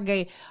year I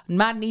gave,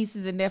 my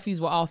nieces and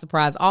nephews were all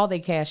surprised. All their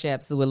cash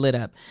apps were lit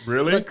up.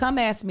 Really? But come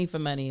ask me for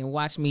money and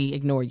watch me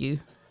ignore you.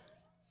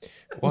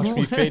 Watch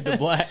me fade to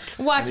black.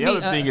 The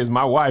other thing is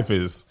my wife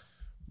is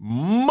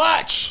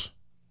much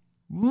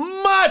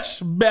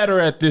better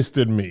at this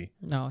than me.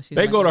 No,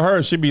 they go to her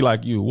and she'd be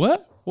like, you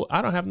what? Well,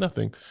 I don't have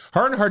nothing.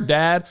 Her and her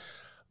dad,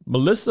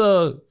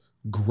 Melissa's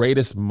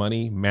greatest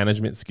money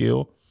management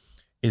skill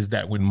is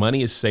that when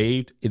money is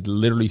saved, it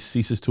literally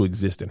ceases to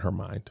exist in her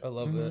mind. I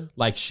love that.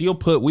 Like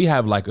we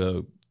have like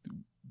the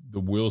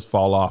wheels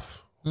fall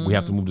off. We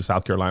have to move to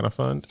South Carolina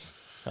fund.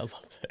 I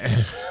love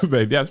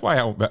that. That's why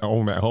I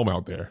own that home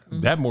out there.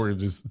 That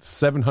mortgage is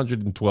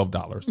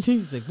 $712.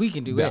 He's like, we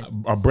can do it.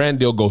 Our brand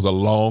deal goes a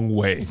long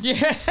way.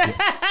 Yeah.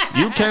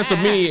 You cancel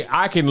me,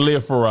 I can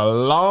live for a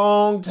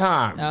long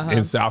time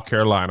in South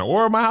Carolina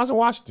or my house in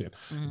Washington.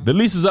 The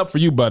lease is up for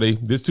you, buddy.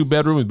 This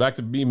 2-bedroom is back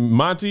to being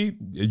Monty.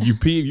 You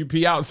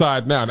pee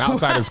outside now. And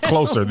outside is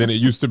closer than it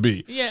used to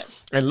be. Yes.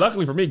 And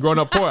luckily for me, growing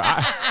up poor,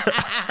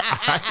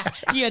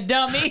 you a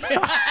dummy.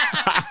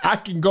 I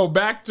can go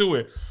back to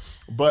it.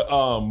 But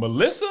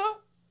Melissa,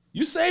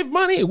 you save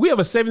money. We have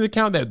a savings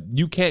account that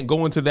you can't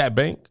go into that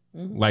bank.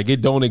 Like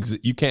it don't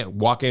exist. You can't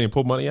walk in and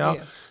pull money out.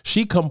 Yeah.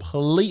 She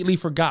completely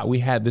forgot we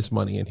had this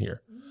money in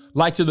here.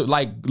 I can't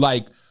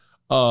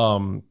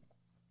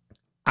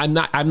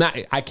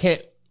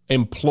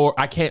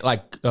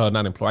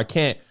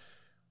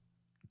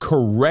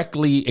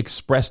correctly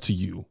express to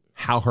you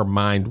how her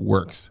mind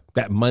works.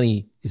 That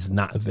money is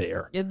not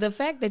there. The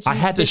fact that I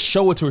had to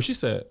show it to her. She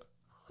said,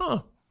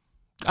 I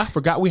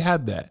forgot we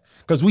had that.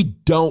 Because we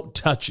don't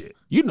touch it.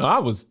 You know, I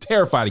was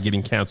terrified of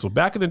getting canceled.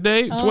 Back in the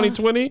day,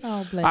 2020,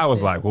 I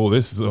was like, well,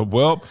 this is and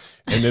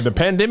then the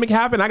pandemic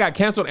happened. I got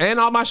canceled and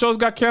all my shows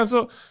got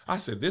canceled. I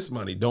said, this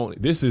money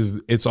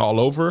it's all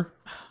over.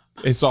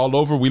 It's all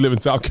over. We live in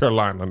South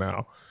Carolina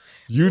now.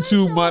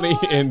 YouTube money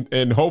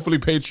and hopefully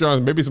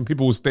Patreon. Maybe some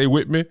people will stay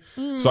with me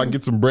so I can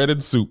get some bread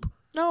and soup.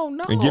 No.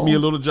 And give me a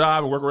little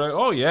job and work around.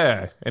 Oh,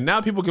 yeah. And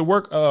now people can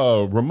work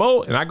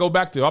remote and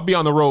I'll be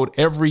on the road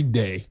every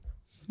day.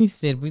 He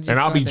said, and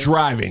I'll be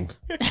driving.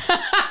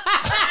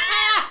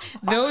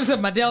 Those are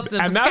my Delta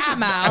Sky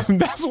Miles. And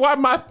that's why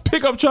my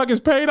pickup truck is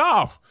paid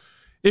off.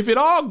 If it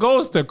all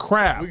goes to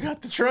crap, we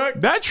got the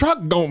truck. That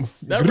truck going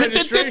that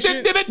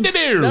registration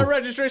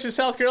in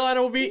South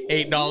Carolina will be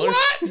 $8.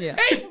 What? Yeah.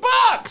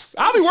 $8.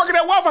 I'll be working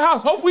at Waffle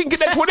House. Hope we can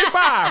get that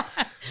 25.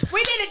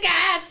 We did it,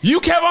 guys. You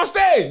kept on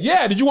stage.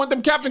 Yeah. Did you want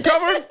them captain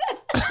covered?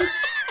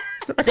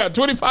 I got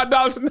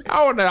 $25 an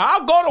hour now.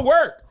 I'll go to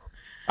work.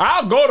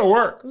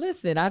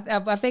 Listen,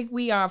 I think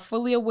we are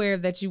fully aware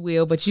that you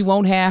will, but you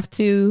won't have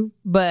to.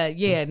 But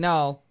yeah,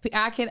 no,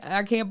 I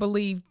can't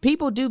believe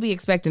people do be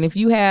expecting if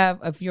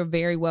you're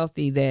very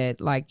wealthy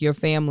that like your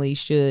family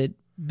should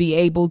be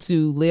able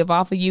to live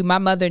off of you. My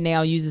mother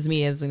now uses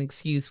me as an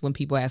excuse when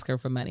people ask her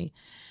for money.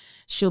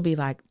 She'll be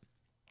like,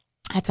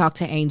 I talked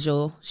to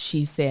Angel.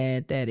 She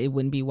said that it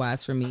wouldn't be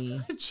wise for me.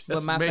 I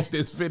just made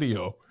this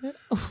video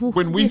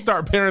when we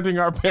start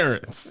parenting our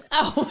parents.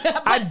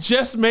 I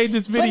just made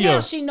this video. But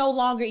now she no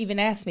longer even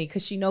asks me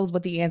because she knows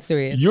what the answer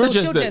is.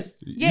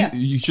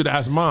 You should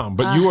ask mom,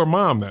 but you are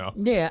mom now.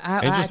 Yeah,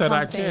 I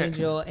talked to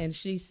Angel, and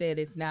she said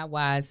it's not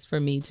wise for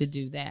me to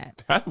do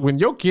that. When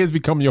your kids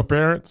become your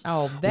parents,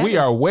 we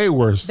are way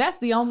worse. That's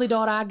the only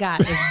daughter I got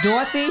is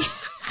Dorothy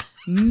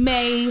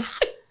May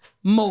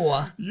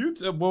Moore.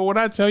 Well, when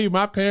I tell you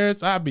my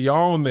parents, I be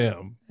on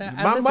them.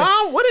 My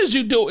mom, what is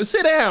you doing?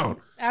 Sit down.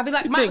 I'll be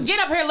like, Mom, get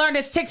up here and learn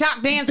this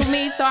TikTok dance with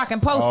me so I can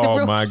post it.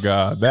 Oh my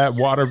God. That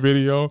water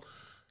video.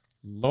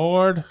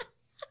 Lord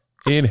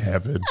in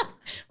heaven.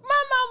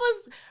 My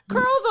mama's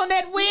curls on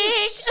that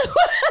wig.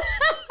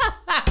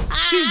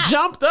 She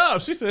jumped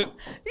up. She said,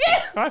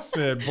 I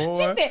said, boy.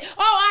 She said,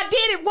 I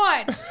did it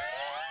once.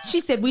 She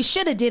said, we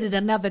should have did it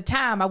another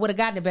time. I would have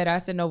gotten it better. I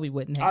said, no, we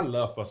wouldn't have. I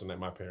love fussing at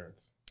my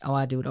parents. Oh,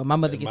 I do though. My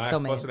mother gets so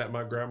mad. Fussing at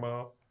my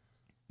grandma.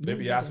 They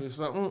be asking me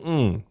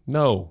something.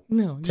 No.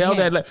 Tell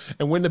yeah. that.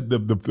 And when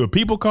the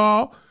people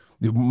call,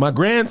 my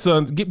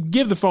grandson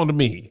give the phone to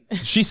me.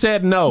 She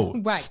said no.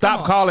 Right,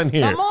 Stop calling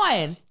here. Come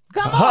on.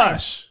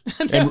 Hush.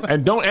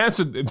 and don't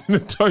answer.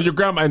 Tell your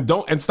grandma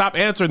and stop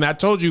answering. I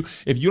told you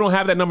if you don't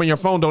have that number on your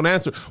phone, don't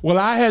answer. Well,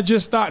 I had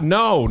just thought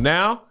no.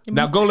 Now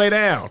go lay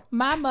down.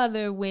 My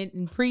mother went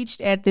and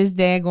preached at this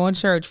daggone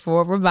church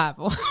for a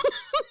revival.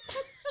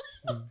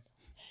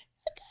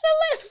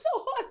 I laughed so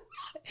hard.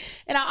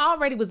 And I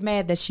already was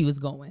mad that she was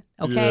going,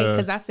 okay?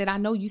 Because I said, I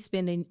know you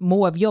spending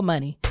more of your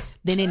money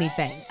than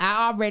anything.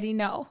 I already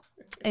know.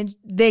 And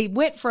they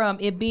went from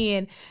it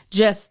being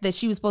just that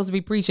she was supposed to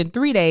be preaching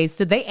 3 days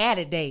to they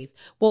added days.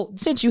 Well,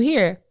 since you're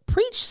here,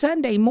 preach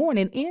Sunday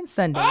morning and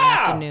Sunday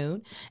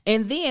afternoon.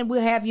 And then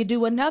we'll have you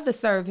do another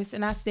service.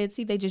 And I said,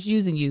 see, they just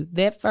using you.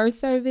 That first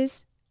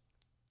service,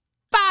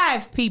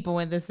 5 people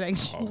in the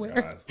sanctuary.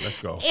 Oh God,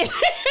 let's go.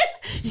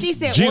 She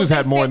said Jesus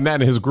had more than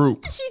that in his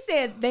group. She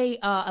said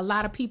a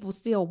lot of people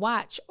still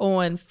watch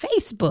on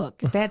Facebook.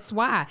 That's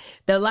why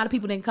a lot of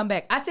people didn't come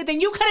back. I said,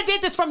 then you could have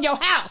did this from your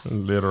house.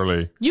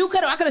 Literally.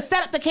 I could have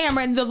set up the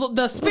camera and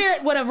the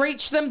spirit would have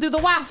reached them through the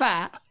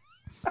Wi-Fi.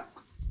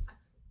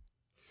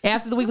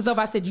 After the week was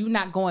over, I said, you're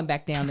not going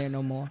back down there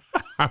no more.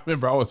 I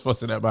remember I was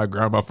fussing at my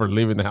grandma for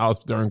leaving the house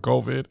during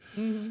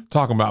COVID.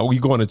 Talking about, we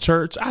going to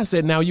church? I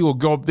said, now you will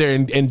go up there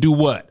and do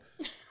what?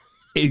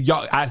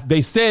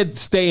 They said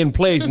stay in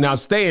place. Now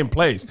stay in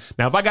place.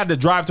 Now, if I got to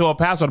drive to El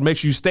Paso to make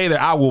sure you stay there,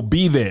 I will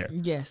be there.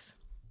 Yes.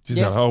 She's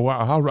like, oh,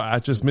 wow, all right. I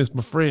just missed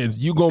my friends.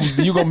 You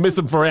gonna miss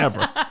them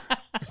forever.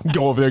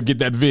 Go over there and get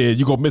that vid.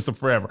 You gonna miss them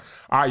forever.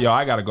 All right, y'all.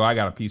 I gotta go. I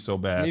gotta pee so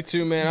bad. Me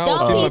too, man.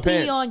 Don't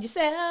pee on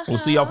yourself. We'll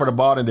see y'all for the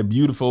ball and the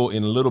beautiful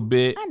in a little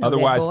bit.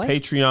 Otherwise,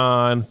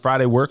 Patreon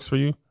Friday works for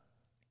you.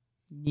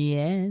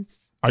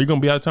 Yes. Are you gonna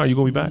be out of town? Are you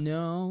gonna be back?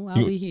 No,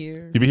 I'll be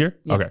here. You be here?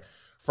 Yeah. Okay.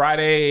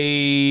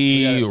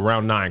 Friday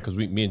around 9 because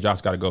me and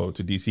Josh got to go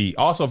to DC.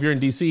 Also, if you're in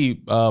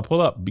DC,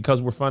 pull up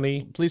because we're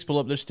funny. Please pull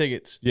up. There's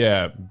tickets.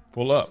 Yeah,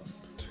 pull up.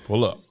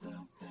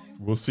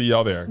 We'll see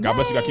y'all there. God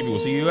bless you. God keep you. We'll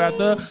see you at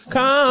the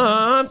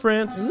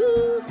conference.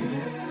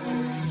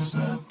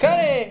 Cut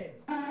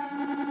it.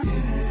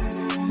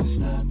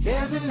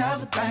 Here's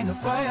another banger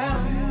for you.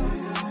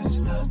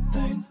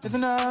 Here's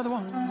another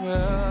one.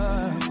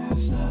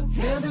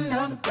 Here's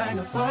another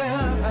banger for you.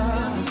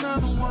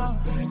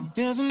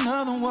 Here's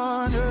another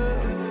one.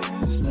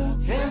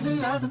 Here's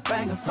another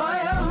banger for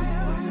you.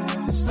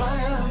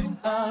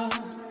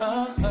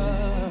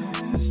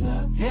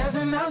 Here's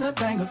another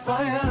banger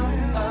for you.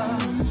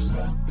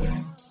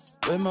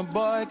 With my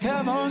boy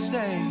Kev on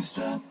stage.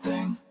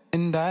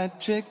 And that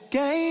chick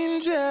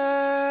Angel.